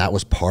 Yeah. And that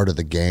was part of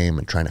the game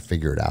and trying to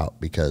figure it out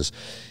because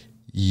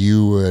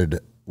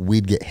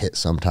we'd get hit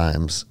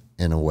sometimes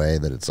in a way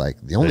that it's like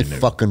the only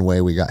fucking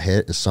way we got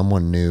hit is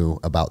someone knew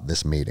about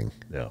this meeting.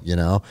 Yeah. You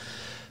know?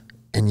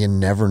 And you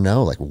never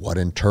know like what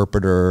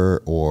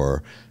interpreter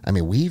or, I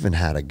mean, we even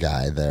had a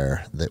guy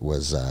there that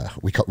was,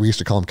 we used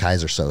to call him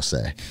Kaiser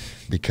Sose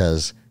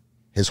because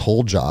his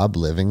whole job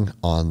living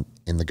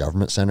in the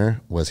government center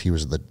was he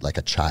was like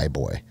a chai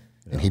boy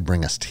and he'd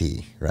bring us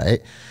tea,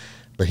 right?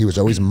 But he was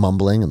always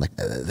mumbling and like,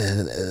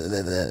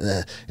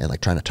 and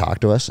like trying to talk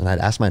to us. And I'd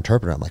ask my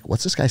interpreter, I'm like,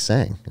 what's this guy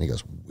saying? And he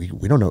goes,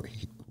 we don't know.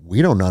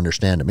 We don't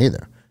understand him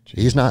either.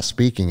 He's not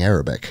speaking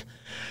Arabic.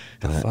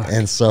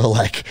 And so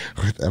like,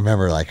 I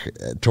remember like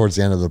towards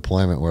the end of the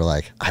deployment, we're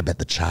like, I bet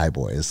the chai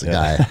boy is the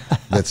guy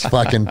that's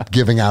fucking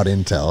giving out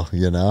intel,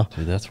 you know?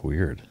 Dude, that's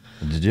weird.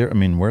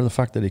 Where the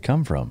fuck did he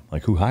come from?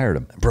 Like who hired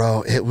him?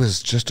 Bro, it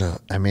was just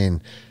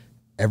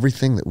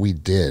everything that we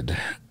did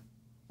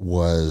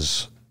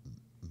was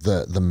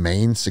the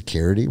main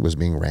security was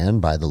being ran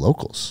by the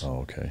locals. Oh,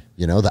 okay.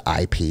 You know, the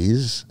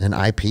IPs, and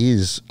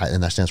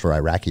that stands for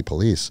Iraqi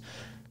police.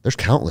 There's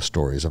countless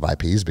stories of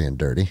IPs being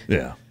dirty.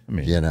 Yeah.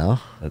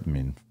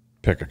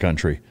 Pick a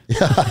country,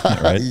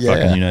 right? Yeah.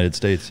 Fucking United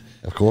States.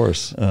 Of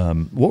course.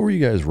 What were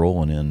you guys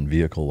rolling in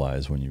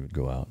vehicle-wise when you would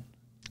go out?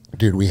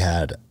 Dude, we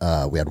had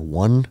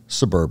one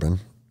Suburban,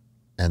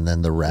 and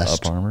then the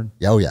rest up armored.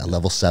 Oh yeah,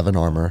 level 7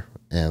 armor.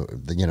 And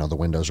the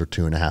windows are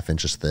 2.5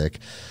 inches thick,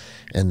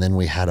 and then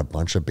we had a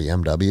bunch of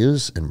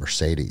BMWs and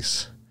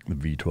Mercedes. The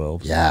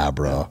V12s. Yeah,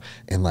 bro. Yeah.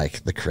 And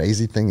like the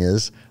crazy thing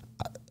is,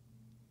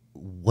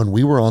 when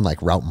we were on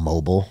like Route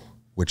Mobile,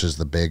 which is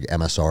the big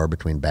MSR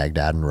between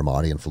Baghdad and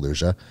Ramadi and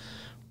Fallujah,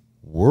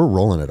 we're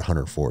rolling at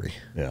 140.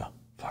 Yeah.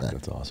 Fuck,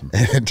 that's awesome.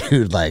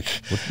 Dude, like...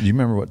 Do you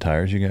remember what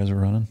tires you guys were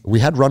running? We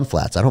had run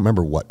flats. I don't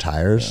remember what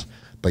tires,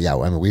 but yeah,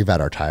 we've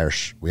had our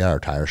tires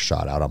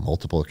shot out on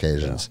multiple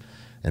occasions. Yeah.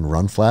 And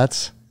run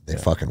flats, they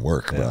fucking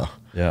work, bro.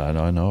 Yeah,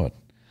 I know it.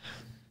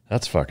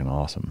 That's fucking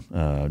awesome.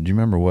 Do you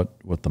remember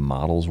what the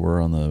models were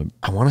on the...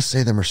 I want to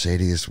say the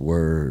Mercedes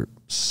were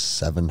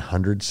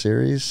 700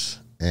 series,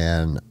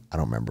 and I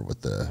don't remember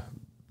what the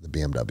the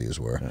BMWs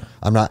were.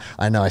 Yeah.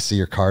 I know I see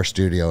your car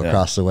studio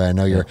across the way. I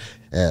know you're,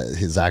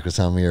 Zach was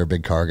telling me you're a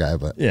big car guy,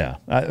 but. Yeah.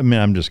 I mean,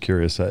 I'm just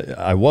curious.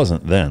 I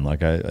wasn't then.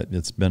 Like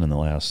it's been in the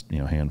last,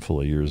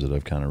 handful of years that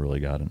I've kind of really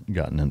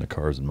gotten into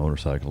cars and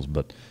motorcycles.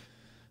 But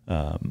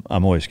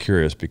I'm always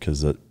curious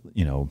because,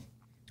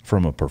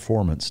 from a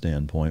performance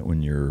standpoint,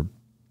 when you're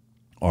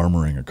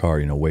armoring a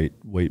car,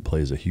 weight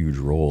plays a huge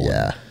role.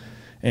 Yeah.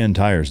 And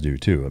tires do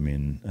too. I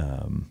mean,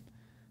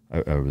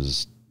 I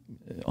was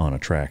on a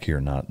track here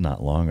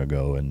not long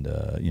ago, and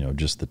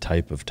just the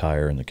type of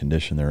tire and the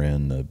condition they're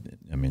in,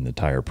 the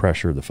tire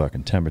pressure, the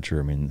fucking temperature.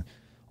 I mean,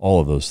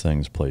 all of those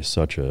things play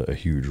such a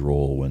huge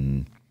role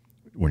when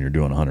you're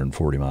doing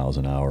 140 miles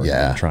an hour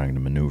and trying to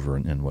maneuver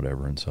and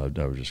whatever. And so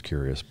I was just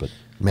curious. But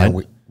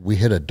man, we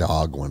hit a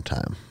dog one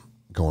time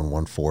going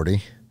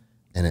 140,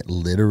 and it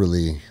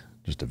literally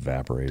just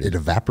evaporated. It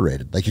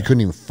evaporated. Like you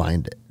couldn't even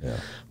find it. Yeah.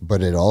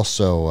 But it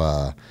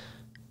also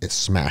it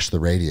smashed the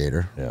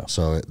radiator. Yeah.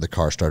 So the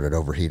car started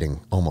overheating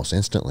almost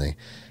instantly.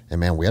 And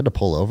man, we had to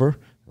pull over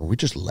and we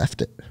just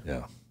left it.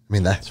 Yeah. I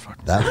mean, that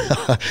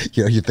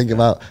you think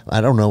about,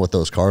 I don't know what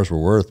those cars were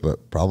worth,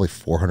 but probably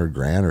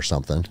 $400,000 or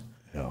something.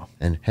 Yeah.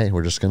 And hey,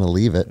 we're just going to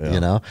leave it,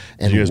 And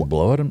did you guys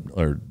blow it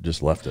or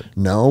just left it?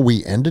 No,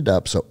 we ended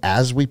up, so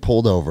as we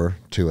pulled over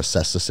to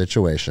assess the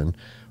situation,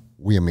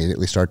 we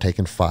immediately started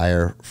taking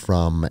fire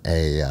from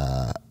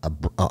a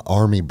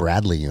Army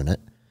Bradley unit,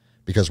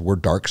 because we're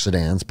dark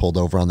sedans pulled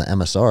over on the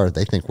MSR.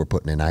 They think we're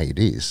putting in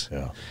IEDs.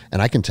 Yeah.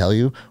 And I can tell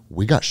you,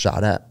 we got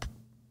shot at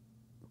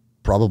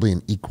probably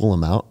an equal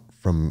amount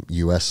from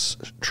U.S.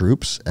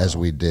 troops as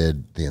we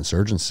did the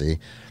insurgency.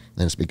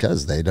 And it's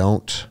because they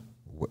don't,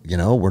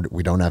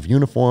 we don't have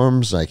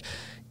uniforms. Like,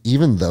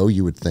 even though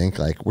you would think,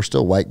 like, we're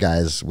still white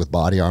guys with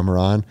body armor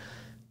on,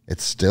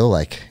 it's still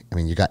like, I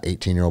mean, you got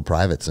 18-year-old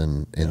privates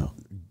in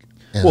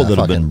that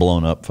have been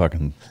blown up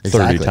fucking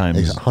 30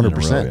 times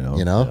 100%, in a row,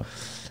 Yeah.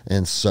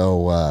 And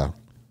so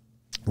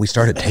we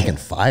started taking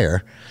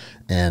fire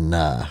and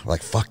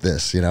like, fuck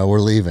this, we're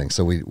leaving.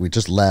 So we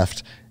just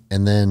left.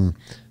 And then,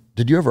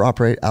 did you ever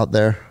operate out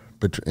there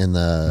in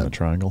the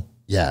triangle?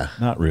 Yeah.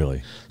 Not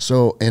really.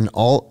 So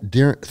throughout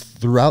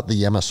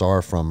the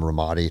MSR from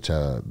Ramadi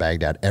to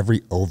Baghdad,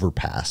 every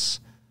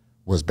overpass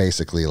was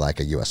basically like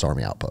a U.S.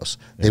 Army outpost.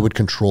 Yeah. They would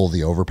control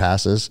the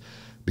overpasses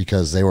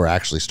because they were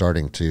actually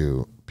starting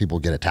to, people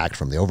get attacked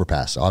from the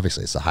overpass.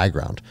 Obviously, it's the high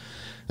ground.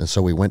 And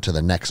so we went to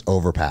the next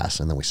overpass,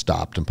 and then we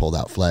stopped and pulled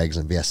out flags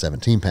and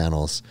VS-17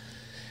 panels.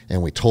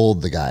 And we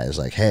told the guys,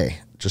 like, hey,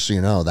 just so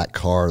you know, that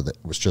car that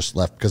was just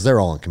left, because they're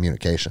all in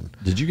communication.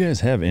 Did you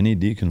guys have any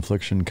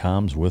deconfliction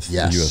comms with the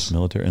U.S.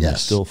 military? And they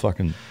still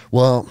fucking...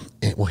 Well,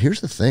 here's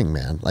the thing,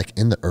 man. Like,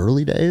 in the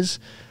early days,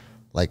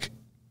 like,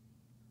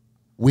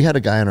 we had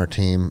a guy on our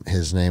team.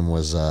 His name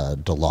was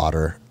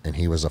dour, and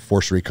he was a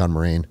Force Recon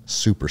Marine,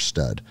 super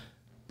stud.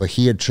 But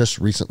he had just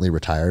recently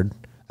retired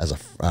as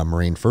a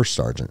Marine First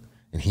Sergeant,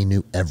 and he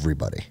knew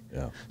everybody.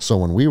 Yeah. So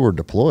when we were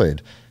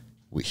deployed,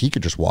 he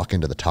could just walk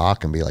into the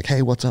talk and be like,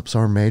 hey, what's up,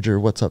 Sergeant Major?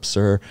 What's up,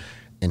 sir?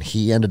 And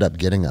he ended up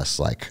getting us,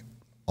 like,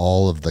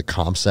 all of the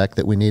ComSec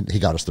that we need. He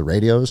got us the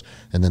radios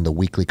and then the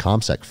weekly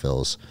ComSec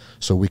fills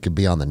so we could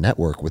be on the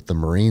network with the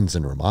Marines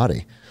in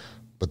Ramadi.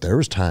 But there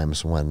was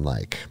times when,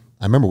 like,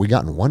 I remember we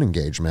got in one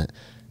engagement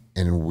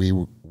and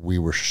we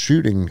were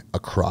shooting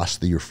across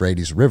the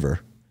Euphrates River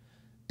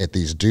at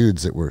these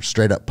dudes that were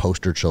straight up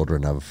poster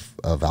children of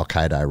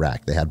Al-Qaeda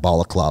Iraq. They had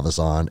balaclavas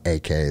on,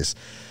 AKs.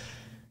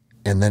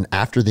 And then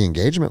after the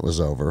engagement was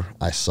over,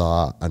 I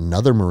saw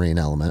another Marine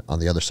element on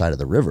the other side of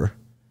the river,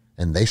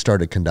 and they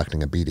started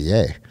conducting a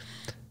BDA.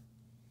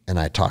 And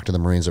I talked to the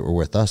Marines that were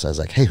with us. I was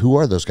like, hey, who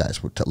are those guys?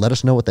 Let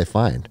us know what they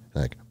find.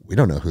 They're like, we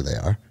don't know who they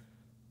are.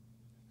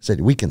 I said,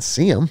 we can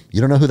see them.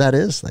 You don't know who that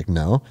is? Like,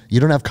 no. You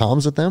don't have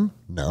comms with them?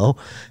 No.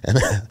 And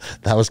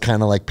that was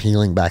kind of like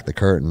peeling back the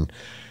curtain,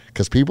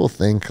 because people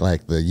think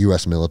like the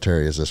U.S.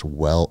 military is this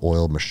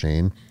well-oiled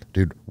machine.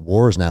 Dude,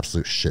 war is an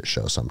absolute shit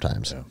show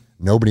sometimes. Yeah.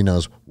 Nobody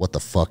knows what the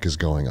fuck is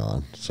going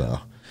on. So,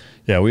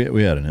 yeah,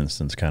 we had an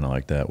instance kind of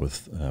like that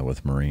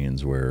with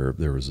Marines, where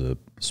there was a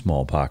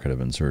small pocket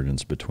of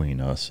insurgents between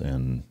us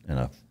and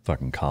a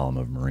fucking column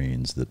of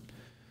Marines that,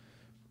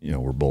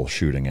 we're both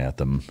shooting at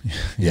them.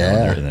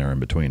 And they're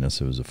in between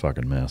us. It was a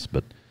fucking mess.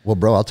 But well,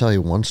 bro, I'll tell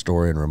you one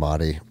story in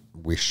Ramadi.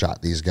 We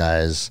shot these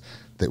guys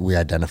that we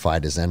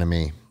identified as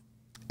enemy,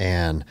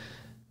 and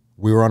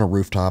we were on a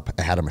rooftop.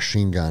 I had a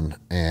machine gun,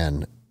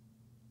 and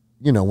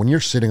when you're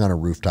sitting on a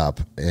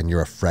rooftop and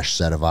you're a fresh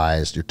set of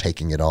eyes, you're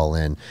taking it all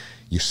in,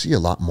 you see a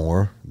lot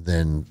more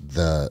than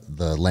the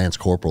Lance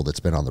Corporal that's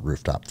been on the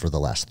rooftop for the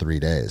last 3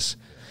 days.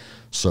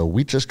 So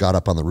we just got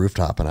up on the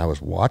rooftop, and I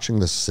was watching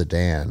the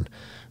sedan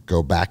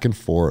go back and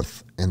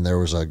forth, and there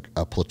was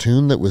a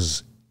platoon that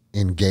was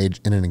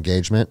engaged in an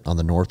engagement on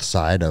the north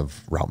side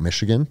of Route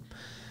Michigan,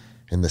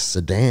 and the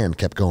sedan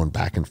kept going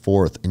back and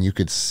forth, and you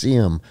could see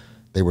them.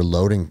 They were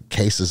loading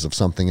cases of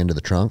something into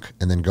the trunk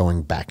and then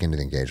going back into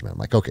the engagement. I'm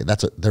like, okay,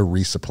 they're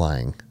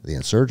resupplying the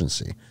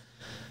insurgency.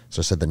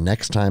 So I said, the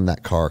next time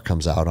that car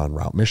comes out on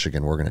Route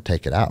Michigan, we're going to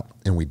take it out.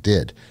 And we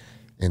did.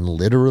 And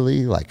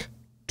literally like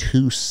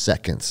 2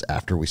 seconds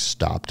after we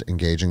stopped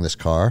engaging this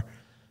car,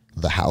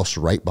 the house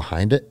right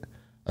behind it,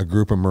 a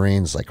group of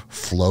Marines like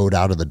flowed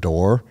out of the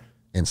door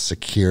and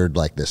secured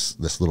like this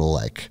little,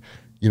 like,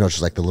 you know,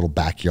 just like the little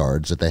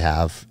backyards that they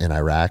have in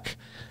Iraq,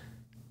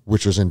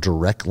 which was in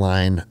direct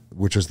line,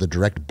 which was the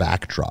direct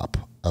backdrop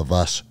of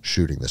us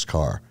shooting this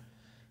car.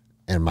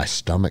 And my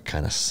stomach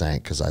kind of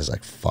sank because I was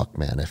like, fuck,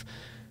 man,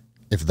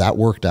 if that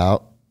worked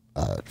out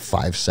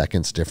 5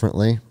 seconds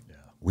differently,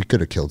 we could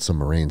have killed some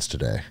Marines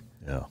today.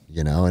 Yeah.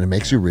 You know, and it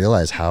makes you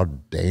realize how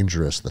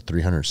dangerous the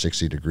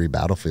 360-degree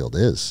battlefield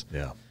is.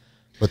 Yeah.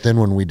 But then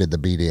when we did the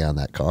BD on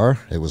that car,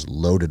 it was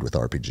loaded with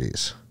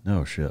RPGs.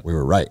 No shit. We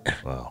were right.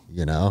 Wow.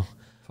 You know?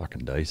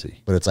 Fucking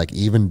dicey. But it's like,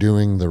 even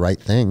doing the right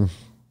thing,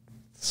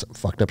 some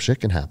fucked up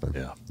shit can happen.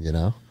 Yeah. You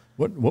know?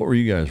 What were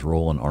you guys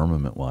rolling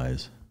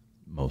armament-wise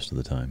most of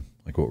the time?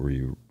 Like, what were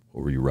you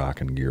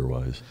rocking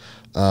gear-wise?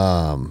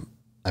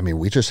 I mean,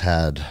 we just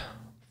had,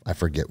 I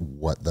forget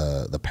what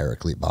the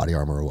Paraclete body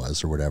armor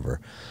was or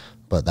whatever,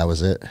 but that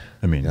was it.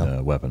 I mean,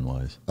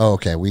 weapon-wise. Oh,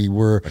 okay. We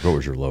were... Like, what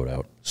was your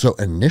loadout? So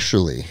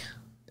initially,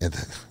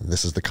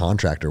 this is the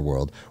contractor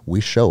world,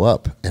 we show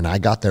up, and I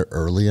got there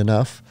early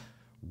enough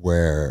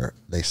where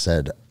they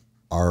said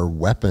our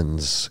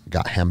weapons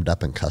got hemmed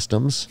up in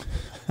customs.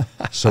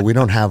 So we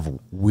don't have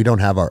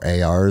our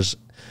ARs.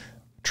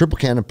 Triple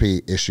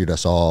Canopy issued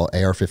us all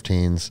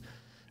AR-15s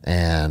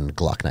and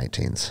Glock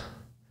 19s.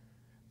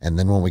 And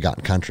then when we got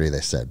in country,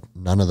 they said,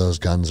 none of those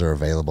guns are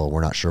available.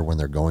 We're not sure when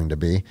they're going to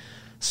be.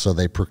 So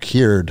they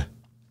procured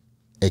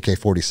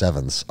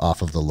AK-47s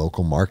off of the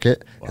local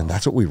market. Wow. And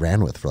that's what we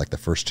ran with for like the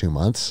first 2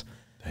 months.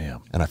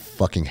 Damn. And I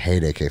fucking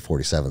hate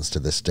AK-47s to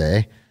this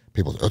day.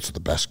 People, it's the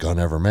best gun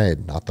ever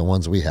made. Not the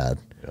ones we had.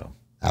 Yeah.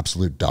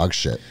 Absolute dog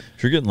shit.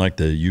 If you're getting like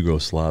the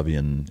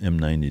Yugoslavian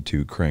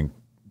M92 crank,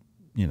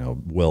 you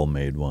know,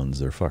 well-made ones,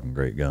 they're fucking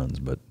great guns.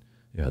 But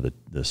yeah,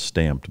 the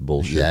stamped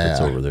bullshit that's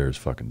over there is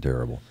fucking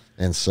terrible.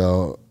 And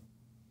so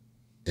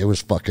it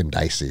was fucking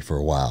dicey for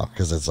a while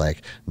because it's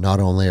like, not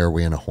only are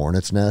we in a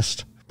hornet's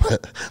nest,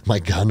 but my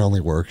gun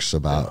only works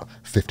about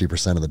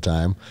 50% of the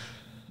time.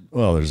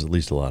 Well, there's at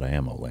least a lot of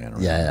ammo laying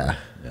around. Yeah.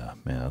 Yeah,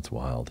 man, that's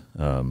wild.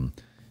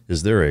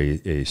 Is there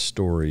a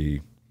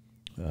story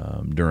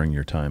during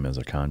your time as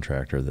a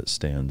contractor that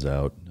stands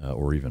out,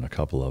 or even a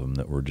couple of them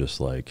that were just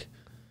like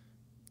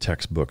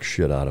textbook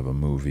shit out of a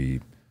movie?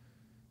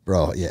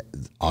 Bro, yeah,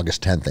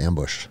 August 10th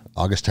ambush.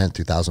 August 10th,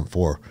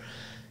 2004.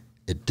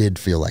 It did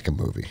feel like a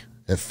movie.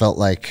 It felt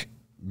like,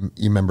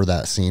 you remember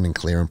that scene in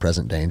Clear and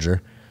Present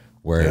Danger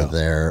where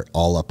they're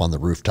all up on the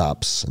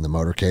rooftops and the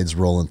motorcade's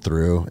rolling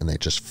through and they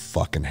just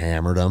fucking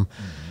hammered them.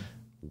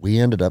 Mm-hmm. We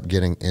ended up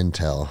getting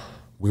intel.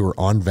 We were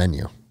on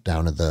venue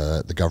down at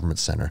the government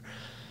center,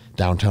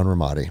 downtown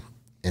Ramadi,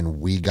 and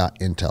we got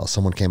intel.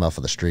 Someone came off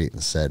of the street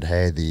and said,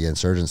 hey, the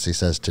insurgency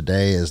says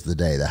today is the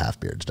day the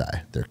half-beards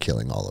die. They're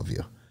killing all of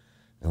you.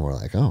 And we're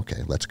like, oh,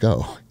 okay, let's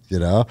go, you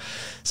know?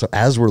 So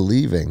as we're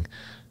leaving,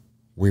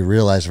 we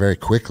realized very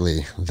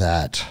quickly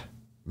that,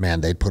 man,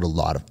 they'd put a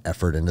lot of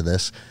effort into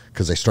this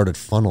because they started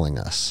funneling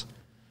us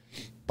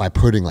by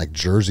putting like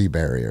Jersey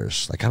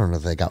barriers. Like, I don't know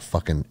if they got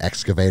fucking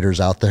excavators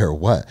out there or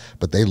what,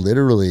 but they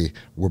literally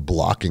were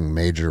blocking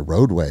major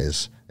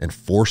roadways and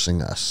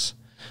forcing us.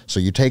 So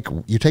you take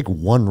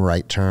one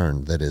right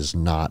turn that is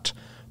not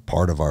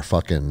part of our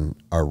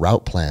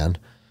route plan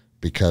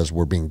because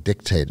we're being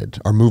dictated.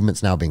 Our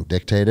movement's now being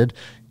dictated.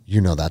 You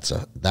know,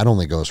 that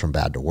only goes from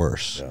bad to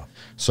worse. Yeah.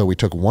 So we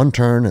took one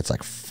turn. It's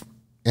like,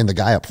 and the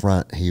guy up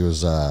front, he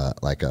was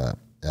like a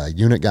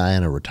unit guy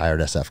and a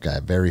retired SF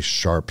guy, very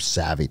sharp,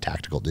 savvy,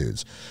 tactical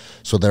dudes.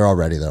 So they're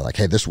like,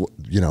 hey, this,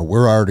 you know,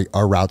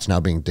 our route's now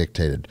being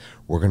dictated.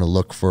 We're going to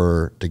look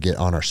to get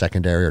on our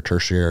secondary or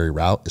tertiary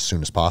route as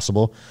soon as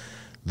possible.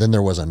 Then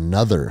there was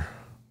another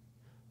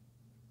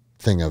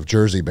thing of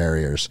Jersey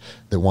barriers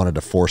that wanted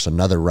to force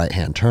another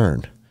right-hand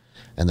turn.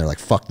 And they're like,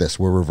 fuck this,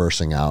 we're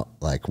reversing out.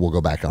 Like, we'll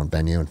go back on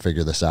venue and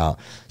figure this out.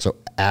 So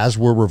as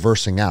we're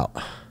reversing out,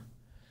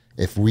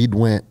 if we'd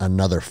went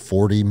another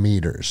 40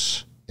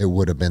 meters, it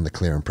would have been the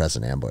Clear and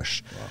Present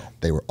ambush. Wow.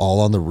 They were all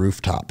on the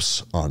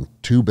rooftops on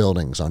 2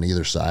 buildings on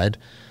either side,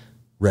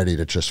 ready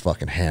to just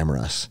fucking hammer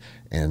us.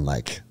 And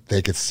like,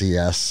 they could see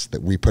us,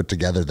 that we put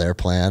together their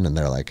plan, and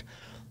they're like,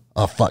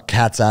 oh, fuck,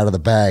 cat's out of the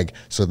bag.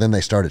 So then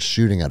they started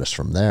shooting at us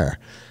from there.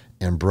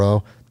 And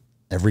bro,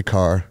 every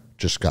car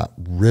just got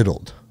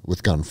riddled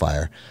with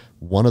gunfire.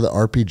 One of the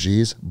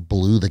RPGs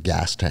blew the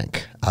gas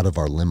tank out of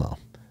our limo.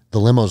 The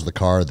limo is the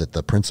car that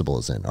the principal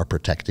is in, our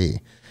protectee.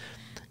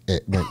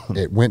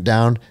 It went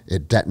down,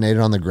 it detonated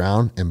on the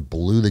ground and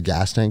blew the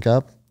gas tank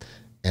up.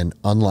 And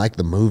unlike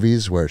the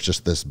movies where it's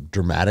just this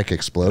dramatic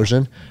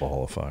explosion,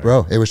 ball of fire,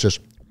 bro, it was just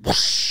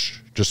whoosh,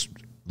 just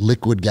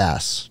liquid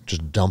gas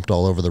just dumped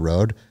all over the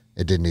road.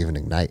 It didn't even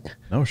ignite.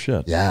 No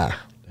shit. Yeah.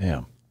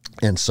 Damn.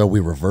 And so we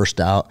reversed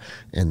out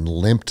and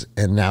limped,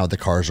 and now the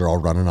cars are all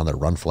running on their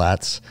run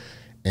flats,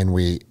 and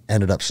we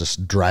ended up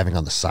just driving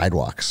on the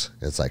sidewalks.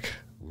 It's like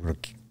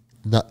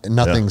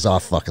nothing's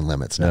off fucking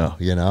limits now,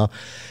 you know,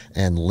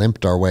 and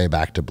limped our way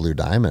back to Blue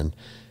Diamond.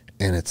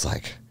 And it's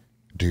like,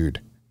 dude,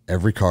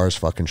 every car is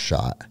fucking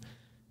shot.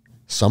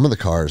 Some of the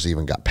cars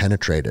even got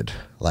penetrated.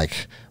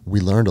 Like, we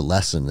learned a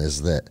lesson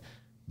is that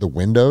the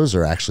windows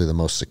are actually the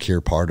most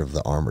secure part of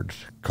the armored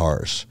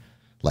cars.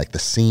 Like the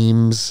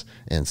seams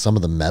and some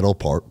of the metal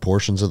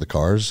portions of the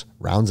cars,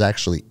 rounds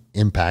actually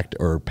impact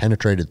or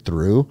penetrated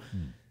through.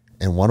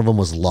 And one of them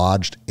was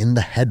lodged in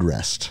the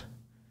headrest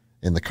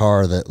in the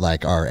car that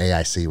like our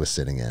AIC was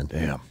sitting in.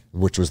 Damn.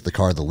 Which was the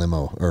car the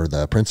limo or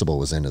the principal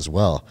was in as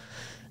well.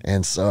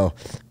 And so,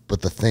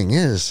 but the thing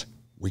is,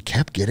 we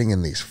kept getting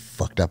in these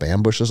fucked up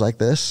ambushes like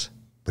this,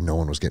 but no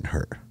one was getting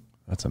hurt.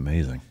 That's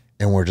amazing.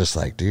 And we're just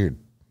like, dude,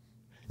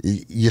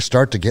 you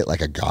start to get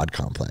like a God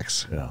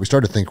complex. Yeah. We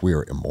start to think we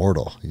were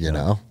immortal, you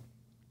know?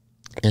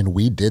 And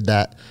we did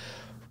that.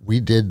 We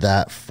did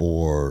that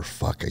for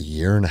a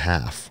year and a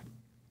half.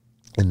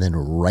 And then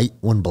right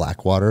when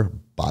Blackwater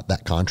bought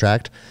that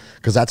contract,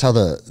 because that's how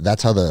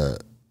the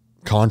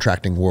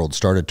contracting world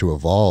started to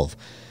evolve,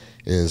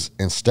 is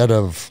instead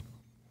of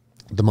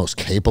the most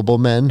capable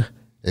men,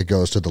 it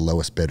goes to the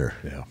lowest bidder.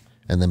 Yeah.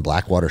 And then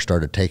Blackwater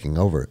started taking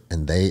over,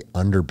 and they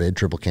underbid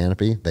Triple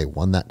Canopy. They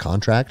won that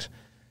contract,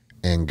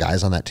 and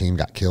guys on that team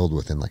got killed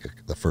within like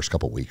the first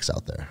couple of weeks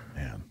out there.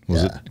 Man,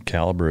 was it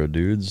caliber of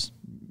dudes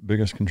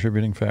biggest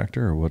contributing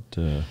factor, or what?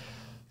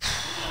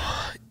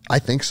 I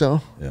think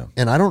so. Yeah.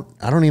 And I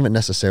don't even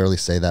necessarily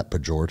say that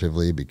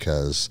pejoratively,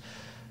 because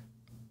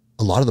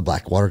a lot of the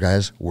Blackwater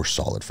guys were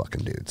solid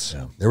fucking dudes.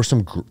 Yeah. There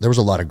was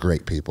a lot of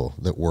great people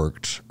that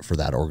worked for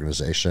that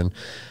organization,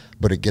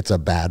 but it gets a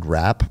bad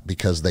rap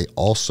because they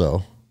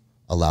also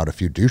allowed a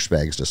few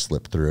douchebags to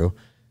slip through,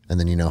 and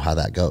then you know how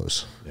that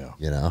goes. Yeah.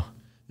 You know?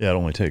 Yeah, it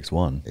only takes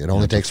one. It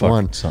only takes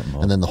one,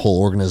 and then the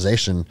whole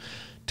organization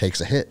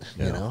takes a hit,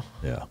 you know?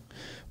 Yeah.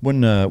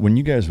 When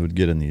you guys would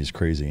get in these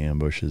crazy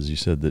ambushes, you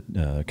said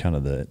that kind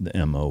of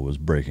the MO was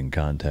breaking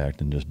contact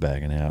and just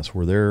bagging ass.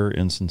 Were there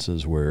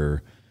instances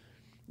where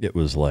it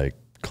was like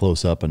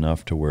close up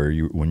enough to where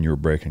when you were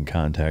breaking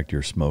contact,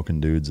 you're smoking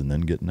dudes and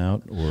then getting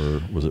out,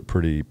 or was it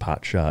pretty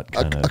pot shot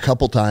kind of? A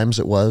couple times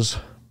it was,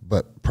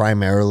 but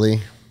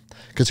primarily,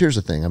 because here's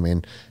the thing. I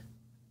mean,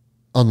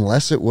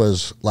 unless it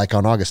was like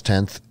on August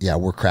 10th, yeah,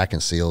 we're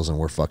cracking seals and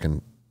we're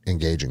fucking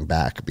engaging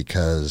back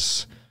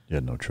because you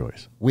had no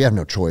choice. We have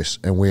no choice,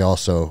 and we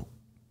also,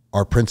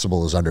 our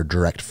principle is under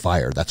direct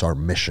fire. That's our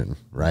mission,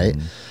 right?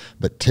 Mm-hmm.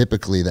 But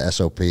typically the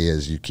SOP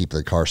is you keep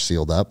the car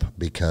sealed up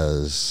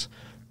because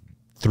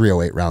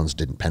 308 rounds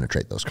didn't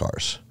penetrate those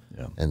cars.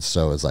 Yeah. And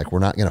so it's like, we're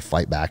not going to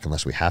fight back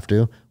unless we have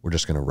to. We're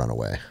just going to run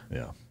away.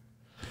 Yeah.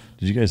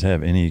 Did you guys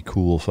have any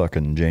cool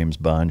fucking James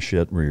Bond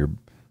shit where you're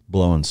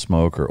blowing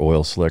smoke or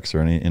oil slicks or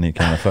any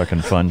kind of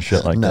fucking fun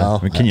shit like that?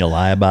 I mean, can you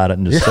lie about it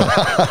and just,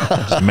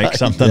 just make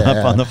something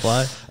up on the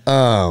fly?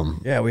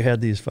 Yeah, we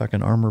had these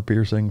fucking armor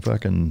piercing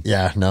fucking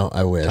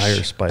I wish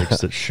tire spikes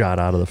that shot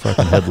out of the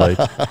fucking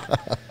headlights.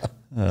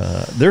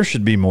 There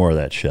should be more of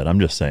that shit. I'm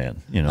just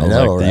saying, you know,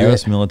 like the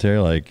U.S. military,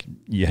 like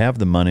you have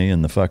the money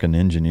and the fucking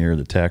engineer,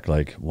 the tech,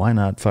 like why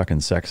not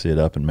fucking sexy it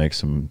up and make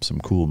some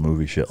cool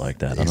movie shit like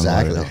that?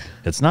 Exactly. I don't know.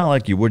 It's not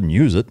like you wouldn't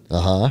use it.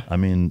 I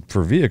mean,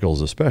 for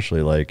vehicles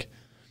especially, like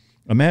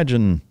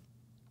imagine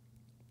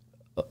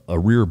a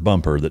rear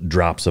bumper that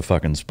drops a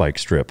fucking spike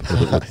strip.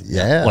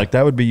 Yeah. Like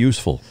that would be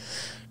useful.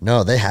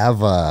 No, they have,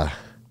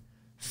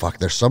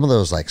 there's some of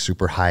those like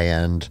super high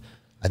end,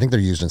 I think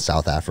they're used in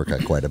South Africa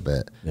quite a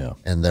bit. Yeah.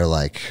 And they're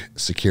like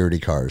security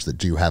cars that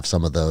do have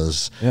some of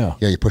those. Yeah.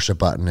 You push a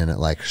button and it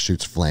like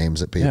shoots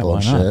flames at people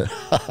and shit.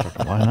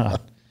 Why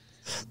not?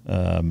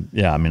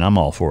 Yeah, I mean, I'm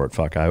all for it.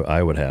 Fuck,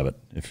 I would have it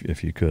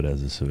if you could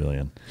as a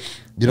civilian.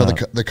 You know,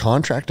 the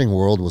contracting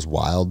world was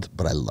wild,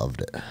 but I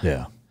loved it.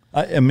 Yeah.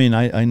 I mean,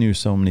 I knew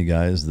so many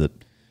guys that,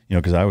 you know,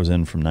 because I was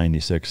in from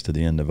 96 to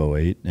the end of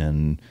 08,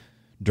 and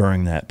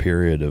during that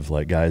period of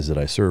like guys that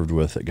I served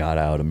with that got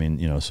out, I mean,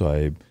 you know, so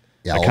I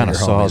kind of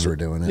saw were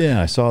doing it.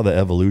 Yeah, I saw the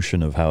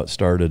evolution of how it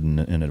started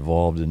and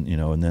evolved, and you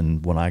know, and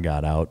then when I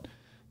got out,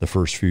 the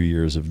first few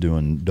years of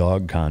doing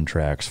dog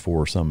contracts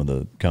for some of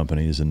the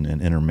companies and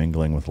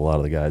intermingling with a lot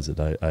of the guys that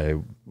I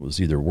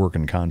was either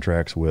working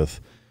contracts with,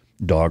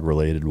 dog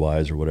related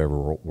wise or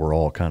whatever, we're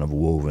all kind of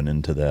woven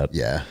into that.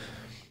 Yeah.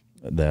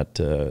 That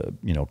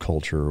you know,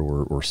 culture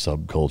or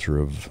subculture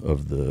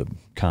of the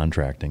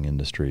contracting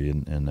industry,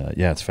 and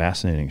yeah, it's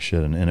fascinating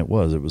shit, and it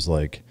was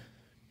like.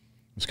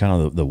 It's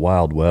kind of the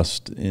Wild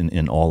West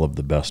in all of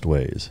the best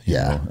ways.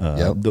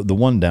 The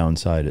one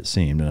downside, it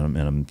seemed, and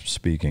I'm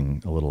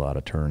speaking a little out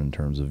of turn in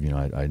terms of, you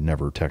know, I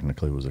never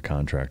technically was a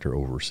contractor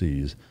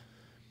overseas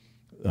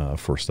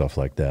for stuff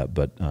like that.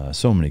 But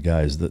so many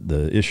guys,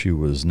 the issue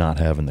was not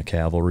having the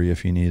cavalry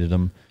if you needed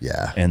them.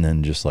 Yeah. And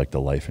then just like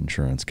the life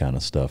insurance kind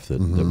of stuff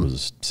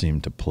that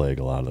seemed to plague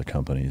a lot of the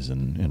companies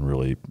and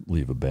really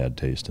leave a bad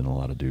taste in a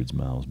lot of dudes'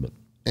 mouths. But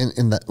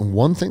and that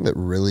one thing that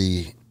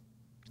really...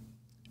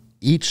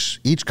 Each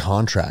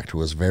contract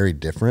was very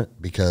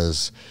different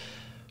because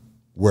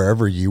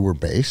wherever you were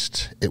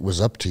based, it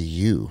was up to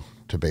you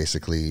to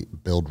basically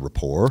build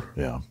rapport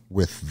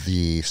with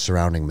the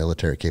surrounding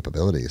military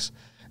capabilities.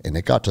 And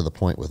it got to the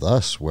point with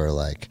us where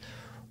like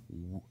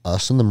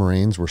us and the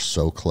Marines were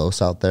so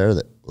close out there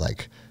that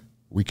like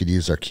we could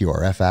use our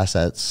QRF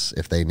assets.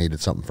 If they needed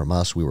something from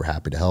us, we were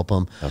happy to help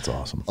them. That's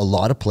awesome. A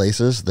lot of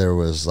places there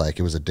was like,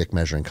 it was a dick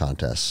measuring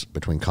contest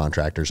between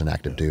contractors and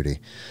active duty.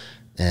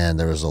 And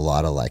there was a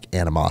lot of like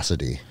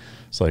animosity.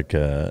 It's like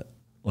the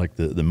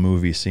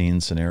movie scene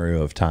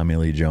scenario of Tommy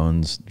Lee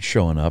Jones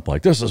showing up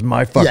like, this is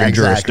my fucking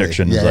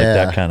jurisdiction. Yeah, like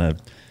that kind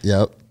of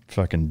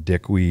fucking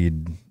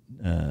dickweed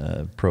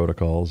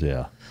protocols.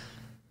 Yeah.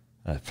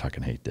 I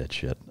fucking hate that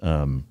shit.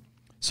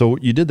 So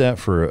you did that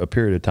for a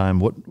period of time.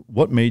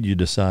 What made you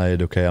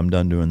decide, okay, I'm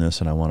done doing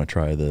this and I want to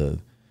try the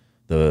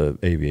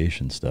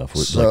aviation stuff?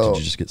 So, did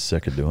you just get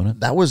sick of doing it?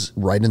 That was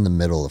right in the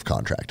middle of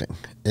contracting.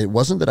 It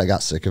wasn't that I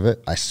got sick of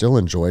it. I still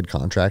enjoyed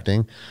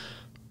contracting,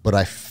 but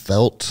I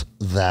felt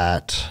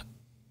that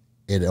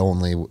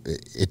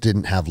it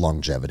didn't have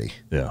longevity.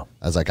 Yeah.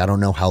 I was like, I don't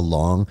know how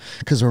long.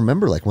 Because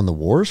remember, like when the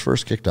wars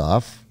first kicked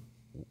off,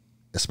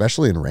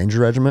 especially in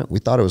Ranger Regiment, we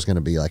thought it was going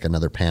to be like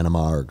another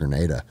Panama or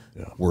Grenada.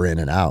 Yeah. We're in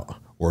and out.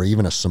 Or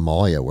even a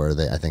Somalia where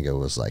I think it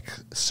was like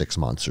 6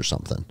 months or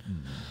something.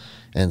 Mm.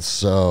 And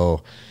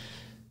so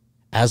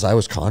as I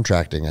was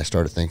contracting, I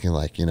started thinking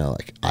like,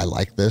 like I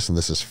like this and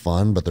this is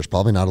fun, but there's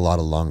probably not a lot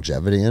of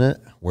longevity in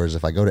it. Whereas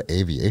if I go to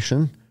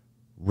aviation,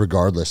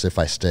 regardless if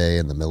I stay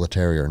in the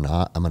military or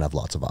not, I'm going to have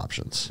lots of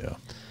options. Yeah.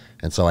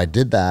 And so I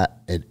did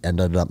that. It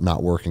ended up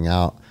not working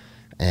out.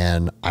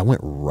 And I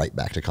went right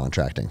back to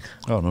contracting.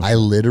 Oh, no. I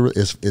literally,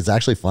 it's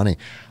actually funny.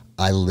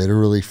 I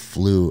literally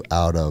flew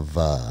out of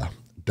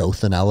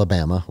Dothan,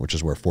 Alabama, which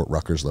is where Fort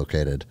Rucker's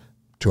located,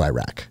 to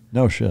Iraq.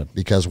 No shit.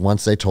 Because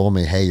once they told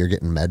me, hey, you're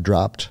getting med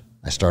dropped,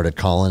 I started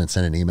calling and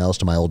sending emails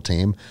to my old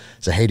team.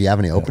 Say, hey, do you have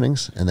any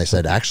openings? And they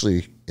said,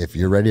 actually, if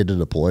you're ready to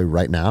deploy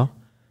right now,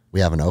 we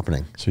have an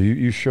opening. So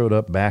you showed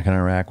up back in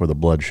Iraq with a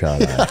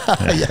bloodshot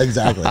eye. Yeah,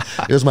 exactly.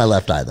 It was my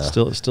left eye, though.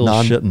 Still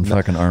shitting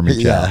fucking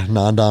Army chow. Yeah,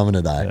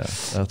 non-dominant eye. Yeah,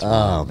 that's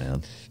wild,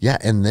 man. Yeah,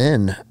 and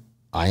then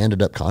I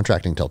ended up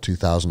contracting till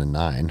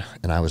 2009,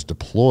 and I was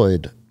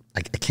deployed.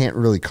 I can't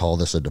really call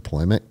this a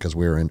deployment because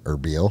we were in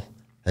Erbil.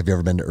 Have you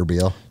ever been to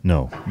Erbil?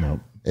 No.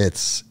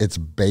 It's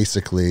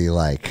basically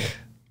like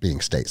being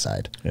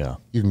stateside. Yeah.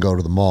 You can go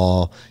to the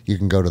mall. You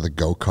can go to the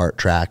go-kart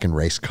track and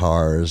race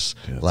cars.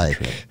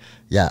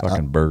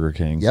 Fucking Burger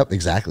King. Yep,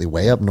 exactly.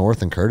 Way up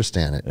north in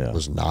Kurdistan, it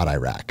was not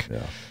Iraq.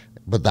 Yeah.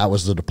 But that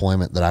was the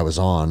deployment that I was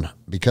on,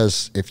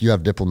 because if you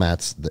have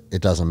diplomats,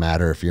 it doesn't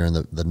matter if you're in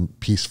the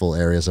peaceful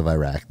areas of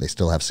Iraq, they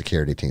still have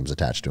security teams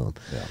attached to them.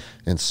 Yeah.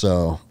 And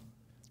so,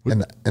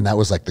 and that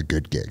was like the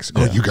good gigs.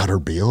 Oh, you got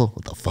Erbil?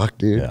 What the fuck,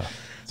 dude? Yeah.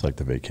 It's like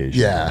the vacation.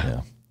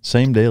 Yeah.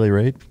 Same daily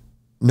rate?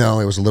 No,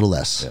 it was a little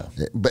less.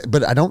 Yeah.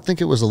 But I don't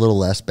think it was a little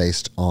less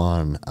based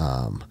on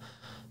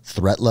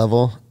threat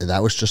level.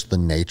 That was just the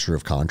nature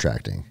of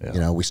contracting.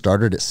 Yeah. We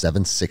started at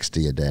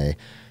 $760 a day.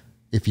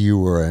 If you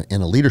were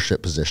in a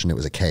leadership position, it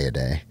was $1,000 a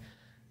day,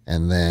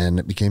 and then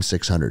it became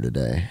 $600 a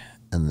day,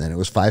 and then it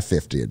was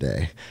 $550 a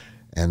day,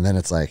 and then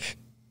it's like,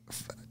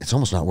 it's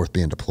almost not worth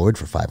being deployed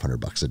for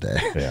 $500 a day.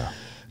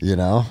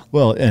 Yeah.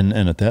 Well, and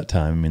at that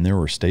time, I mean, there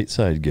were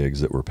stateside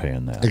gigs that were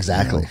paying that.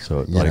 Exactly.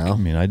 So I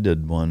mean, I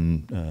did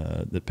one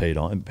that paid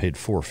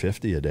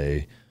 $450 a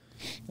day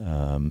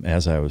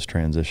as I was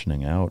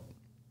transitioning out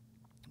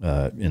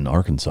in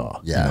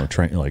Arkansas. Yeah.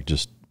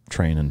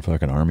 Training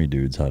fucking Army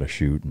dudes how to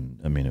shoot. And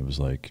I mean, it was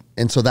like,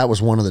 and so that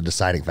was one of the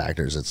deciding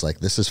factors. It's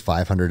like, this is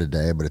 $500 a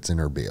day, but it's in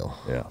Erbil.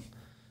 Yeah.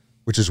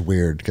 Which is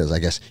weird, because I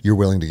guess you're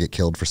willing to get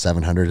killed for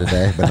 $700 a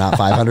day, but not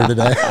 $500 a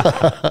day.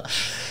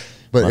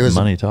 But it was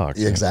money talks.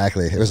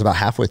 Exactly. It was about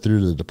halfway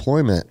through the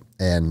deployment,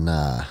 and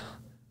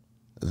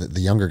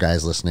the younger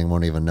guys listening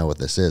won't even know what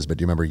this is. But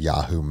do you remember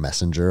Yahoo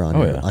Messenger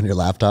on your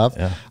laptop?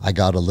 Yeah. I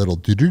got a little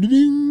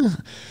ding,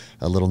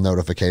 a little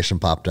notification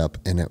popped up,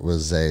 and it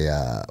was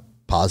a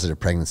positive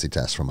pregnancy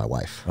test from my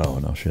wife. Oh,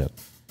 no shit.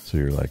 So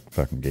you're like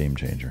fucking game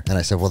changer. And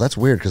I said, well, that's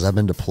weird, because I've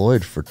been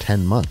deployed for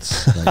 10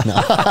 months. Like,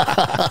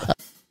 no.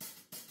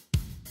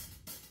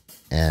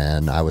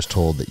 And I was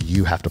told that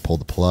you have to pull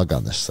the plug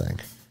on this thing.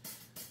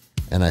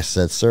 And I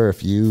said, sir,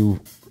 if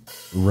you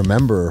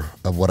remember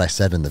of what I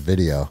said in the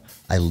video,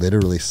 I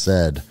literally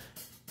said,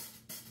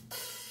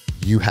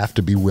 you have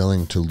to be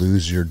willing to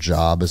lose your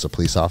job as a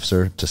police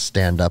officer to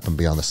stand up and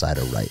be on the side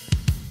of right.